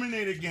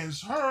discriminate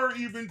against her,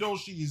 even though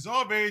she's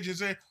of age, and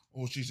say,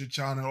 oh, she's a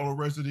child and all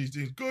the rest of these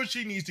things. Good,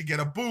 she needs to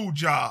get a boob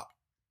job.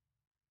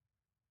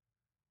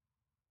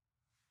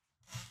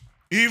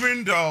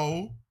 Even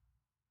though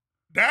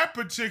that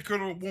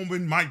particular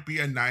woman might be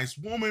a nice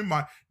woman,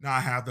 might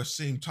not have the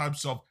same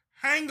types of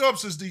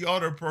hang-ups as the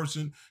other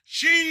person.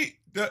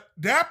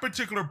 That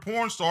particular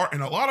porn star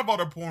and a lot of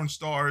other porn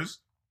stars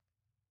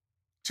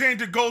tend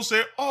to go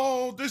say,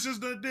 oh, this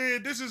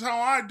is how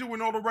I do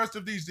and all the rest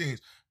of these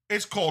things.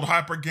 It's called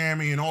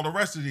hypergamy and all the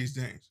rest of these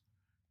things.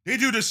 They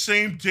do the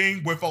same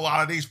thing with a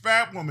lot of these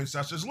fat women,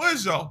 such as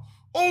Lizzo.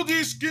 Oh,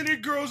 these skinny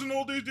girls and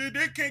all these,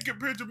 they can't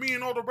compare to me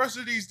and all the rest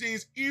of these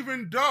things,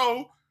 even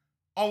though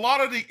a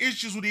lot of the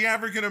issues with the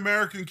African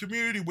American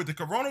community with the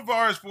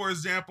coronavirus, for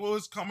example,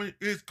 is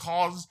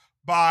caused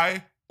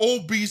by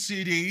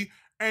obesity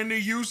and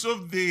the use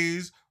of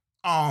these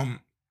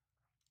and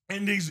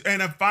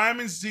a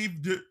vitamin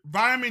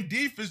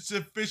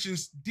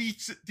deficiency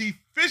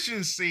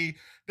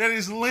that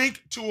is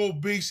linked to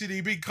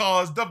obesity,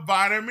 because the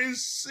vitamin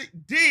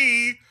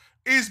D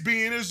is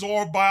being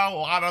absorbed by a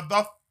lot of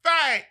the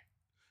fat.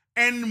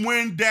 And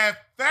when that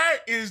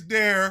fat is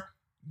there,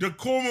 the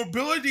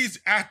comorbidities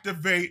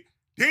activate.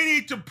 They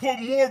need to put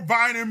more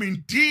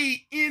vitamin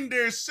D in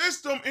their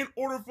system in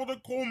order for the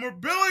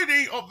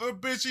comorbidity of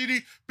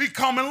obesity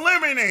become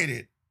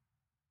eliminated.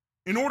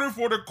 In order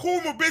for the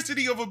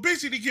comorbidity of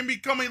obesity can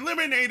become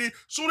eliminated,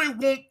 so they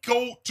won't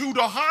go to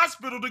the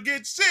hospital to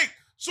get sick.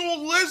 So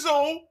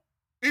Lizzo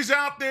is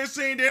out there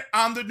saying that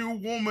I'm the new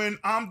woman,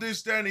 I'm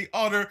this, that, and the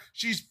other.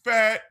 She's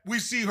fat. We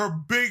see her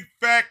big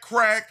fat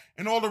crack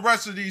and all the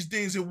rest of these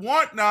things and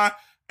whatnot,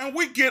 and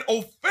we get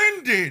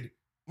offended.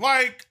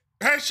 Like,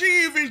 has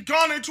she even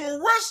gone into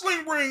a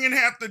wrestling ring in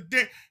half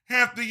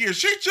the year?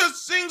 She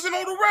just sings and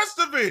all the rest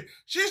of it.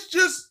 She's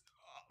just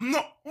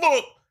no.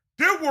 Look,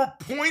 there were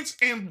points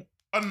in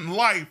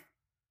life.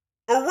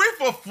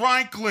 Aretha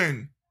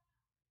Franklin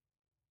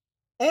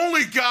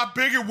only got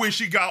bigger when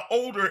she got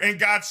older and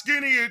got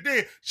skinnier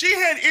then. She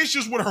had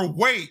issues with her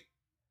weight.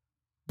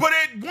 But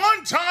at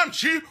one time,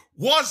 she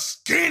was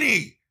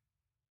skinny.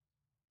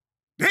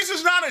 This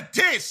is not a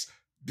diss.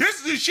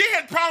 She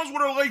had problems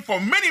with her leg for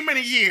many,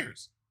 many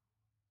years.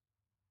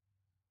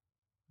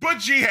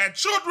 But she had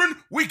children.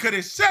 We could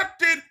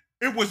accept it.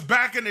 It was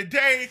back in the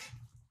day.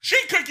 She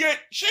could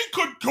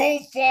go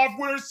far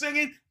with her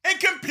singing and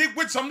compete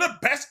with some of the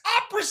best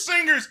opera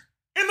singers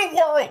in the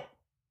world.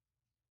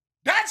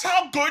 That's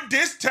how good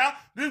this talent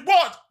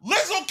was.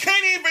 Lizzo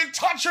can't even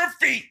touch her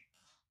feet.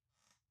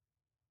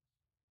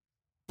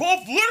 Both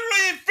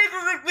literally and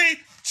figuratively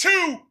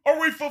to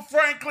Aretha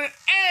Franklin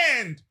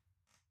and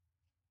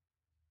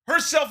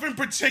herself in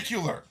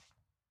particular.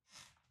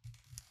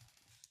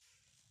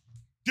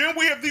 Then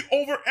we have the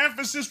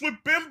overemphasis with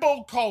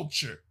bimbo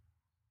culture.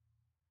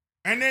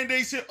 And then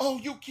they say, oh,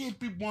 you can't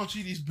be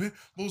watching these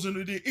bimbos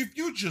under there. If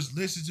you just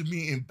listen to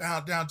me and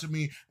bow down to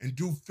me and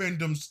do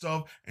fandom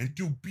stuff and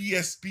do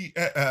BSB,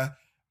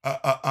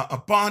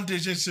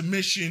 bondage and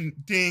submission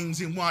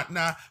things and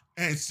whatnot,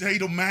 and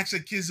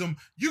sadomasochism,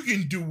 you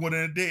can do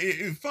whatever.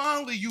 And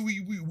finally,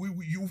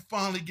 you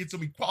finally get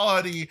some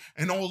equality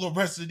and all the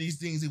rest of these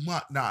things and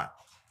whatnot.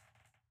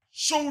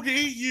 So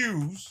they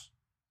use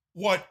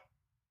what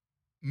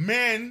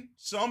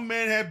some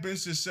men have been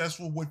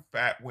successful with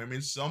fat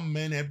women. Some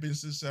men have been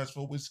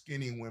successful with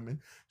skinny women.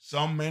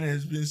 Some men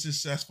has been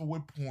successful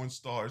with porn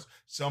stars.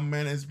 Some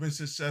men has been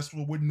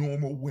successful with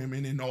normal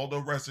women and all the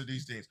rest of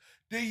these things.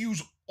 They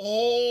use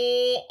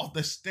all of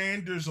the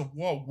standards of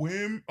what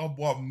men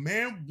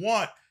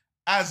want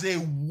as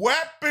a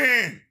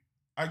weapon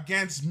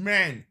against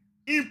men,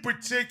 in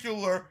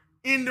particular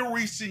in the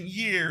recent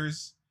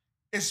years,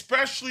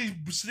 especially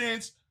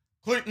since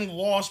Clinton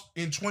lost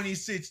in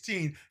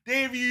 2016.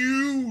 They've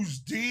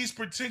used these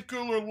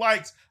particular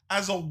likes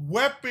as a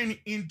weapon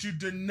into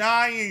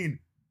denying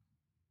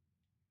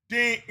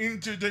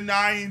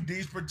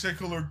these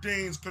particular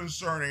things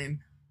concerning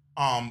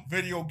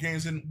video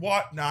games and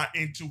whatnot,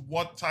 into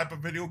what type of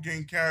video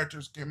game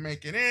characters can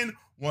make it in,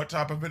 what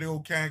type of video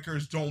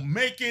characters don't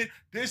make it,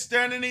 this,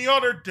 that, and the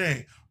other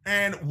thing,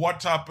 and what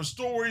type of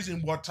stories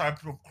and what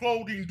type of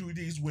clothing do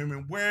these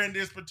women wear in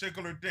this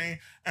particular thing,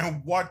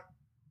 and what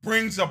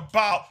brings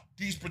about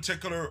these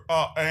particular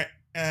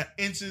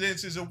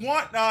incidences and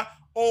whatnot.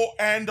 Oh,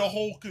 and the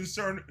whole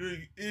concern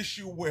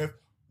issue with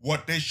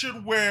what they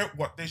should wear,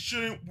 what they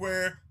shouldn't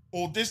wear.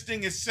 Oh, this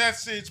thing is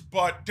sexist,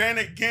 but then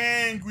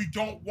again, we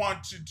don't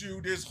want to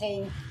do this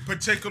whole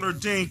particular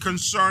thing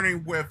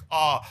concerning with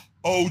oh,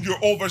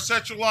 you're over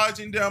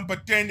sexualizing them,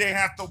 but then they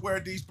have to wear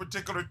these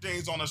particular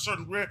things on a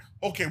certain way.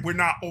 Okay, we're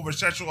not over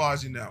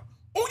sexualizing them.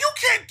 Oh, you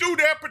can't do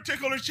that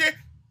particular shit.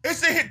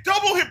 It's a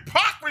double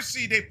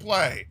hypocrisy they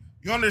play.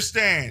 You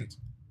understand?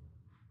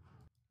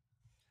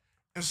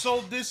 And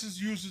so this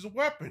is used as a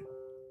weapon.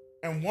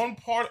 And one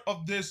part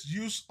of this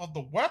use of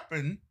the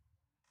weapon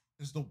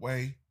is the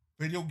way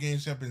video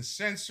games have been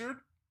censored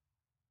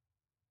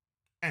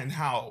and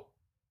how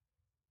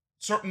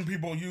certain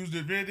people use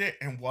it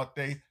and what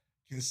they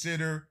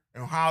consider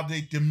and how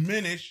they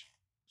diminish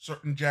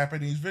certain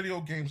Japanese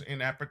video games in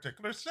that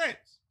particular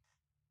sense.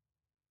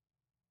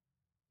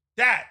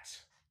 That,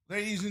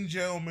 ladies and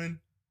gentlemen,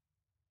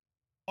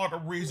 are the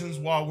reasons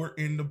why we're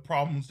in the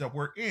problems that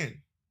we're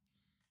in.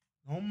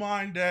 Don't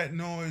mind that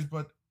noise,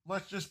 but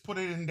let's just put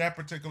it in that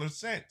particular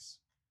sense.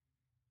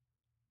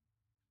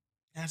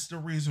 That's the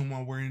reason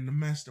why we're in the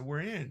mess that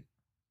we're in.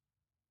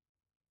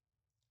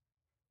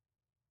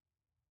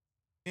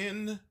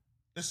 In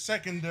the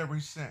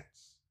secondary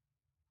sense,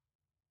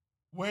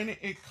 when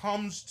it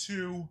comes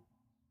to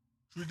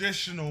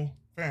traditional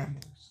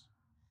families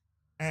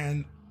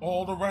and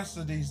all the rest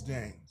of these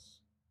things,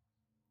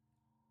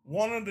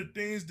 one of the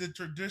things that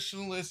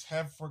traditionalists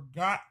have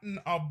forgotten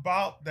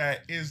about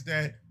that is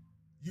that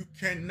you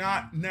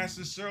cannot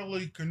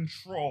necessarily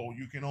control,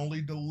 you can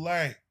only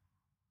delay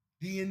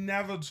the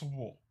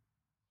inevitable.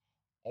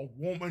 A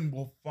woman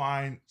will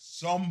find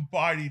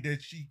somebody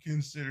that she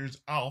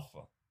considers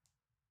alpha.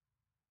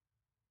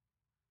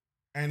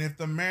 And if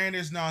the man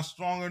is not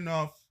strong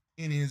enough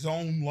in his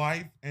own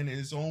life and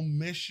his own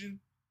mission,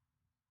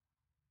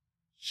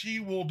 she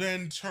will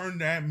then turn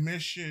that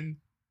mission.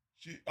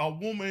 A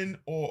woman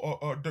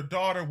or the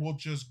daughter will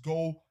just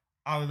go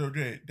out of their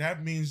day.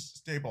 That means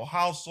stable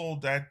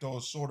household, that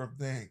those sort of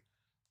thing.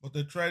 But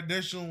the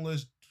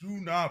traditionalists do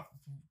not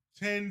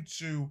tend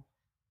to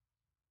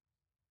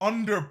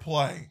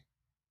underplay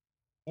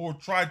or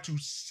try to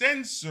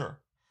censor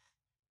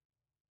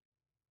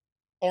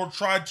or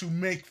try to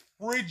make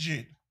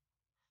frigid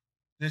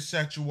this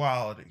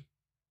sexuality,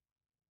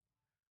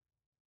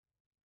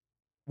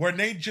 where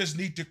they just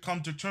need to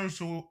come to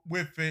terms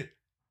with it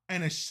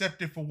and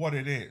accept it for what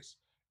it is.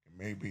 It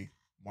may be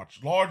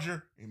much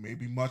larger, it may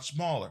be much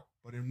smaller,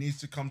 but it needs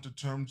to come to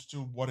terms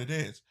to what it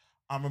is.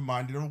 I'm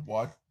reminded of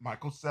what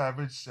Michael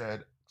Savage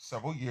said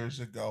several years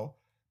ago,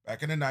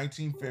 back in the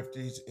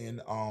 1950s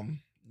in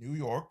New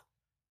York,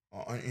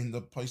 in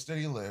the place that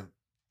he lived.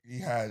 He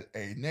had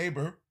a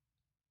neighbor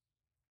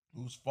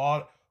whose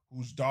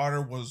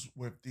daughter was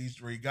with these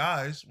three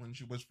guys when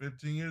she was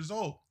 15 years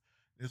old.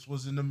 This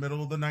was in the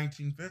middle of the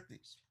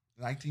 1950s,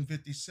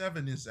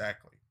 1957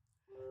 exactly.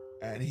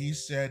 And he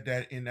said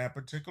that in that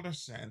particular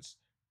sense,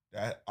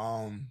 that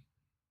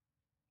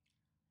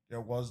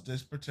there was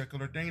this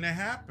particular thing that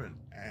happened,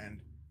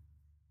 and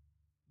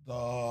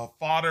the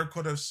father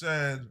could have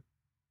said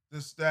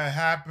this that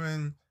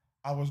happened.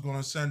 I was going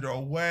to send her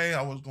away.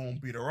 I was going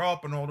to beat her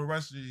up and all the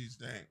rest of these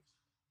things.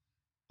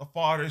 The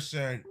father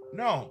said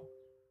no.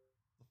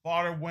 The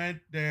father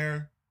went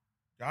there,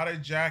 got a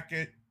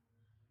jacket,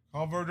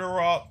 covered her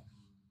up,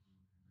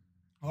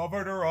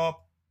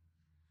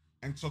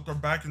 and took her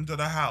back into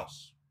the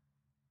house.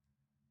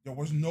 There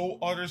was no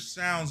other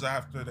sounds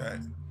after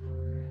that.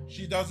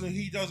 He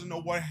doesn't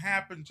know what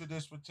happened to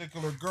this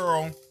particular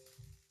girl,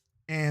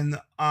 and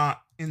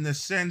in the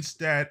sense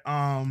that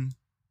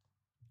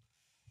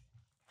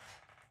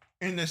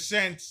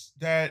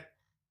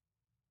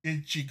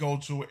did she go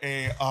to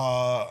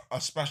a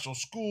special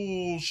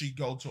school? She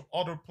go to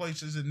other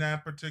places in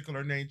that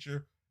particular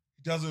nature?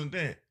 He doesn't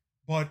it,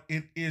 but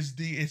it is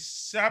the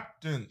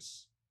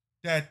acceptance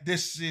that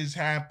this is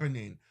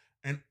happening,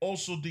 and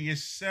also the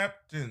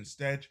acceptance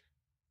that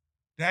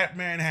that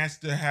man has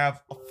to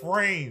have a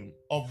frame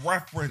of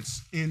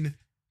reference in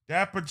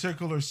that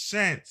particular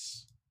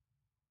sense.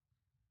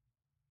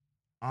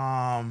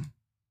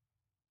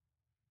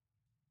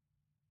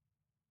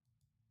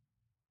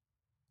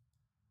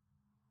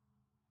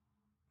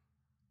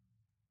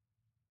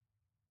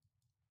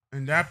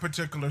 In that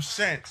particular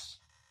sense,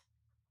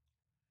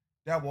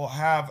 that will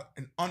have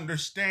an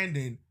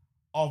understanding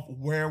of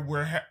where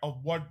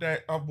of what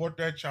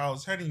that child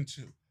is heading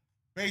to.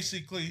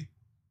 Basically,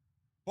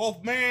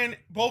 both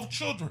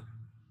children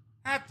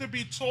have to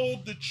be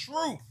told the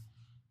truth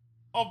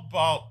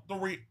about the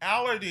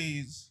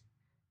realities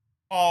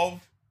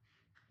of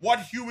what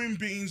human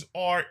beings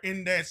are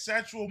in that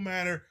sexual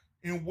manner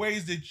in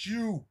ways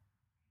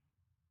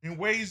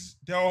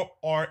that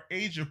are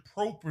age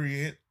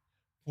appropriate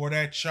for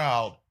that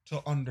child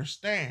to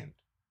understand.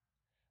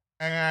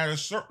 And at a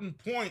certain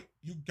point,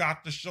 you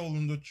got to show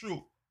them the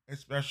truth,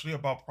 especially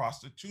about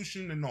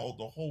prostitution and all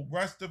the whole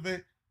rest of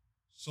it,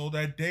 so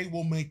that they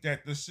will make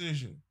that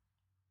decision.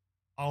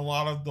 A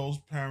lot of those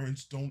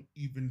parents don't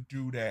even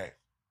do that.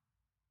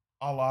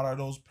 A lot of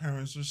those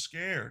parents are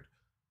scared.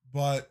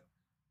 But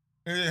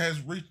it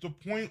has reached a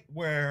point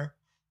where,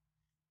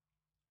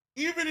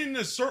 even in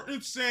a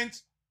certain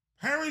sense,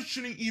 parents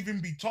shouldn't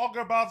even be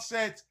talking about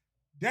sex.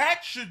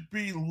 That should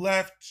be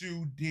left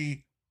to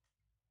the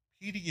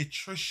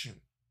pediatrician.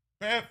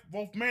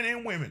 Both men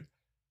and women,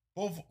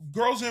 both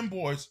girls and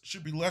boys,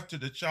 should be left to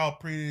the child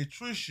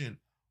pediatrician,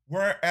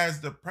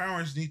 whereas the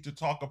parents need to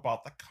talk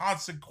about the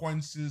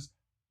consequences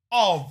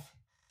of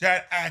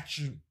that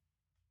action,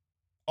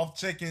 of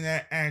taking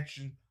that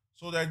action,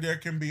 so that there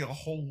can be a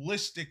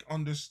holistic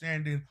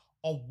understanding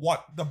of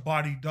what the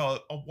body does,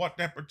 of what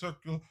that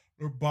particular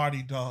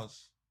body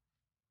does,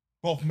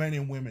 both men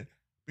and women.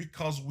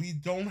 Because we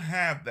don't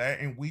have that,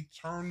 and we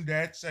turn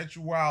that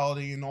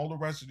sexuality and all the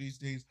rest of these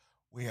things.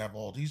 We have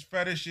all these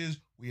fetishes,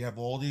 we have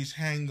all these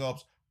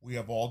hangups, we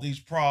have all these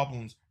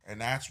problems, and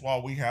that's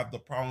why we have the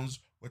problems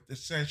with the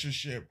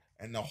censorship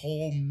and the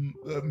whole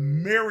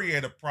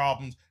myriad of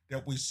problems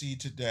that we see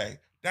today.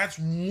 That's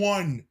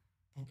one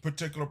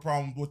particular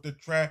problem with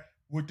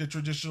the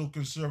traditional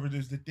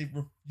conservatives, that they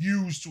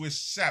refuse to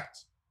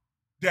accept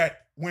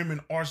that women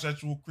are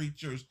sexual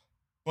creatures.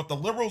 But the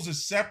liberals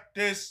accept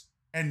this,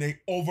 and they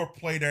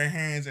overplay their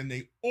hands, and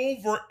they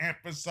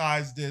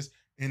overemphasize this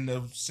in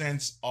the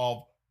sense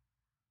of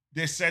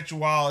their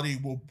sexuality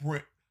will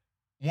bring,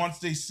 once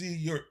they see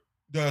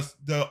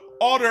the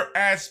other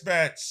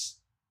aspects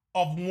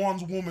of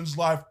one's woman's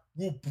life,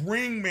 will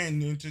bring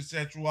men into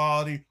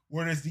sexuality,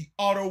 where it's the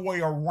other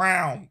way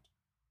around.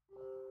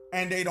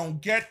 And they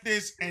don't get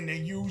this, and they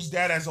use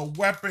that as a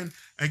weapon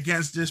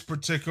against this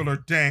particular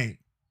thing,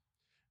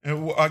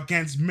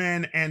 against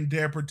men and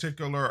their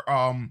particular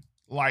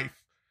life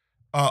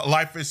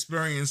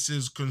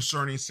experiences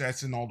concerning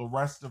sex and all the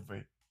rest of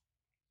it.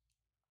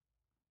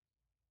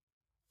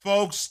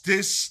 Folks,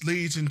 this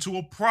leads into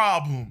a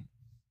problem.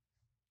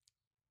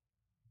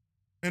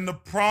 And the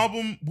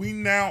problem we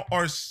now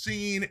are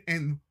seeing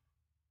and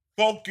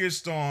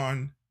focused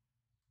on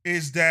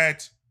is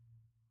that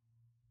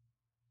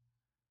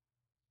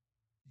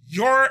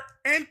your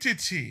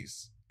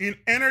entities in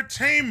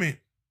entertainment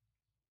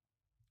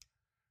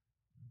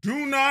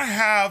do not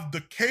have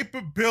the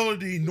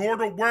capability nor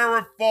the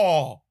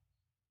wherewithal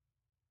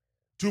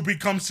to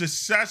become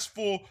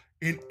successful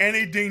in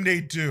anything they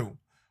do.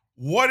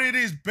 What it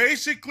is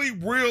basically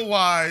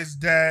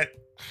realized that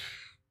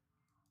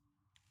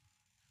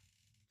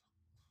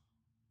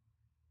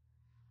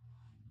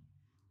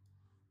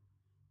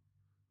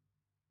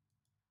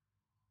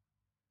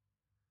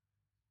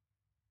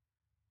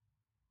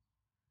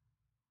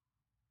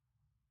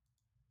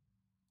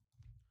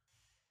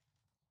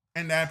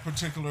in that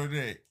particular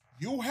day,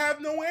 you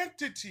have no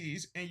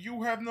entities and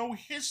you have no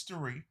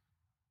history.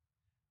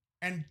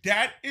 And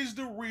that is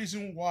the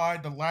reason why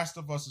The Last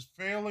of Us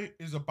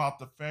is about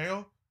to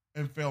fail,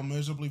 and fail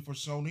miserably for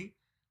Sony.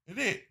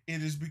 It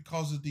is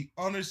because of the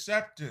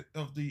unaccepted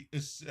of the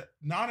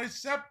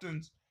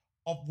non-acceptance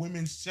of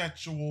women's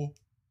sexual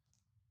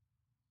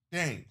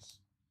things.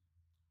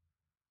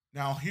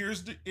 Now,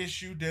 here's the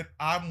issue that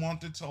I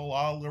want to tell a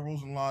lot of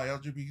liberals and a lot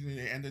of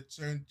LGBT and the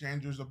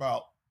transgenders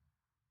about.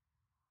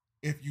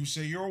 If you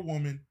say you're a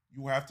woman,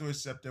 you have to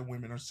accept that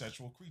women are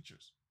sexual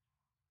creatures.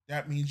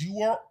 That means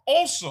you are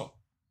also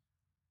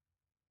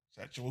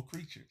sexual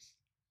creatures,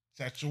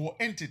 sexual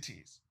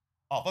entities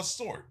of a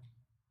sort.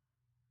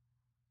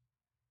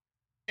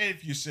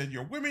 If you said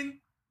you're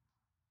women,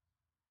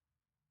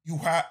 you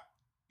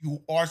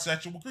are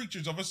sexual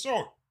creatures of a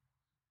sort.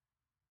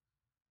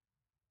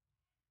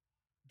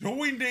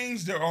 Doing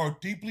things that are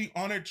deeply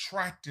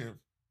unattractive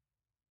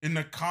in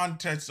the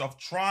context of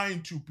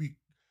trying to be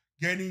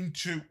getting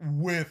to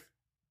with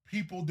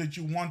people that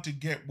you want to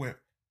get with,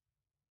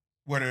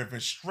 whether if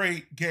it's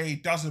straight, gay,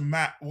 doesn't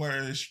matter,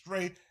 whether it's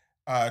straight,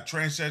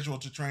 transsexual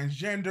to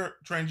transgender,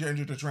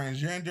 transgender to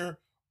transgender,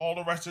 all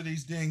the rest of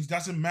these things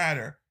doesn't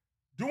matter.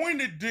 Doing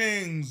the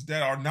things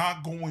that are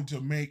not going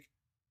to make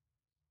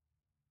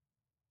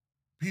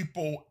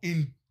people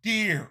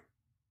endear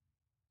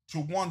to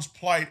one's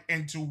plight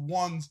and to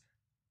one's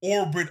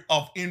orbit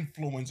of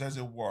influence, as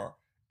it were,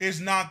 is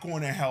not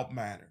going to help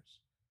matters.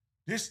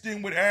 This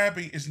thing with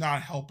Abby is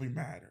not helping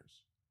matters.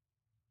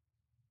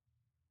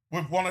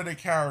 With one of the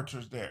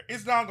characters there,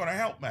 it's not going to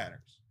help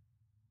matters.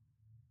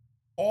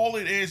 All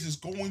it is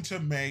going to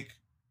make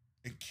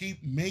and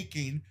keep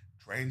making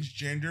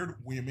transgendered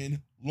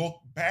women look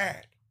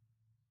bad.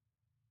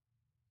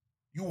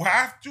 You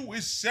have to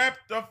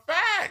accept the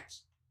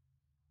fact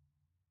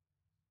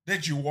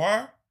that you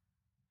are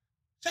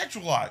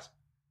sexualized.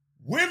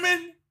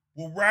 Women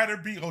will rather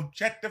be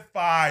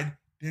objectified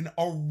than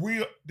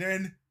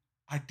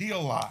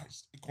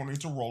idealized, according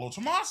to Rollo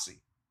Tomasi.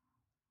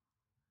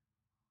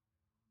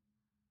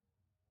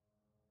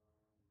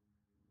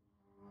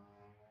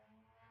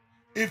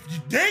 If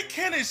they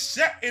can't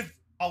accept, if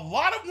a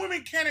lot of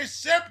women can't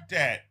accept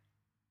that,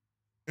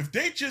 if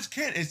they just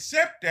can't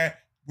accept that,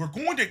 we're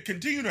going to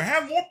continue to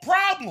have more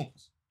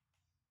problems.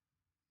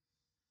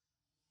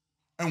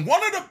 And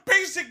one of the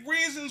basic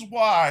reasons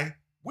why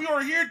we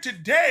are here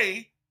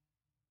today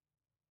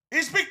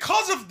is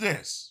because of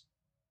this.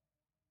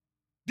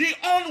 The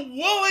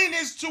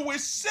unwillingness to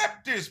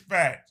accept this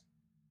fact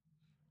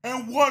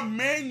and what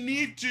men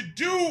need to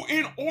do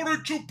in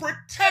order to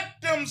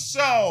protect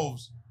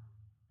themselves.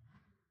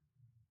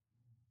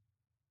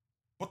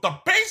 But the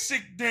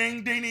basic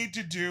thing they need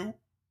to do,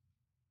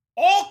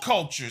 all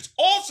cultures,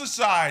 all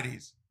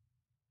societies,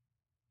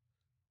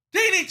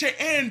 they need to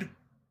end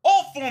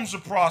all forms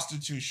of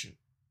prostitution.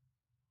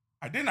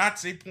 I did not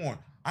say porn.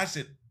 I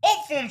said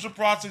all forms of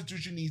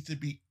prostitution needs to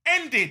be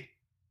ended.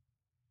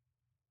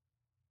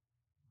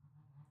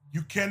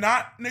 You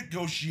cannot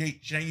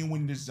negotiate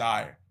genuine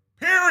desire.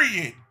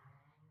 Period.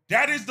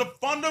 That is the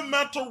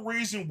fundamental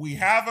reason we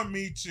have a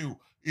Me Too,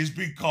 is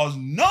because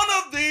none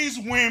of these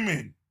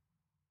women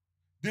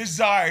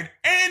desired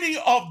any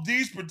of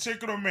these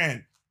particular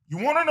men. You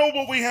want to know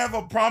what we have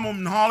a problem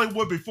in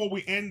Hollywood before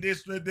we end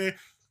this today?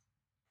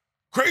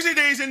 Crazy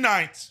Days and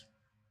Nights.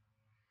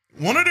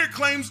 One of their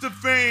claims to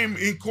fame,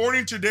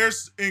 according to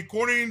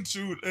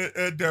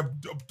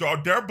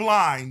their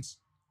blinds,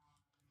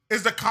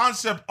 is the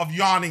concept of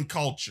yawning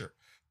culture.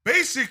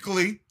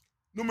 Basically,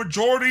 the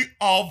majority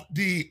of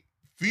the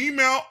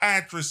female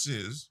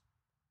actresses,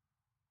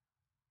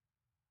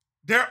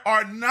 there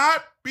are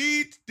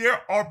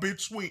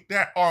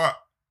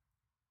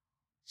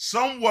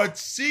somewhat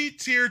C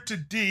tier to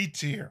D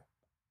tier.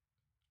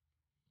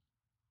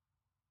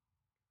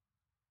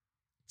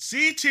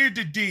 C tier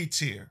to D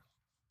tier.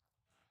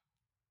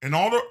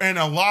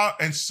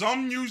 And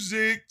some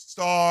music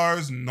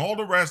stars and all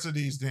the rest of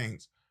these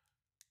things.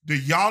 The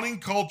yachting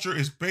culture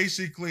is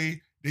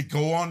basically, they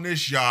go on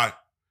this yacht.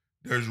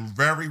 There's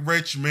very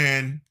rich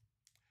men,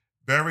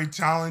 very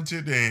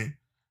talented, and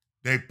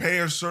they pay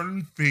a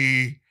certain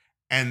fee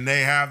and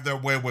they have their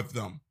way with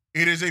them.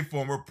 It is a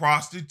form of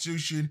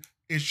prostitution.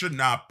 It should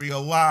not be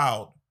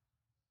allowed.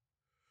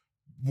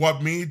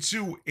 What Me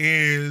Too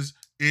is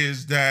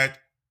that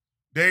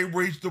they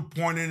reach the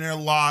point in their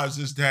lives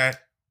is that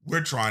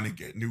we're trying to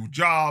get new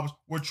jobs.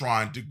 We're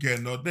trying to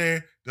get no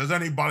there. Does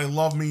anybody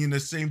love me in the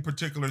same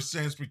particular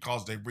sense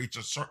because they reach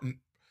a certain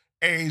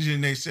age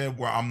and they said,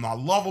 well, I'm not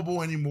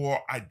lovable anymore.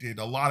 I did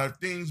a lot of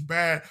things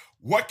bad.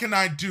 What can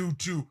I do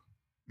to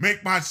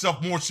make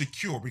myself more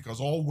secure? Because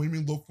all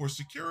women look for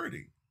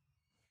security.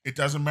 It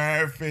doesn't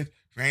matter if it's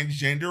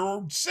transgender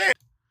or sex.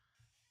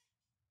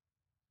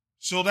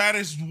 So that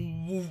is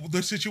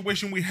the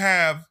situation we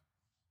have.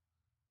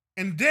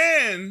 And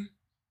then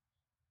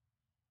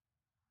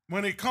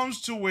when it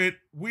comes to it,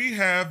 we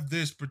have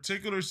this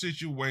particular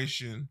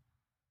situation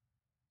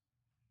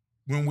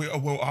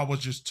I was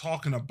just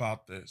talking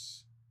about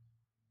this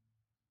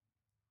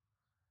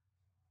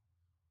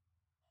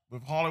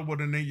with Hollywood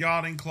and the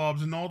yachting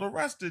clubs and all the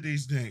rest of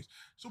these things.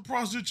 So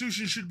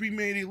prostitution should be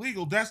made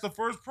illegal. That's the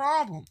first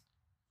problem.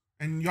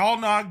 And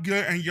y'all not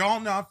good, and y'all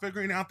not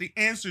figuring out the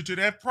answer to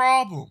that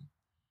problem.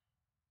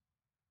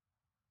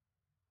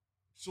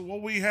 So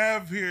what we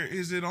have here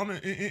is an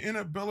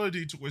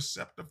inability to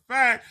accept the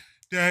fact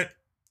that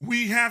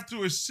we have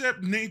to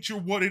accept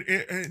nature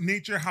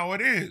nature how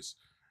it is.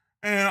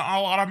 And a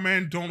lot of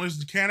men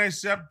can't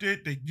accept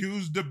it. They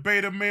use the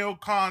beta male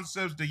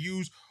concepts. They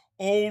use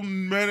old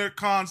meta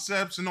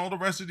concepts and all the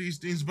rest of these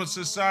things. But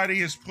society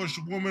has pushed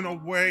women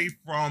away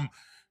from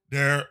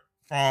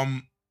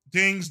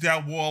things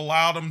that will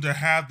allow them to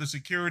have the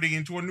security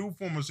into a new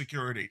form of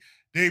security.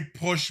 They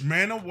push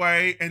men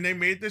away and they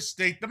made the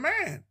state the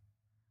man.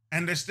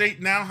 And the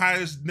state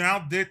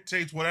now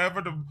dictates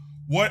whatever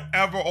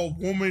a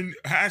woman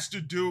has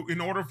to do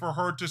in order for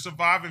her to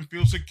survive and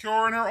feel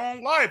secure in her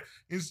own life,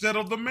 instead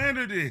of the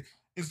men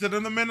instead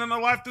of the men in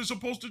her life that's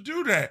supposed to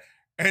do that.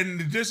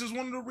 And this is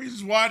one of the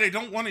reasons why they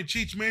don't want to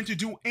teach men to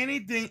do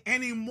anything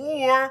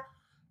anymore.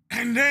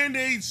 And then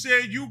they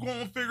say, you're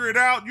going to figure it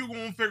out, you're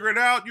going to figure it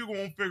out, you're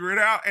going to figure it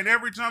out. And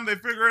every time they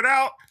figure it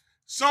out,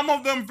 some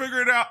of them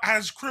figure it out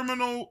as the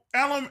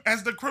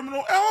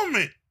criminal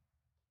element.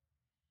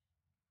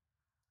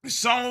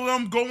 Some of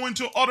them go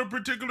into other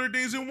particular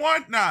things and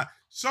whatnot.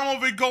 Some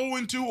of it go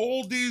into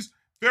all these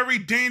very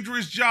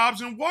dangerous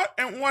jobs and what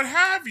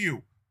have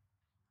you.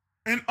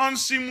 And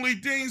unseemly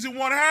things and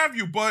what have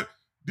you. But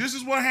this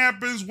is what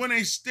happens when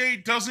a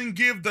state doesn't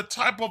give the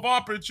type of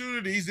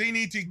opportunities they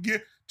need to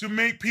get to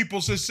make people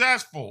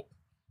successful.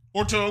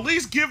 Or to at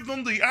least give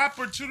them the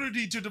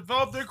opportunity to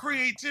develop their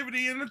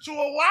creativity and to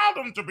allow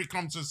them to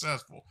become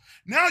successful.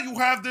 Now you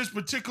have this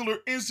particular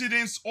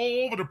incidents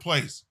all over the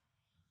place.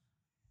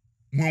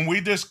 When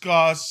we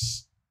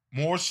discuss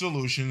more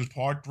solutions,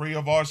 part 3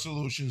 of our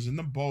solutions in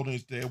the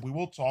bonus there, we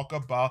will talk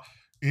about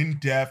in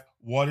depth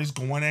what is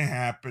going to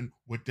happen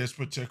with this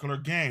particular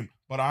game,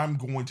 but I'm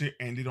going to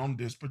end it on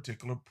this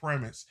particular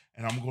premise.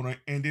 And I'm going to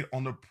end it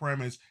on the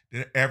premise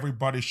that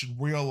everybody should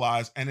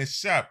realize and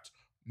accept.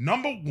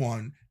 Number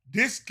one,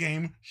 this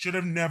game should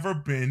have never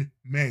been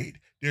made.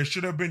 There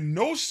should have been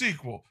no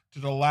sequel to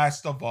The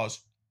Last of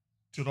Us.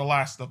 To The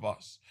Last of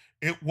Us.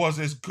 It was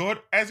as good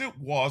as it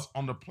was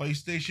on the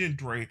PlayStation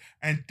 3,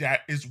 and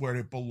that is where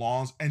it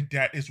belongs, and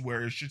that is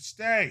where it should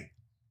stay.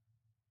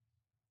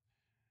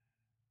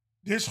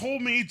 This whole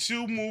Me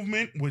Too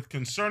movement with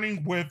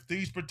concerning with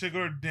these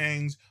particular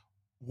things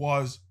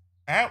was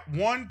at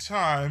one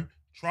time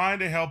trying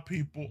to help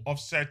people of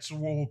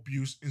sexual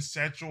abuse and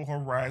sexual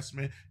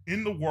harassment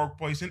in the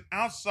workplace and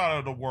outside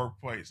of the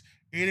workplace.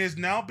 It has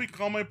now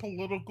become a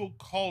political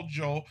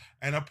cudgel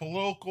and a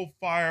political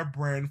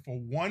firebrand for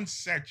one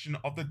section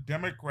of the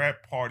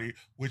Democrat Party,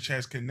 which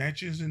has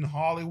connections in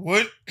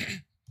Hollywood,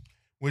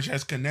 which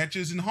has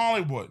connections in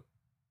Hollywood.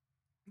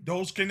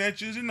 Those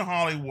connections in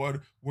Hollywood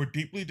were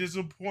deeply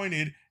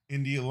disappointed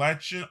in the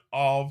election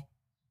of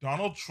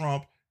Donald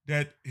Trump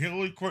that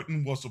Hillary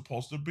Clinton was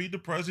supposed to be the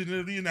president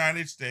of the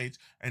United States,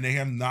 and they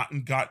have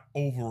not got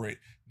over it.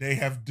 They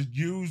have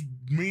used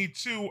Me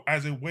Too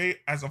as a way,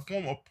 as a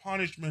form of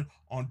punishment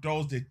on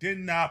those that did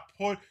not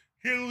put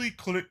Hillary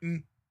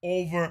Clinton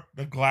over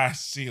the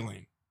glass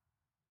ceiling.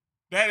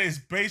 That is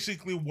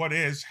basically what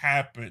has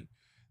happened.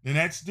 The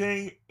next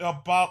thing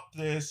about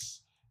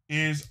this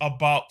is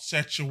about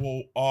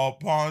sexual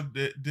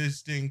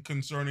this thing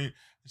concerning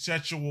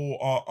sexual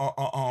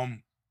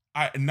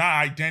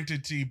not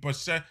identity but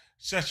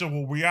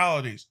sexual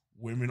realities.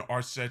 Women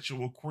are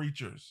sexual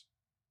creatures,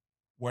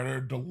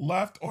 whether the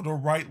left or the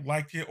right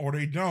like it or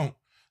they don't.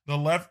 The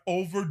left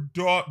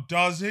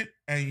overdoes it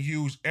and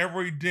use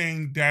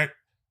everything that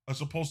are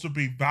supposed to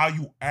be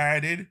value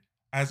added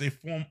as a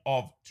form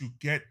of to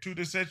get to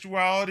the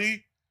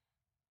sexuality.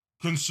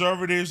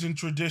 Conservatives and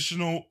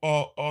traditional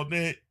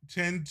they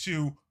tend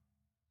to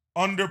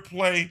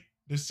underplay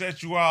the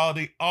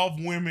sexuality of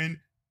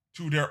women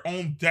to their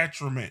own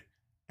detriment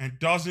and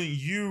doesn't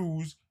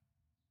use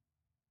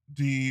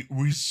the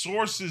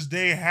resources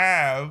they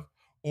have,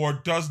 or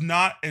does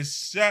not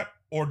accept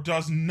or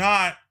does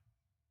not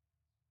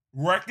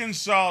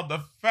reconcile the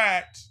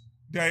fact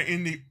that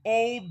in the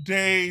old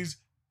days,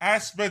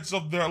 aspects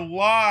of their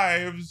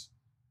lives,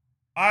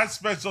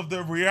 aspects of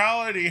their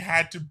reality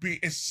had to be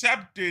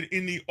accepted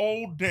in the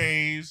old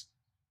days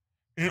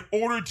in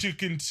order to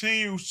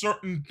continue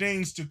certain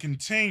things to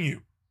continue.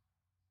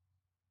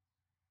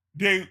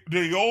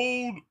 The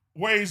old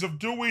ways of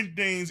doing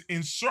things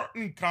in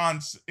certain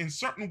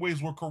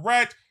ways were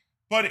correct,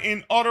 but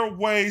in other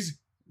ways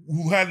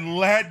had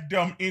led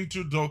them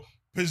into the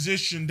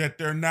position that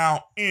they're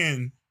now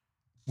in,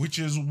 which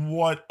is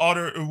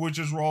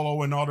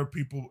Rollo and other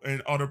people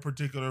and other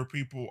particular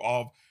people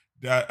of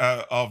that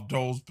of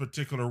those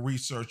particular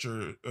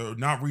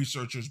not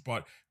researchers,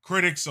 but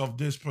critics of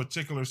this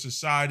particular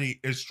society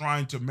is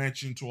trying to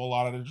mention to a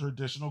lot of the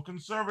traditional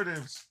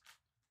conservatives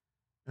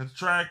and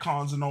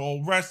trad and the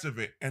whole rest of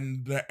it,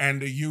 and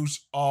the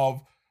use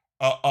of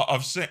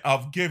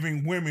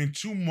giving women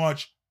too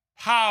much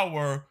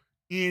power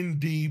in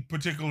the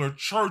particular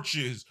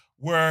churches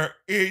where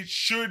it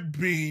should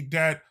be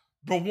that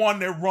the one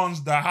that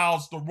runs the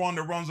house, the one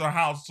that runs a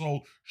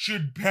household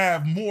should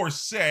have more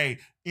say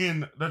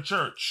in the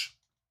church,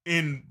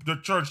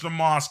 the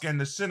mosque, and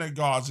the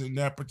synagogues in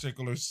that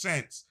particular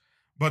sense.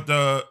 But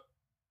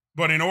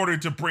in order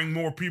to bring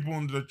more people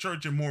into the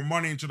church and more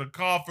money into the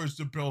coffers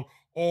to build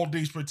all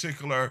these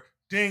particular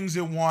things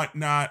and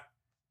whatnot,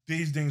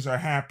 these things are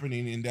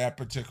happening in that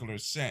particular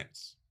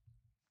sense.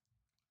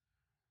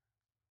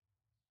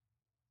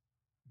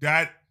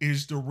 That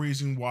is the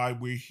reason why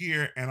we're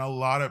here, and a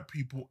lot of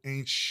people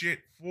ain't shit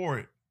for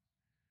it.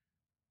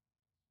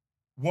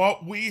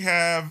 What we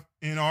have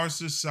in our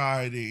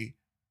society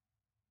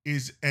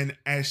is an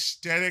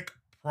aesthetic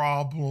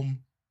problem,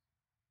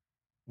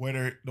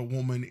 whether the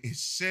woman is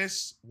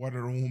cis,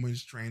 whether the woman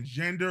is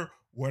transgender,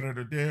 whether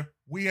they're there.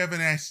 We have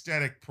an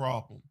aesthetic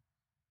problem.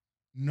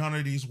 None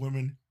of these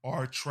women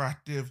are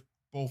attractive,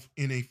 both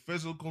in a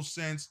physical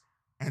sense,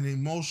 an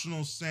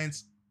emotional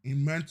sense, a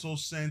mental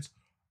sense,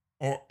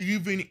 or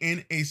even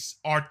in a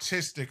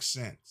artistic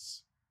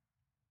sense.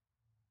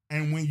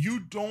 And when you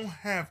don't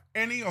have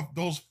any of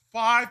those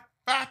 5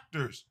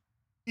 factors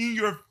in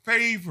your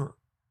favor,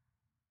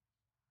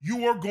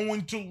 you are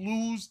going to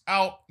lose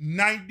out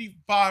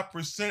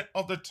 95%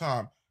 of the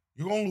time.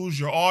 You're going to lose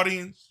your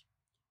audience.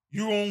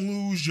 You're going to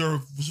lose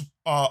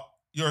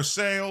your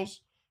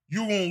sales.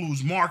 You're going to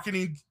lose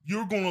marketing.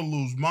 You're going to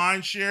lose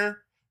mind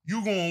share.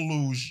 You're going to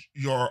lose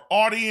your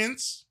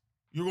audience.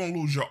 You're going to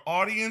lose your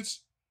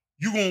audience.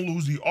 You're going to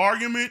lose the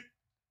argument.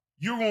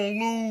 You're going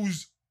to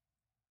lose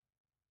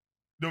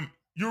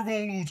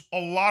a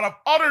lot of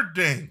other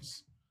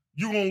things.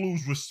 You're going to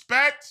lose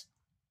respect.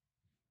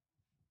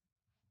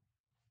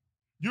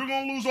 You're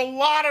going to lose a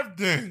lot of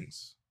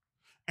things.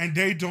 And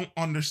they don't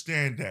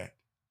understand that.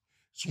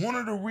 It's one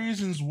of the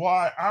reasons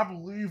why I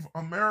believe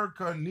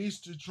America needs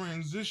to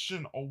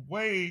transition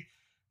away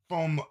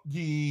from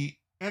the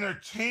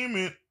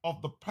entertainment of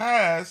the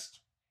past,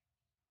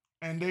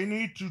 and they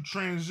need to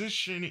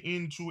transition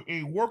into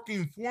a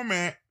working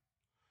format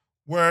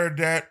where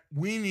that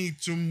we need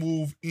to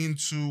move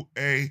into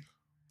a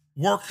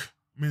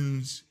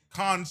workman's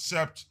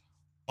concept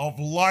of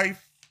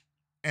life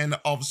and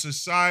of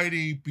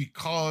society,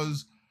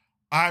 because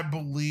I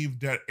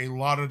believe that a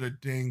lot of the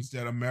things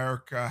that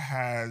America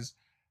has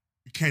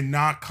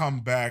cannot come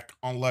back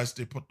unless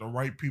they put the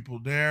right people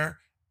there.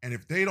 And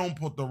if they don't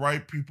put the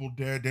right people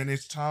there, then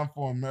it's time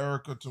for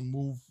America to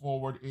move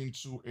forward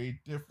into a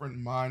different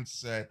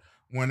mindset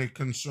when it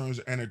concerns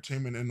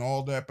entertainment and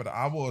all that. But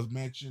I will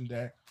mention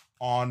that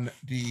on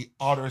the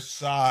other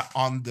side,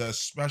 on the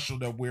special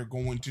that we're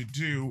going to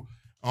do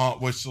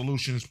with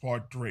Solutions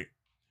Part 3.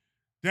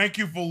 Thank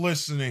you for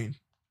listening.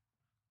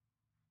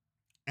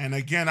 And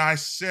again, I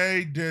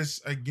say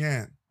this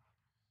again.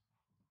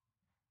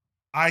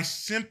 I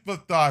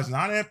sympathize,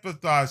 not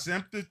empathize.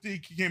 Sympathy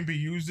can be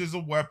used as a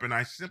weapon.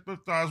 I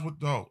sympathize with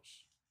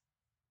those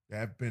that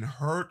have been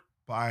hurt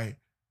by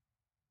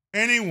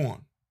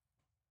anyone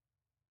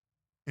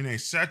in a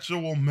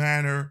sexual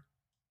manner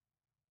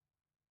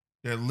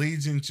that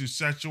leads into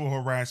sexual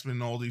harassment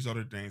and all these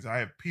other things. I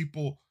have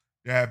people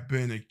that have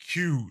been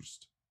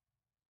accused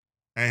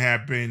and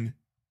have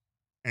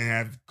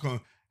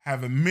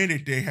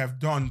admitted they have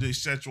done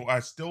this sexual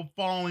act, still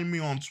following me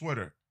on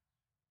Twitter.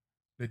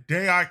 The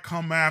day I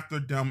come after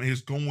them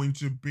is going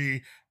to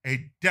be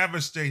a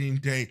devastating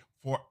day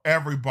for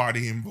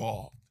everybody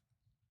involved.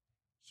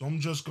 So I'm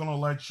just going to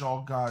let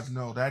y'all guys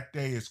know that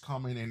day is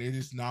coming, and it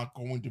is not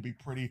going to be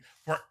pretty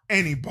for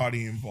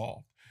anybody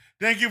involved.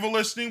 Thank you for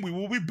listening. We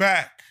will be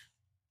back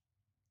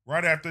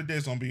right after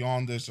this on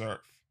Beyond This Earth.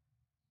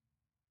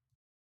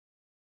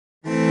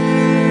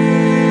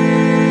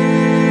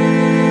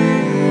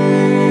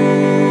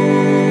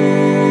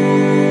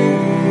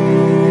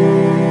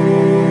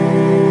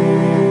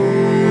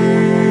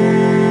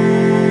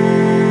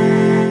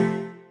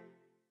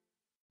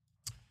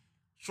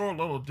 Short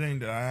little thing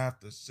that I have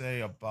to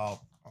say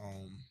about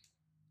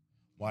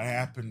what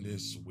happened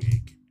this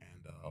week,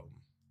 and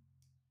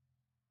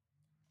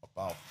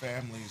about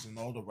families and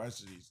all the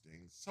rest of these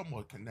things,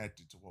 somewhat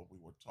connected to what we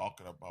were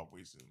talking about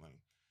recently.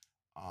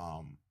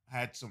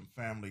 Had some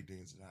family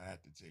things that I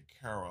had to take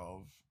care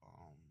of.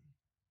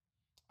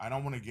 I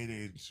don't want to get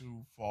in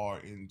too far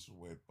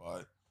into it,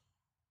 but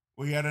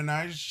we had a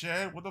nice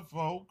chat with the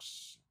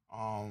folks.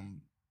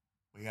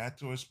 We had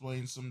to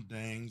explain some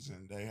things,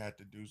 and they had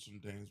to do some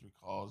things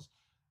because,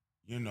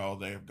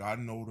 they have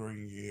gotten older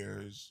in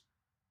years.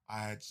 I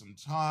had some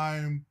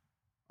time.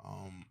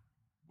 Um,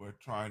 I'm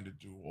trying to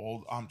do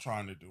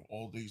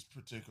all these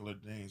particular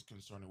things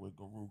concerning with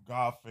Guru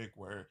Gothic,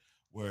 where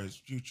his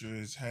future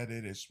is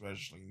headed,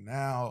 especially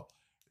now,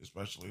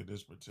 especially at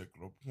this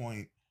particular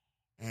point.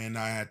 And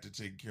I had to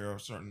take care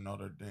of certain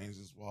other things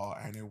as well.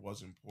 And it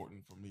was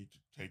important for me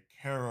to take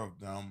care of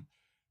them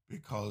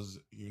because,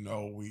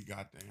 we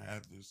got to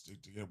have to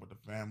stick together with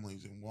the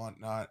families and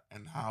whatnot,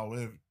 and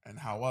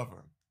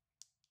however.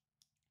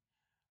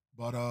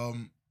 But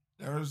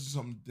there's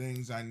some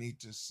things I need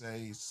to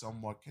say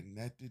somewhat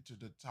connected to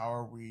the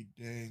Tower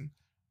reading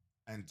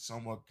and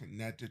somewhat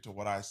connected to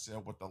what I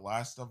said with The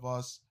Last of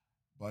Us,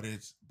 but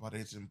it's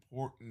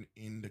important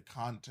in the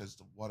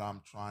context of what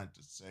I'm trying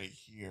to say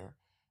here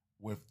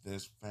with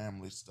this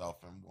family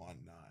stuff and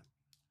whatnot.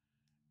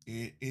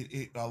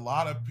 A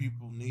lot of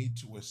people need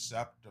to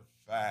accept the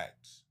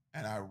fact,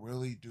 and I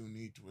really do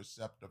need to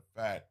accept the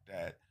fact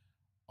that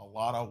a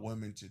lot of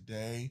women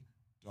today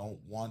don't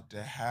want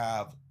to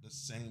have the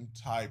same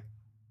type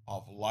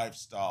of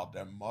lifestyle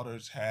that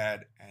mothers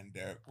had and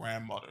their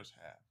grandmothers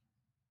had.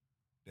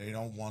 They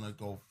don't want to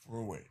go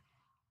through it.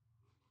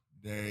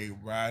 They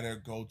rather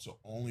go to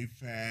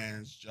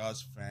OnlyFans,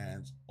 Just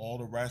Fans, all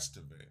the rest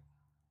of it.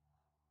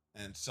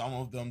 And some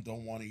of them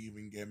don't want to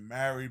even get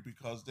married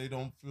because they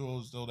don't feel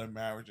as though their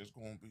marriage is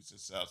going to be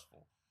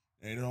successful.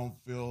 They don't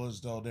feel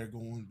as though they're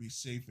going to be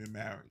safe in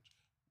marriage.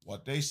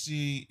 What they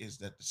see is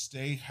that the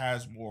state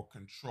has more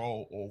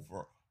control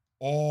over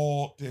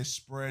all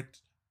disparate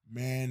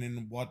men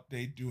and what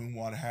they do and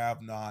what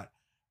have not.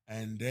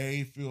 And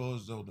they feel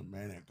as though the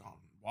men have gone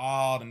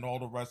wild and all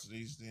the rest of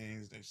these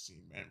things. They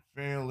see men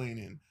failing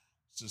and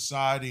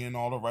society and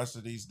all the rest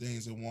of these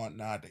things and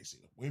whatnot. They see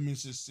the women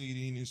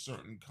succeeding in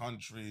certain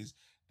countries.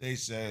 They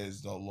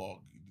says the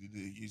law.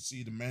 You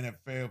see, the men have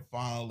failed.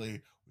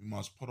 Finally, we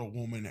must put a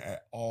woman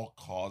at all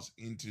costs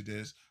into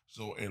this,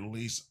 so at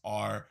least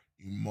our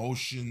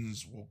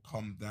emotions will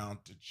come down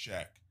to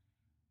check.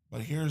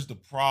 But here's the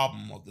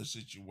problem of the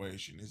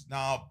situation: it's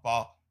not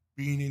about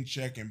being in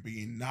check and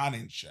being not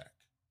in check.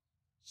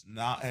 It's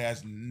not. It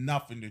has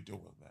nothing to do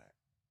with that.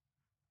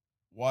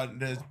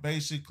 What has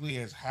basically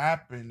has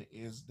happened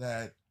is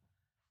that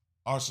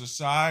our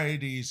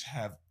societies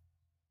have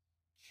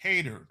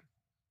catered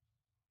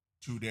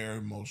to their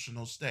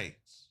emotional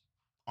states.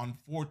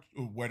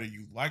 Unfortunately, whether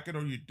you like it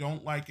or you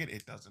don't like it,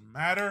 it doesn't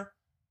matter.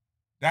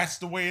 That's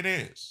the way it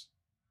is.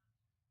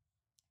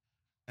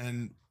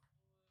 And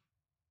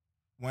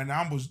when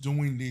I was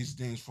doing these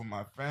things for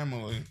my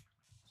family,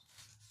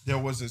 there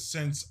was a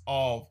sense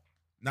of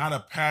not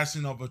a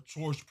passing of a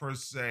torch per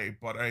se,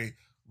 but a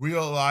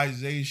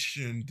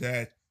realization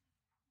that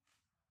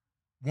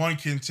one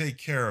can take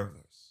care of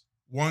us.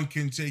 One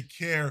can take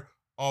care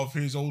of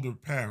his older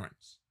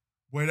parents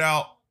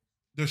without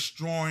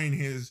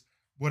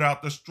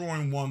without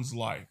destroying one's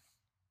life.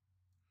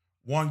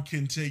 One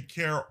can take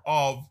care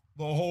of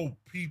the whole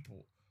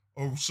people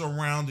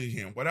surrounding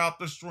him without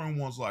destroying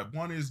one's life.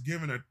 One is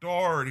given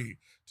authority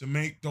to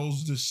make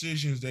those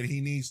decisions that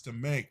he needs to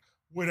make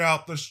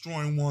without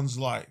destroying one's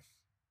life.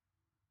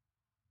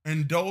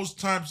 And those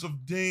types of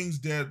things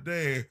that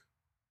they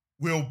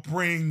will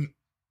bring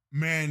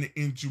men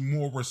into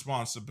more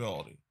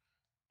responsibility.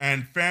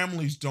 And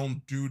families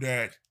don't do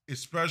that,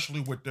 especially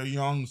with their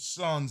young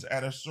sons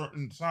at a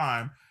certain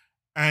time.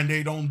 And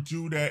they don't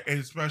do that,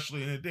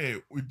 especially in the day.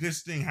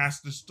 This thing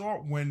has to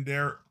start when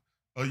they're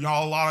a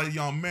lot of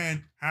young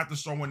men have to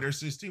start when they're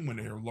 16, when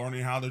they're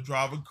learning how to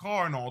drive a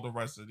car and all the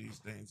rest of these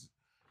things.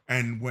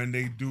 And when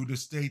they do the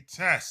state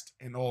test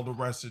and all the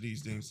rest of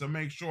these things to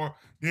make sure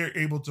they're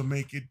able to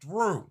make it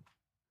through.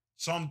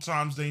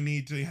 Sometimes they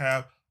need to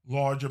have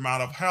large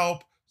amount of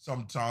help.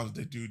 Sometimes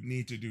they do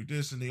need to do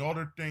this and the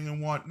other thing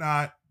and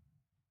whatnot.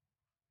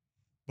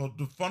 But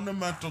the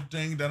fundamental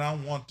thing that I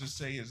want to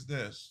say is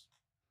this,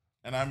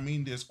 and I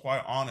mean this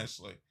quite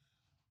honestly.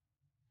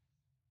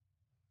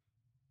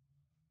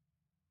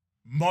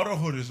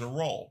 Motherhood is a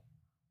role.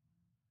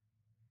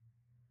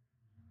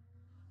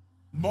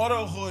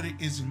 Motherhood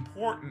is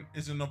important,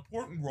 is an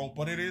important role,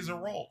 but it is a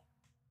role.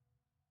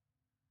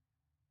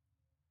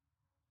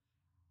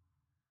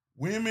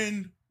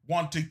 Women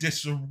want to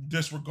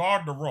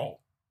disregard the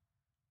role.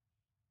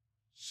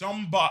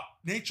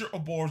 Nature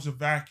abhors a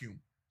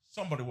vacuum.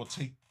 Somebody will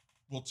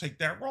take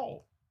that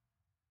role.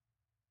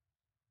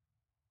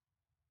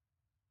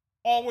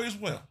 Always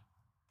will.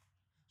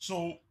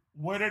 So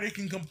whether they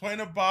can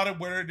complain about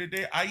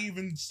it, I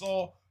even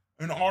saw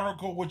an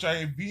article which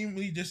I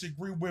vehemently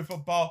disagree with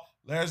about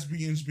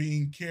lesbians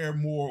care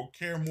more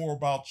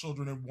about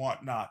children and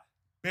whatnot.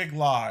 Big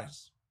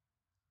lies.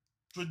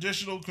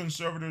 Traditional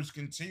conservatives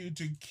continue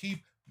to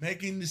keep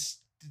making this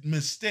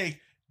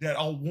mistake that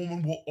a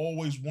woman will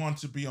always want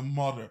to be a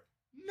mother.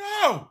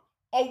 No,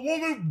 a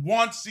woman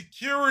wants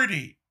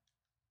security.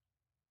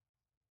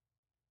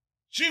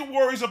 She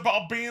worries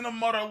about being a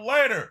mother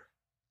later.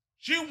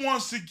 She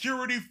wants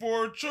security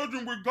for her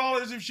children,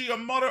 regardless if she's a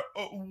mother.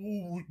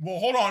 Well,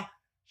 hold on.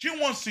 She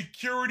wants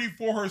security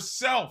for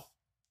herself,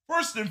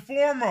 first and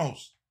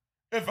foremost.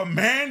 If a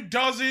man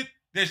does it,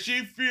 that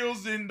she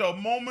feels in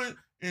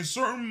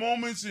certain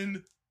moments,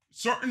 in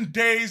certain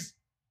days,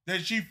 that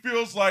she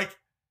feels like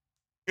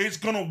it's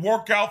going to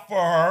work out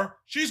for her,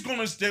 she's going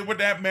to stay with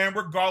that man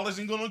regardless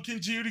and going to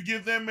continue to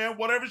give that man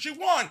whatever she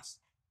wants.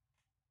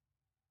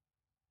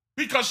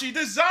 Because she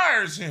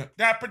desires him,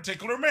 that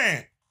particular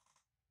man.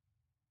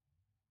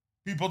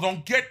 People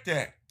don't get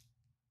that.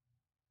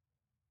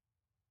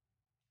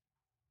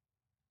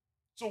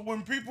 So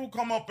when people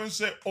come up and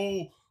say,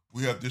 oh,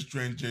 we have this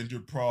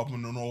transgender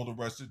problem and all the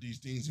rest of these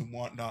things and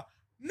whatnot.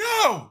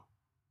 No!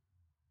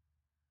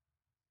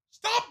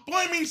 Stop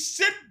blaming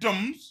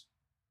symptoms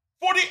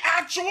for the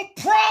actual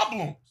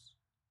problems.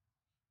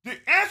 The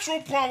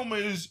actual problem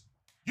is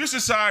your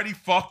society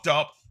fucked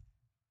up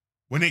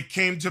when it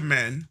came to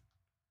men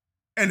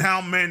and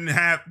how men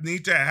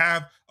need to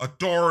have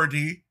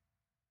authority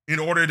in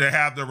order to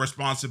have the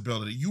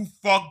responsibility. You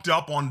fucked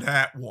up on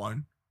that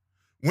one.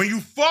 When you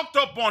fucked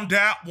up on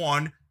that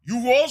one,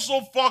 you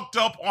also fucked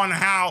up on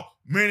how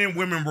men and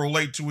women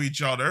relate to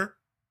each other.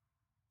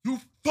 You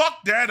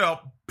fucked that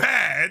up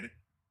bad.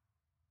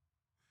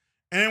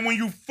 And when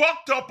you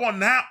fucked up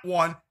on that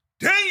one,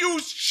 then you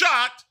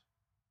shot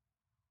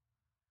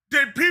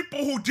that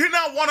people who did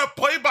not want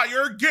to play by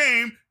your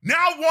game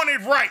now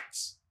wanted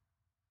rights.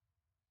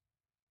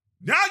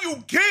 Now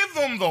you gave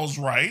them those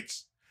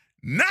rights.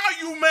 Now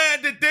you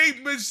mad that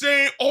they've been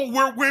saying, oh,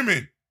 we're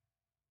women.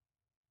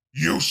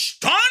 You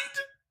stunned?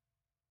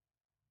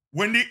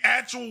 When the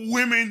actual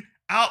women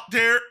out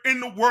there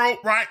in the world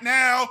right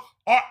now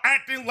are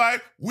acting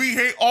like we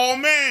hate all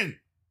men.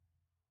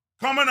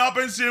 Coming up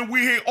and saying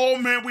we hate all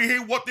men, we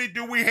hate what they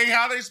do, we hate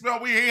how they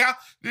smell, we hate how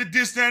they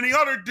this, that, and the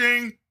other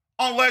thing,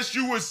 unless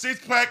you a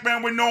six-pack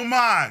man with no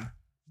mind.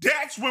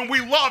 That's when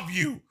we love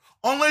you.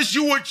 Unless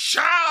you a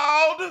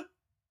child,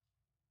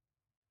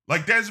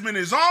 like Desmond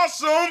is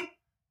awesome,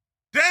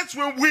 that's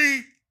when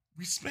we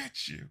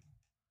respect you.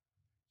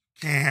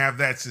 Can't have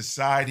that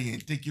society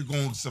and think you're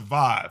going to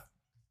survive.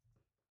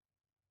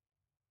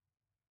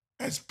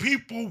 Has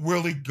people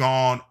really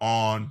gone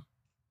on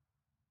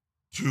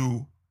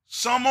to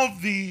some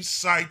of these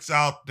sites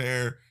out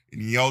there in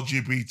the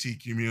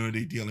LGBT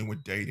community dealing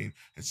with dating?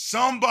 Has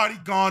somebody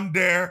gone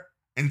there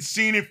and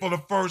seen it for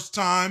the first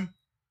time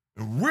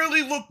and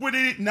really look with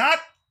it, not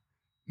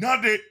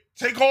that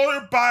take all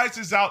their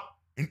biases out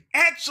and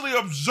actually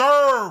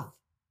observe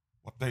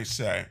what they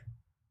say?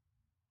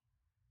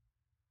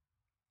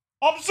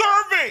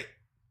 Observe it.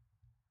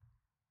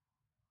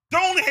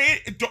 Don't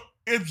hate it.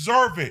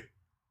 Observe it.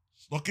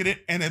 Look at it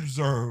and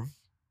observe.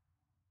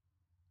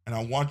 And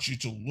I want you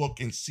to look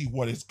and see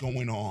what is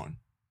going on.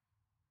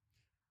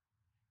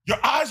 Your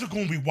eyes are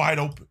going to be wide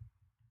open.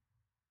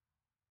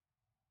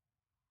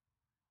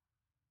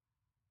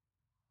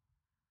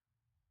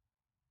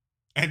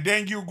 And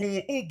then you're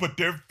going, oh, but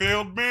they're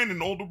failed men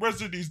and all the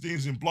rest of these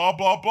things and blah,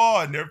 blah,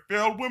 blah. And they're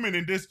failed women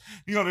and this,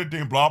 the other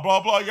thing, blah,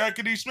 blah, blah,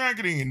 yakety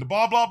smackety, and the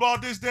blah, blah, blah,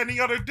 this, that, and the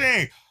other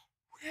thing.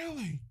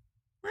 Really?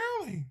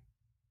 Really?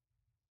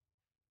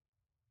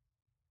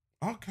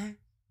 Okay.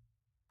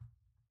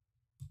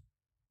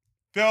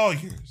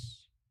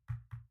 Failures.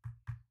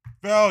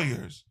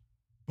 Failures.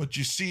 But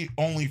you see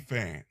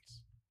OnlyFans.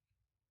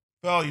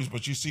 Failures,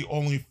 but you see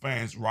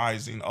OnlyFans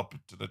rising up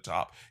to the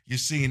top. You're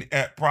seeing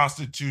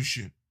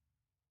prostitution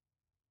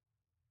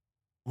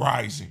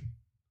rising.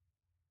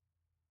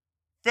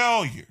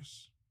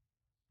 Failures.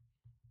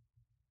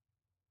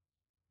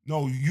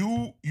 No,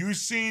 you're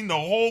seeing the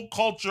whole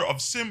culture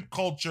of simp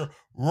culture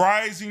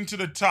rising to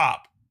the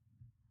top.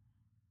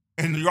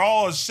 And you're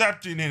all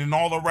accepting it and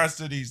all the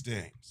rest of these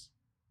things.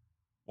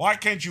 Why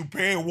can't you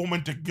pay a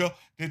woman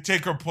to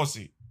take her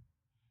pussy?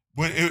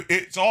 But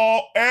it's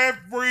all,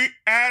 every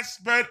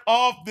aspect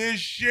of this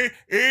shit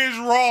is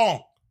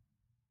wrong.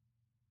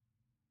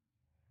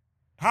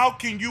 How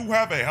can you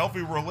have a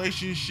healthy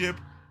relationship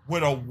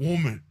with a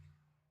woman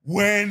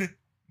when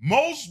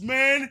most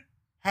men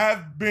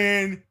have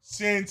been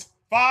since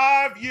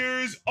 5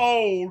 years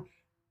old,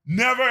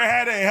 never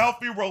had a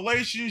healthy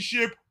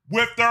relationship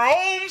with their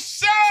own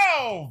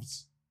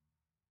selves?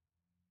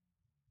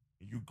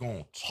 You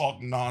gonna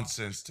talk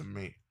nonsense to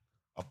me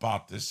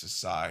about this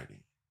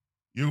society?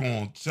 You're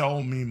gonna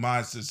tell me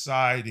my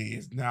society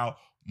is now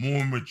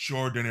more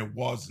mature than it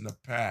was in the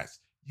past?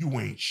 You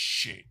ain't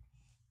shit.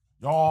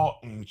 Y'all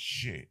ain't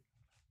shit.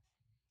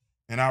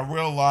 And I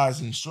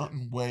realize in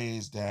certain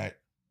ways that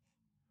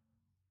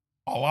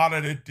a lot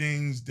of the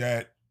things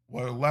that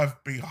were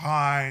left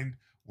behind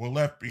for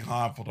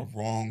the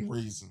wrong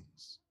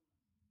reasons.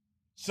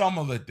 Some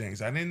of the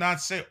things, I did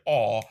not say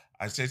all,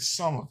 I said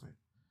some of it,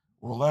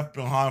 were left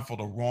behind for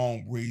the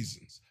wrong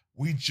reasons.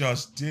 We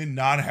just did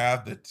not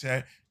have the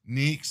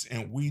techniques,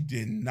 and we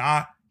did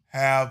not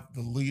have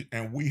the lead,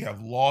 and we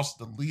have lost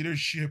the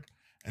leadership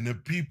and the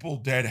people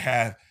that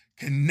have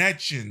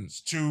connections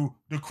to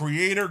the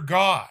Creator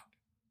God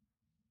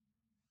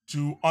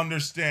to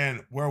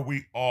understand where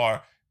we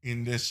are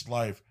in this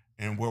life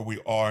and where we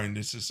are in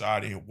this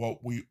society and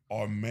what we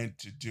are meant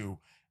to do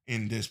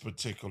in this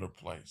particular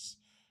place.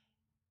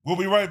 We'll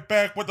be right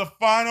back with the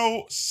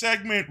final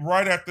segment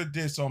right after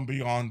this on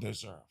Beyond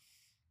This Earth.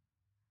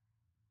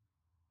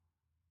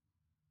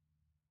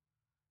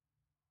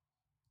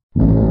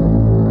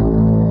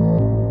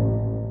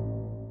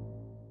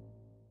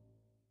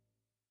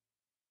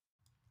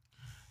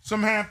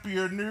 Some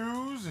happier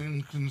news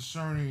and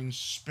concerning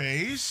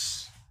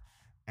space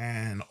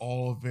and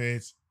all of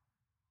its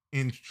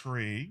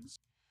intrigues.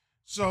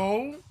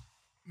 So,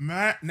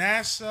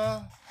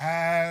 NASA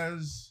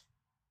has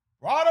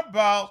brought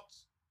about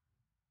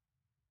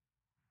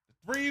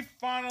the 3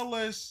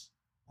 finalists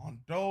on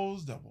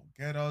those that will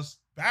get us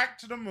back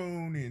to the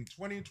moon in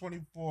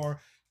 2024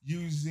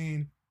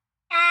 using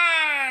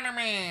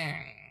Artemis.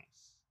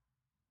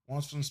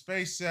 One's from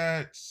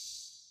SpaceX,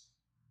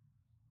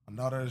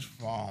 another is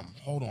from,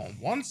 hold on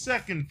 1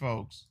 second,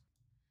 folks.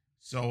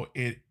 So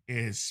it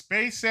is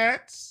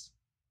SpaceX,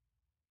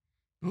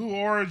 Blue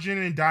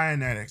Origin, and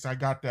Dianetics. I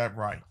got that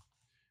right.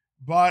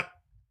 But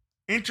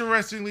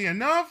interestingly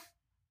enough,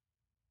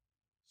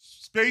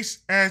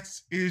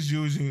 SpaceX is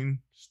using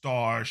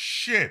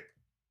Starship.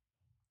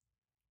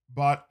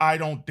 But I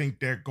don't think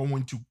they're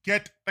going to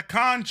get the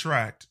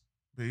contract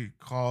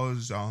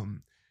because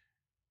Elon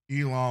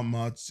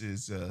Musk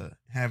is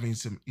having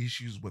some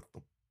issues with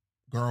the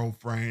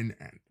girlfriend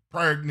and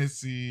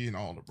pregnancy and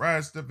all the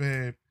rest of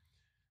it.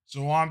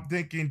 So I'm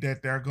thinking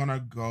that they're gonna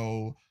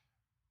go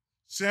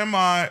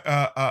semi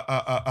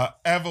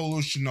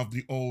evolution of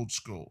the old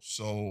school.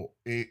 So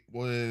it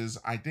was,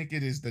 I think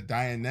it is the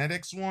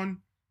Dianetics one,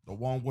 the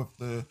one with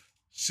the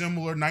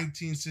similar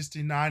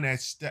 1969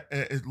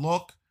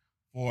 look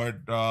for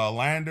the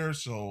lander.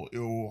 So it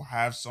will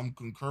have some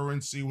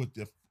concurrency with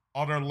the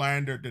other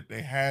lander that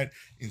they had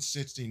in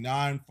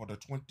 69 for the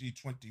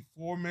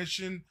 2024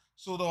 mission.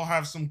 So they'll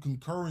have some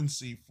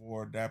concurrency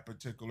for that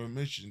particular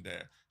mission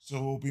there. So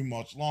it will be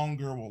much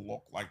longer, will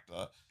look like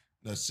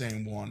the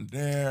same one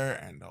there,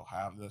 and they'll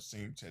have the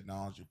same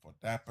technology for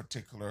that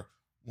particular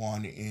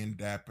one in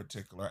that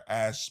particular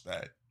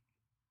aspect.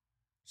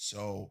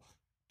 So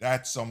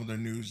that's some of the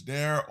news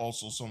there.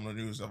 Also, some of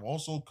the news have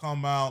also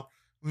come out.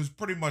 It was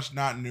pretty much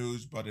not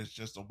news, but it's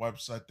just a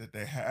website that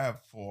they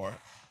have for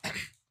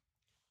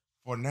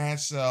for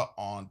NASA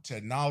on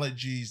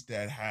technologies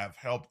that have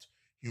helped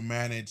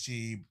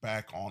humanity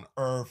back on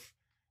Earth.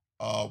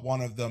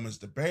 One of them is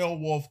the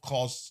Beowulf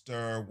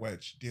cluster,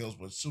 which deals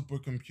with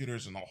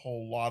supercomputers and a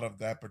whole lot of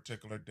that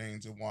particular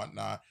things and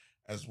whatnot,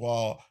 as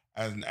well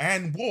as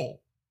and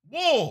wool.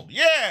 Wool,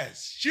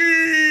 yes,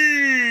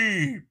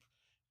 sheep.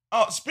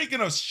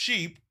 Speaking of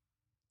sheep,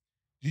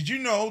 Did you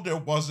know there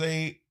was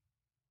a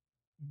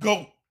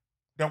goat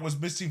that was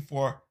missing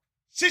for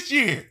 6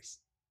 years?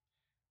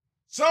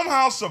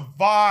 Somehow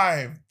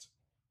survived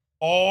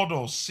all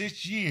those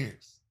 6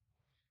 years.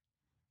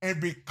 And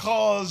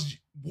because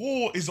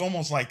wool is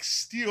almost like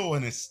steel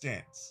in a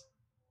sense,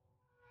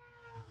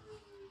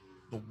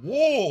 the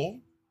wool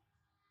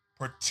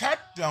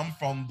protect them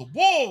from the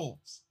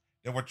wolves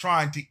that were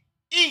trying to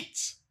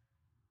eat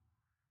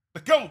the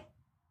goat,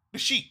 the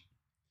sheep.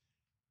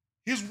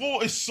 His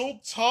wool is so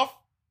tough,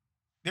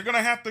 they're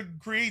gonna have to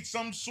create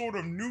some sort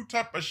of new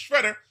type of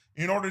shredder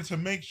in order to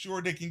make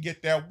sure they can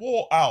get that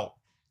wool out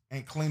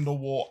and clean the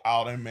wool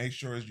out and make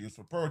sure it's used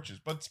for purchase.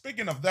 But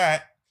speaking of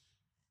that,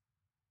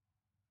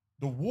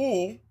 the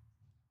wool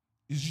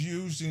is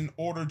used in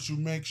order to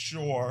make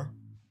sure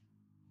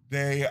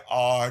they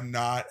are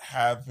not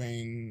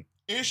having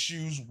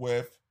issues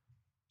with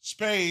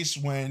space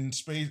when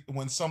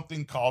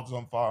something causes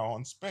on fire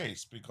on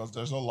space, because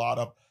there's a lot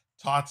of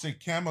toxic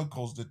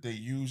chemicals that they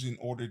use in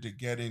order to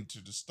get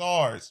into the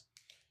stars.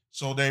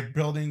 So they're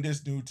building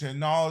this new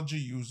technology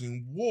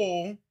using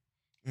wool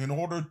in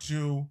order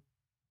to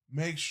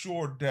make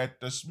sure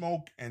that the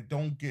smoke and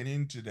don't get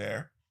into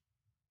there.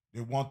 They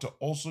want to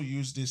also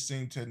use this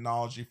same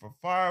technology for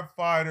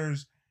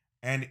firefighters.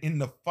 And in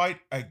the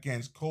fight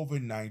against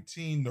COVID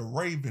 19, the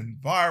Raven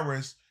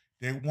virus,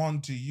 they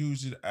want to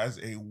use it as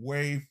a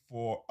way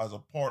as a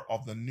part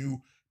of the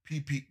new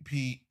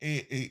PPE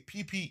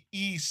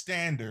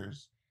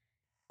standards.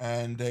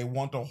 And they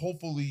want to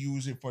hopefully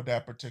use it for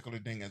that particular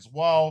thing as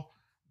well.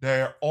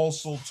 They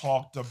also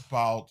talked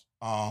about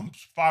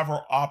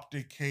fiber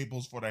optic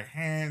cables for the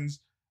hands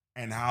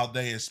and how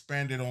they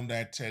expanded on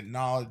that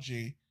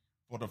technology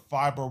for the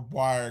fiber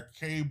wire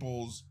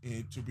cables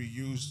to be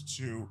used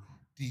to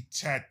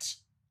detect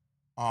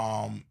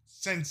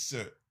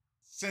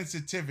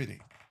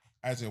sensitivity,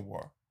 as it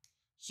were.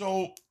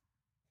 So,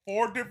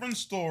 four different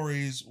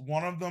stories,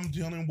 one of them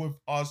dealing with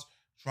us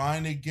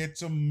trying to get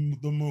to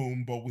the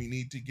moon, but we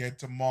need to get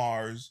to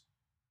Mars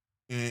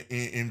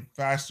in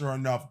faster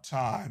enough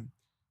time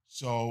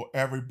so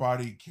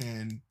everybody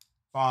can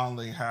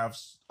finally have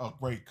a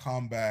great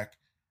comeback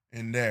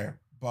in there.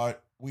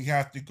 But we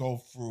have to go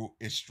through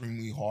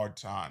extremely hard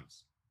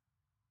times.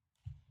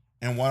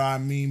 And what I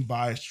mean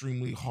by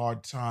extremely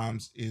hard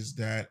times is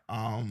that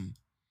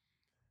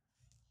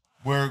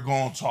we're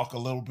going to talk a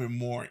little bit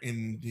more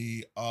in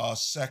the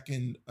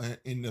second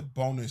in the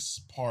bonus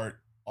part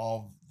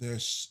of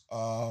this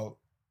of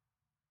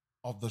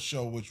the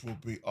show, which will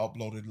be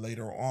uploaded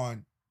later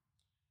on.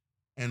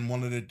 And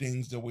one of the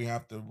things that we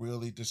have to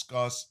really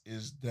discuss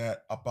is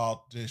that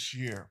about this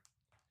year,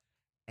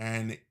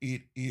 and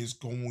it is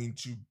going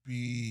to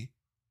be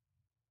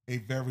a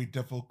very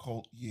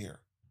difficult year.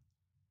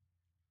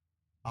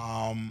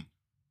 um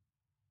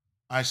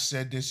I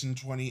said this in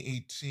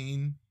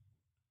 2018.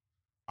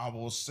 I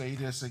will say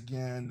this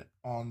again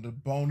on the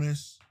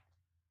bonus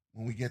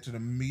when we get to the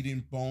meat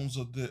and bones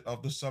of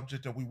the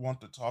subject that we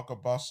want to talk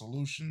about: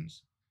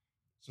 solutions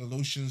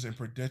and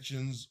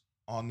predictions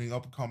on the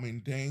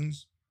upcoming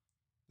things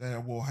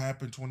that will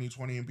happen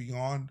 2020 and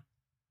beyond.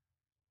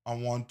 I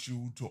want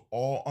you to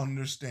all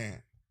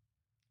understand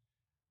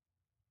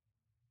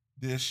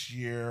this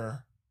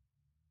year,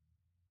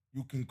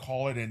 you can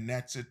call it an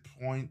exit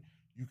point,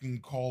 you can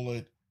call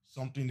it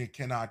something that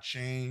cannot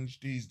change.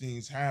 These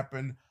things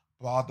happen,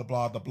 blah, blah,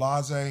 blah, the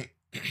blase.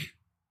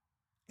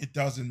 It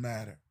doesn't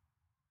matter.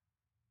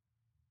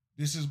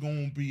 This is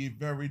going to be a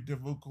very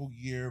difficult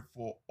year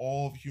for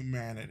all of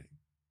humanity.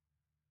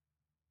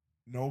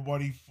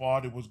 Nobody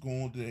thought it was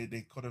going to,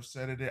 they could have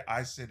said it.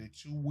 I said it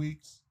 2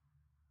 weeks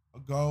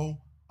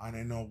ago. I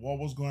didn't know what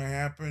was going to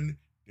happen.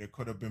 There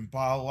could have been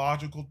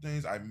biological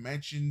things. I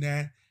mentioned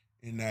that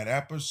in that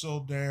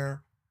episode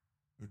there.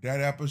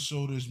 That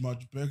episode is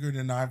much bigger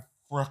than I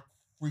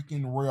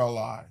freaking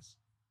realized.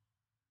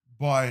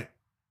 But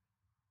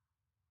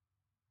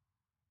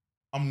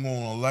I'm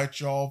going to let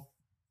y'all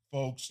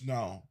folks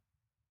know.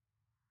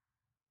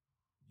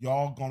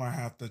 Y'all going to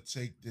have to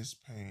take this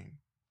pain.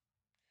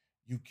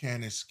 You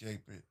can't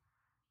escape it.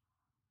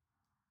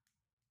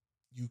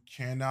 You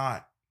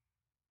cannot.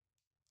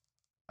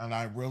 And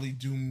I really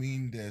do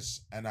mean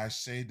this. And I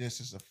say this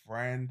as a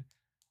friend.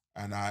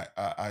 And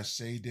I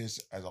say this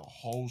as a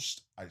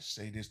host. I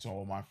say this to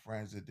all my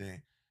friends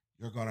today.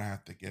 You're going to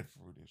have to get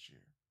through this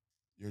year.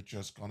 You're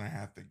just going to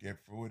have to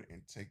get through it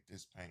and take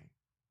this pain.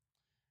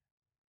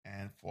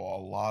 And for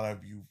a lot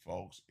of you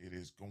folks, it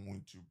is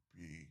going to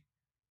be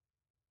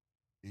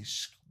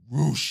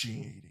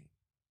excruciating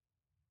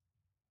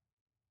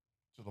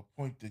to the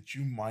point that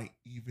you might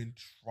even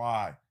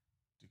try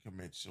to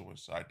commit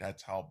suicide.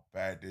 That's how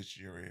bad this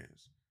year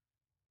is.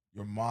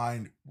 Your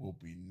mind will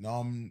be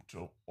numb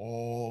to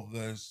all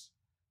this.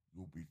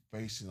 You'll be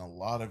facing a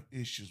lot of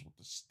issues with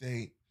the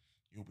state.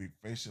 You'll be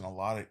facing a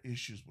lot of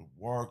issues with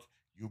work.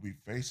 You'll be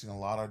facing a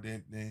lot of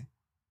things.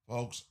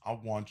 Folks, I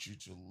want you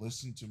to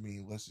listen to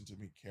me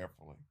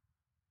carefully.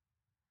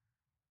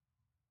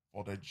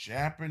 For the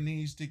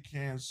Japanese to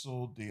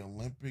cancel the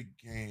Olympic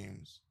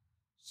Games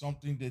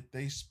something that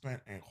they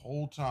spent a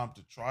whole time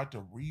to try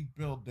to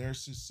rebuild their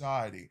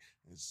society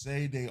and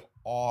say they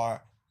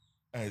are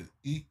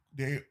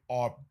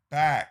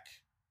back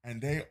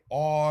and they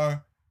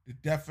are the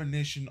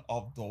definition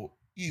of the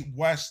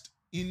West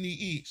in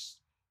the East,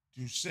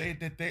 to say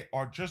that they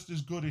are just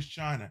as good as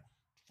China,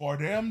 for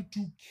them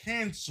to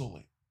cancel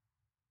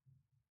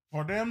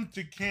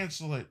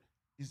it,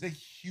 is a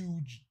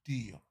huge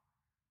deal.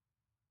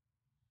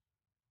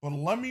 But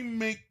let me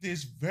make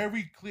this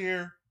very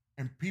clear,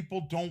 and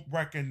people don't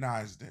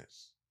recognize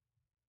this.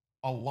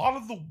 A lot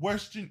of the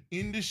Western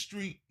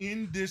industry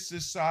in this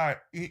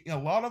society, a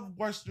lot of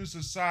Western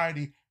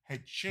society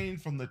had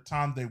changed from the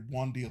time they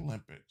won the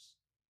Olympics.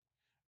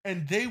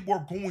 And they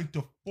were going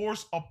to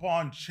force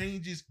upon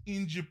changes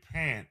in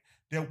Japan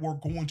that were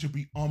going to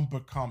be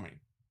unbecoming.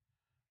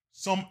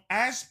 Some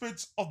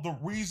aspects of the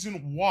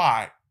reason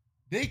why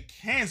they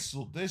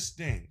canceled this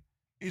thing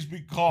is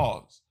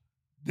because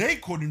they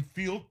couldn't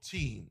field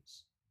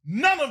teams.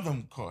 None of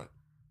them could.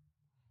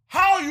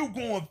 How are you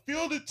going to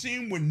field a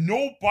team when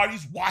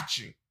nobody's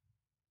watching?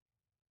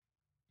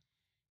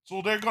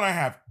 So they're going to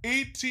have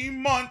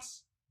 18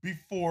 months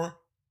before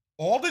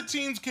all the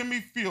teams can be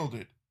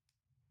fielded.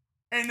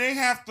 And they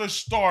have to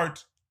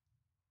start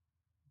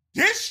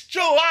this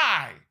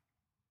July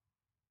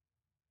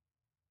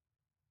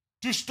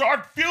to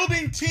start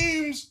fielding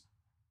teams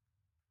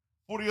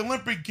for the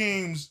Olympic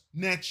Games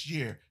next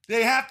year.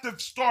 They have to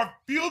start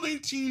fielding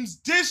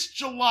teams this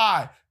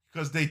July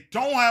because they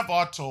don't have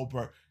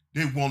October.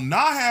 They will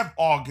not have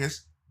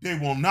August. They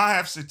will not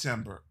have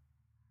September.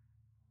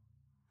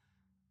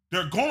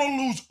 They're going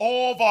to lose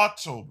all of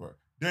October.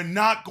 They're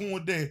not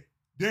going there.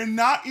 They're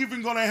not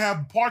even going to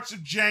have parts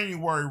of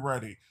January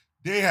ready.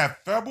 They have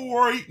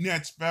February,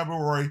 next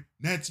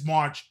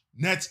March,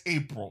 next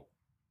April.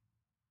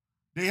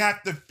 They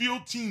have to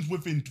field teams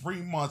within 3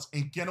 months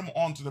and get them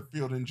onto the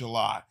field in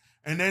July.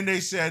 And then they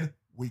said,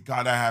 we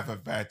got to have a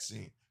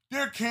vaccine.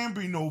 There can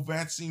be no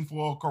vaccine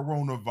for a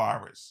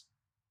coronavirus.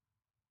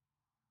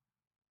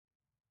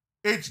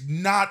 It's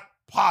not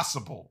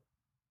possible.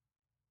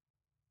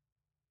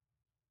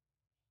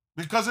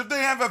 Because if they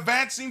have a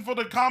vaccine for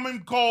the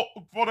common cold,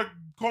 for the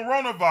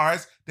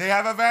coronavirus, they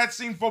have a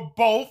vaccine for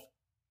both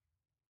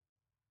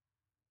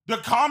the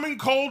common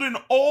cold and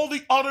all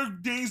the other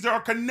things that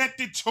are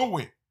connected to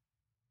it.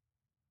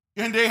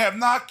 And they have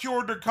not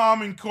cured the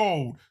common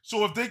cold.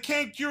 So if they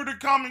can't cure the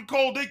common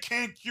cold, they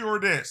can't cure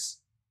this.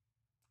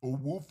 Oh,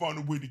 we'll find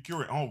a way to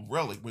cure it. Oh,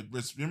 really? With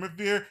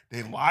Remdesivir,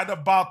 they lied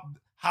about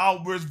how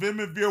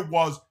Remdesivir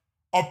was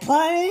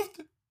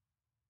approved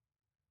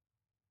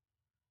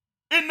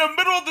in the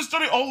middle of the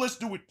study. Oh, let's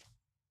do it.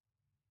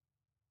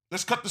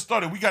 Let's cut the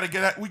study. We gotta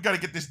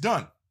get this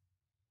done.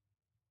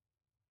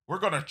 We're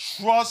gonna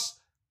trust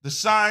the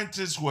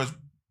scientists who has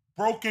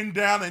broken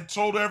down and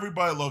told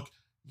everybody, look,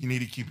 you need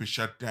to keep it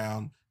shut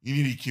down. You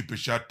need to keep it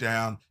shut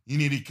down. You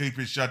need to keep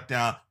it shut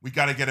down. We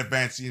got to get a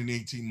vaccine in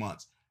 18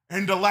 months.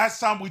 And the last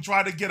time we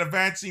tried to get a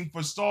vaccine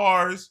for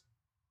SARS,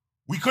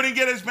 we couldn't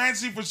get a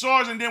vaccine for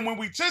SARS. And then when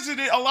we tested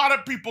it, a lot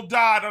of people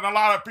died and a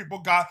lot of people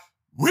got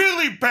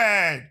really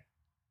bad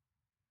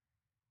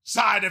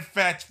side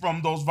effects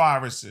from those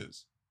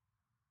viruses.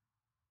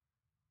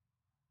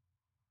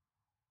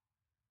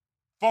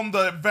 From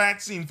the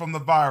vaccine, from the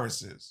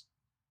viruses.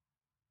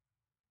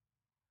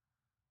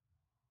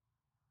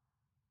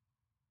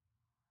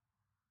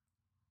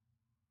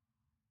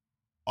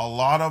 A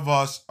lot of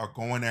us are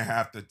going to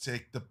have to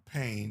take the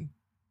pain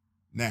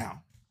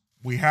now.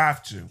 We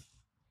have to.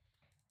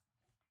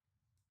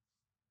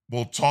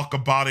 We'll talk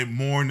about it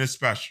more in the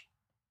special.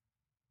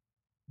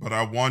 But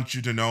I want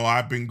you to know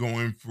I've been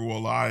going through a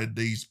lot of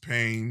these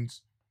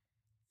pains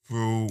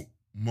through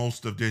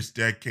most of this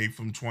decade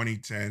from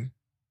 2010.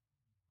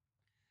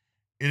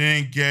 It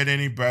didn't get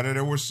any better.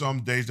 There were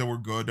some days that were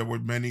good. There were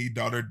many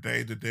other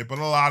days that did, but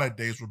a lot of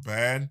days were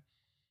bad.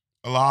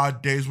 A lot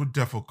of days were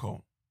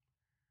difficult.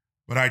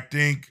 But I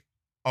think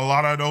a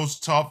lot of those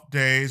tough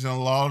days and a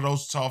lot of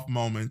those tough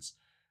moments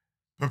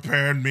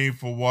prepared me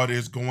for what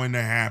is going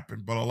to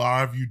happen. But a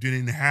lot of you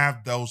didn't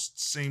have those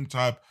same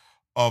type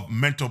of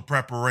mental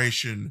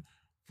preparation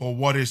for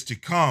what is to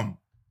come.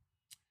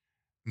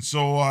 And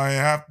so I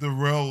have to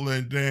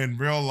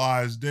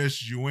realize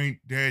this: you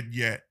ain't dead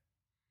yet.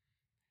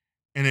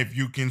 And if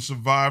you can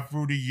survive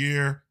through the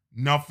year,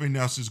 nothing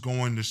else is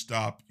going to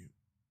stop you.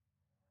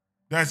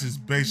 That's as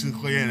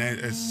basically and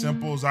as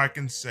simple as I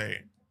can say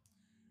it.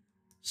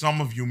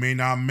 Some of you may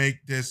not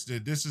make this.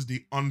 This is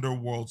the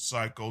underworld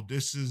cycle.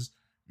 This is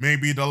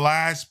maybe the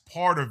last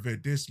part of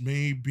it. This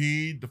may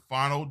be the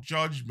final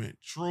judgment,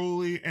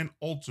 truly and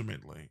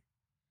ultimately.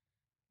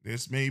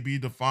 This may be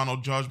the final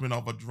judgment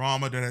of a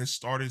drama that has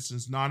started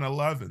since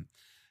 9/11.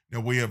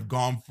 That we have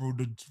gone through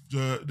the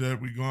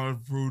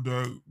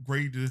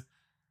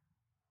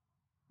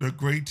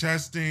great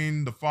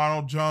testing, the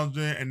final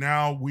judgment, and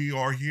now we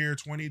are here,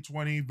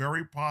 2020,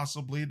 very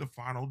possibly the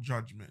final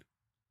judgment.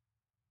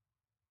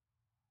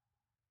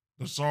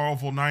 The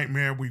sorrowful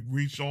nightmare, we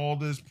reached all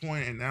this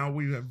point, and now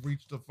we have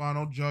reached the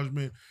final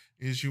judgment,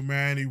 Is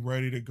humanity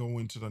ready to go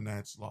into the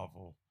next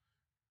level?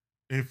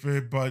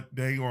 But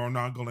they are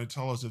not going to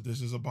tell us if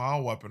this is a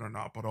bioweapon or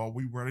not. But are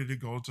we ready to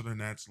go to the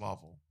next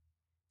level?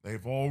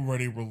 They've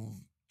already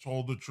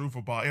told the truth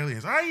about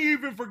aliens. I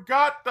even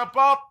forgot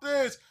about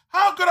this.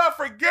 How could I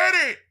forget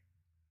it?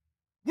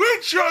 We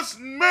just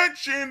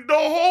mentioned the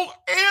whole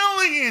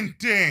alien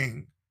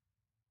thing.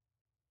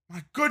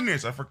 My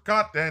goodness, I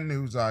forgot that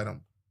news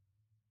item.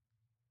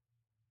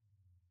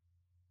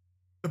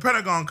 The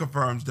Pentagon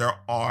confirms there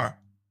are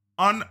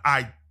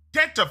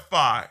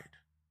unidentified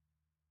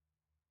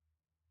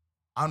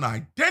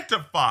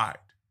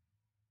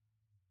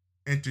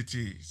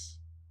entities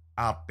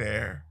out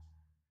there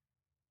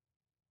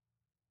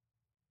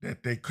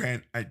that they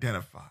can't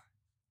identify.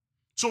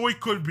 So it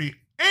could be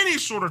any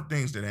sort of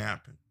things that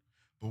happen,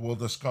 but we'll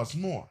discuss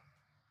more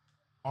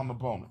on the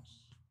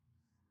bonus.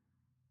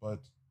 But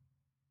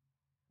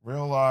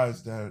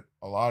realize that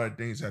a lot of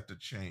things have to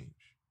change.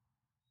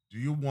 Do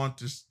you want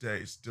to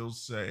stay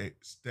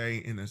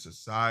in a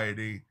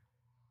society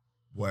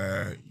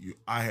where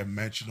I have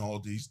mentioned all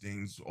these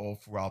things all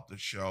throughout the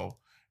show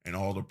and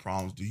all the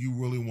problems? Do you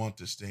really want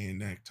to stay in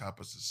that type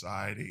of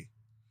society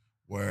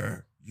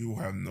where you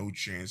have no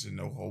chance and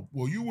no hope?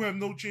 Well, you have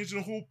no chance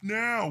and hope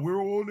now.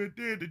 We're all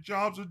dead. The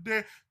jobs are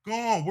dead,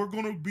 gone. We're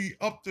going to be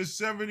up to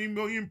 70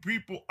 million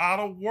people out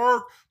of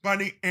work by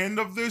the end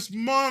of this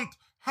month.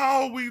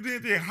 How we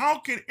did it? How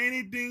can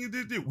anything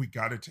did it? We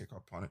got to take our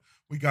punishment.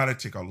 We got to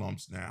take our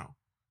lumps now.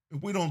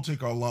 If we don't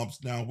take our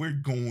lumps now, we're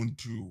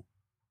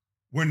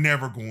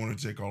never going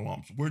to take our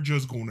lumps. We're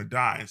just going to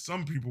die. And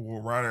some people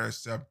will rather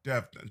accept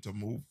death than to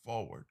move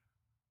forward.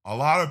 A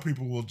lot of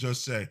people will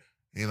just say,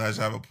 hey, let's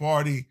have a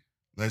party.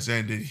 Let's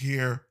end it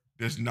here.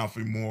 There's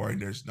nothing more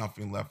and there's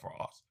nothing left for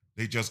us.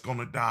 They're just going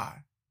to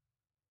die.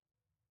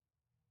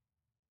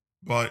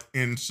 But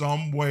in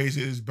some ways,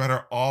 it is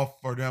better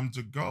off for them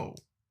to go.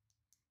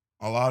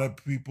 A lot of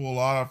people, a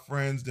lot of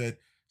friends that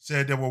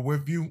said they were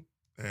with you,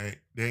 they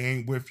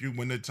ain't with you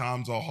when the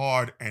times are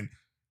hard and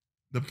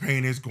the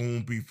pain is going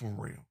to be for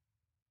real.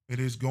 It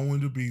is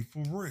going to be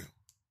for real.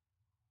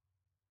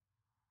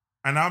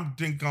 And I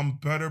think I'm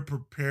better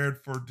prepared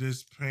for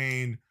this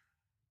pain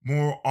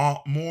more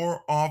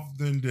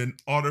often than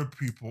other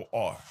people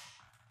are.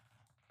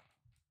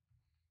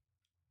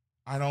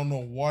 I don't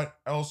know what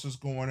else is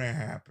going to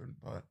happen,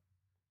 but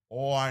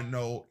all I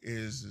know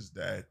is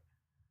that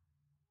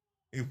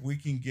if we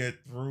can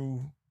get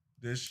through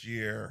this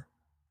year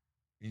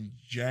in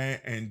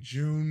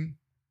June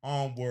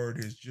onward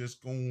is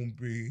just going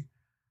to be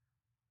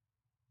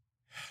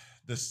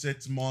the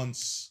 6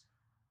 months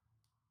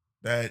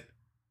that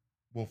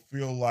will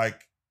feel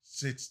like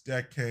 6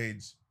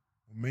 decades,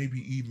 maybe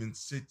even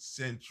 6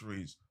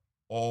 centuries,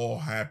 all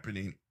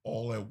happening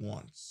all at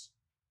once.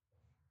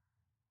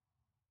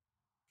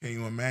 Can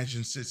you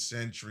imagine 6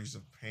 centuries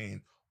of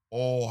pain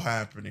all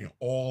happening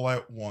all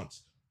at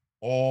once,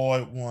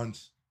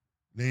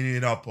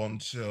 leading up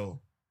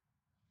until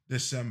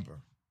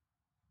December?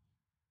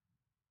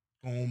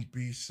 Gonna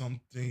be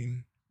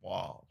something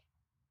wild.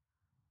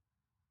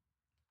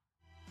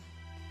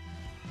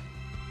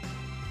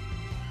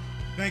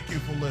 Thank you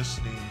for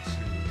listening to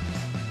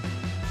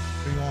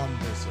Beyond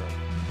This Earth.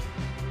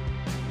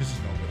 This is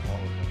Norbert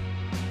Hollywood.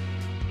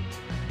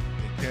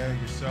 Take care of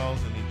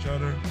yourselves and each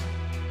other.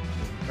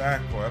 We'll be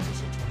back for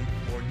episode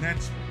 24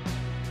 next week.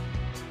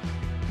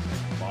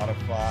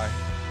 Spotify,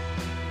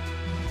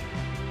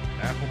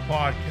 Apple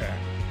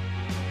Podcast,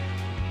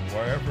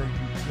 wherever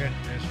you get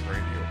this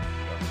radio.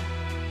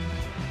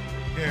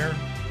 Take care.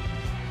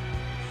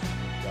 See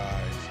you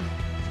guys.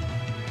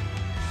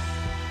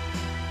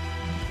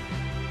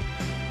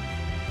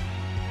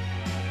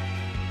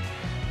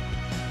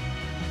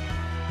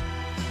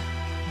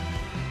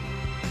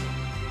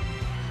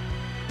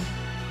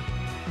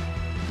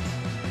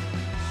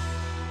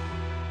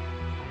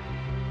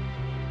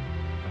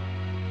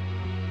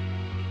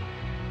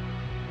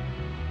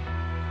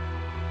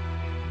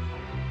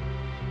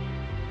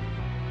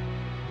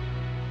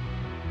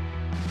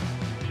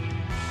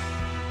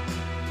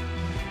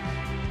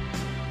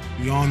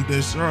 Beyond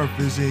This Earth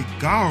is a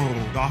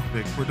Garo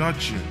Gothic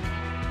production.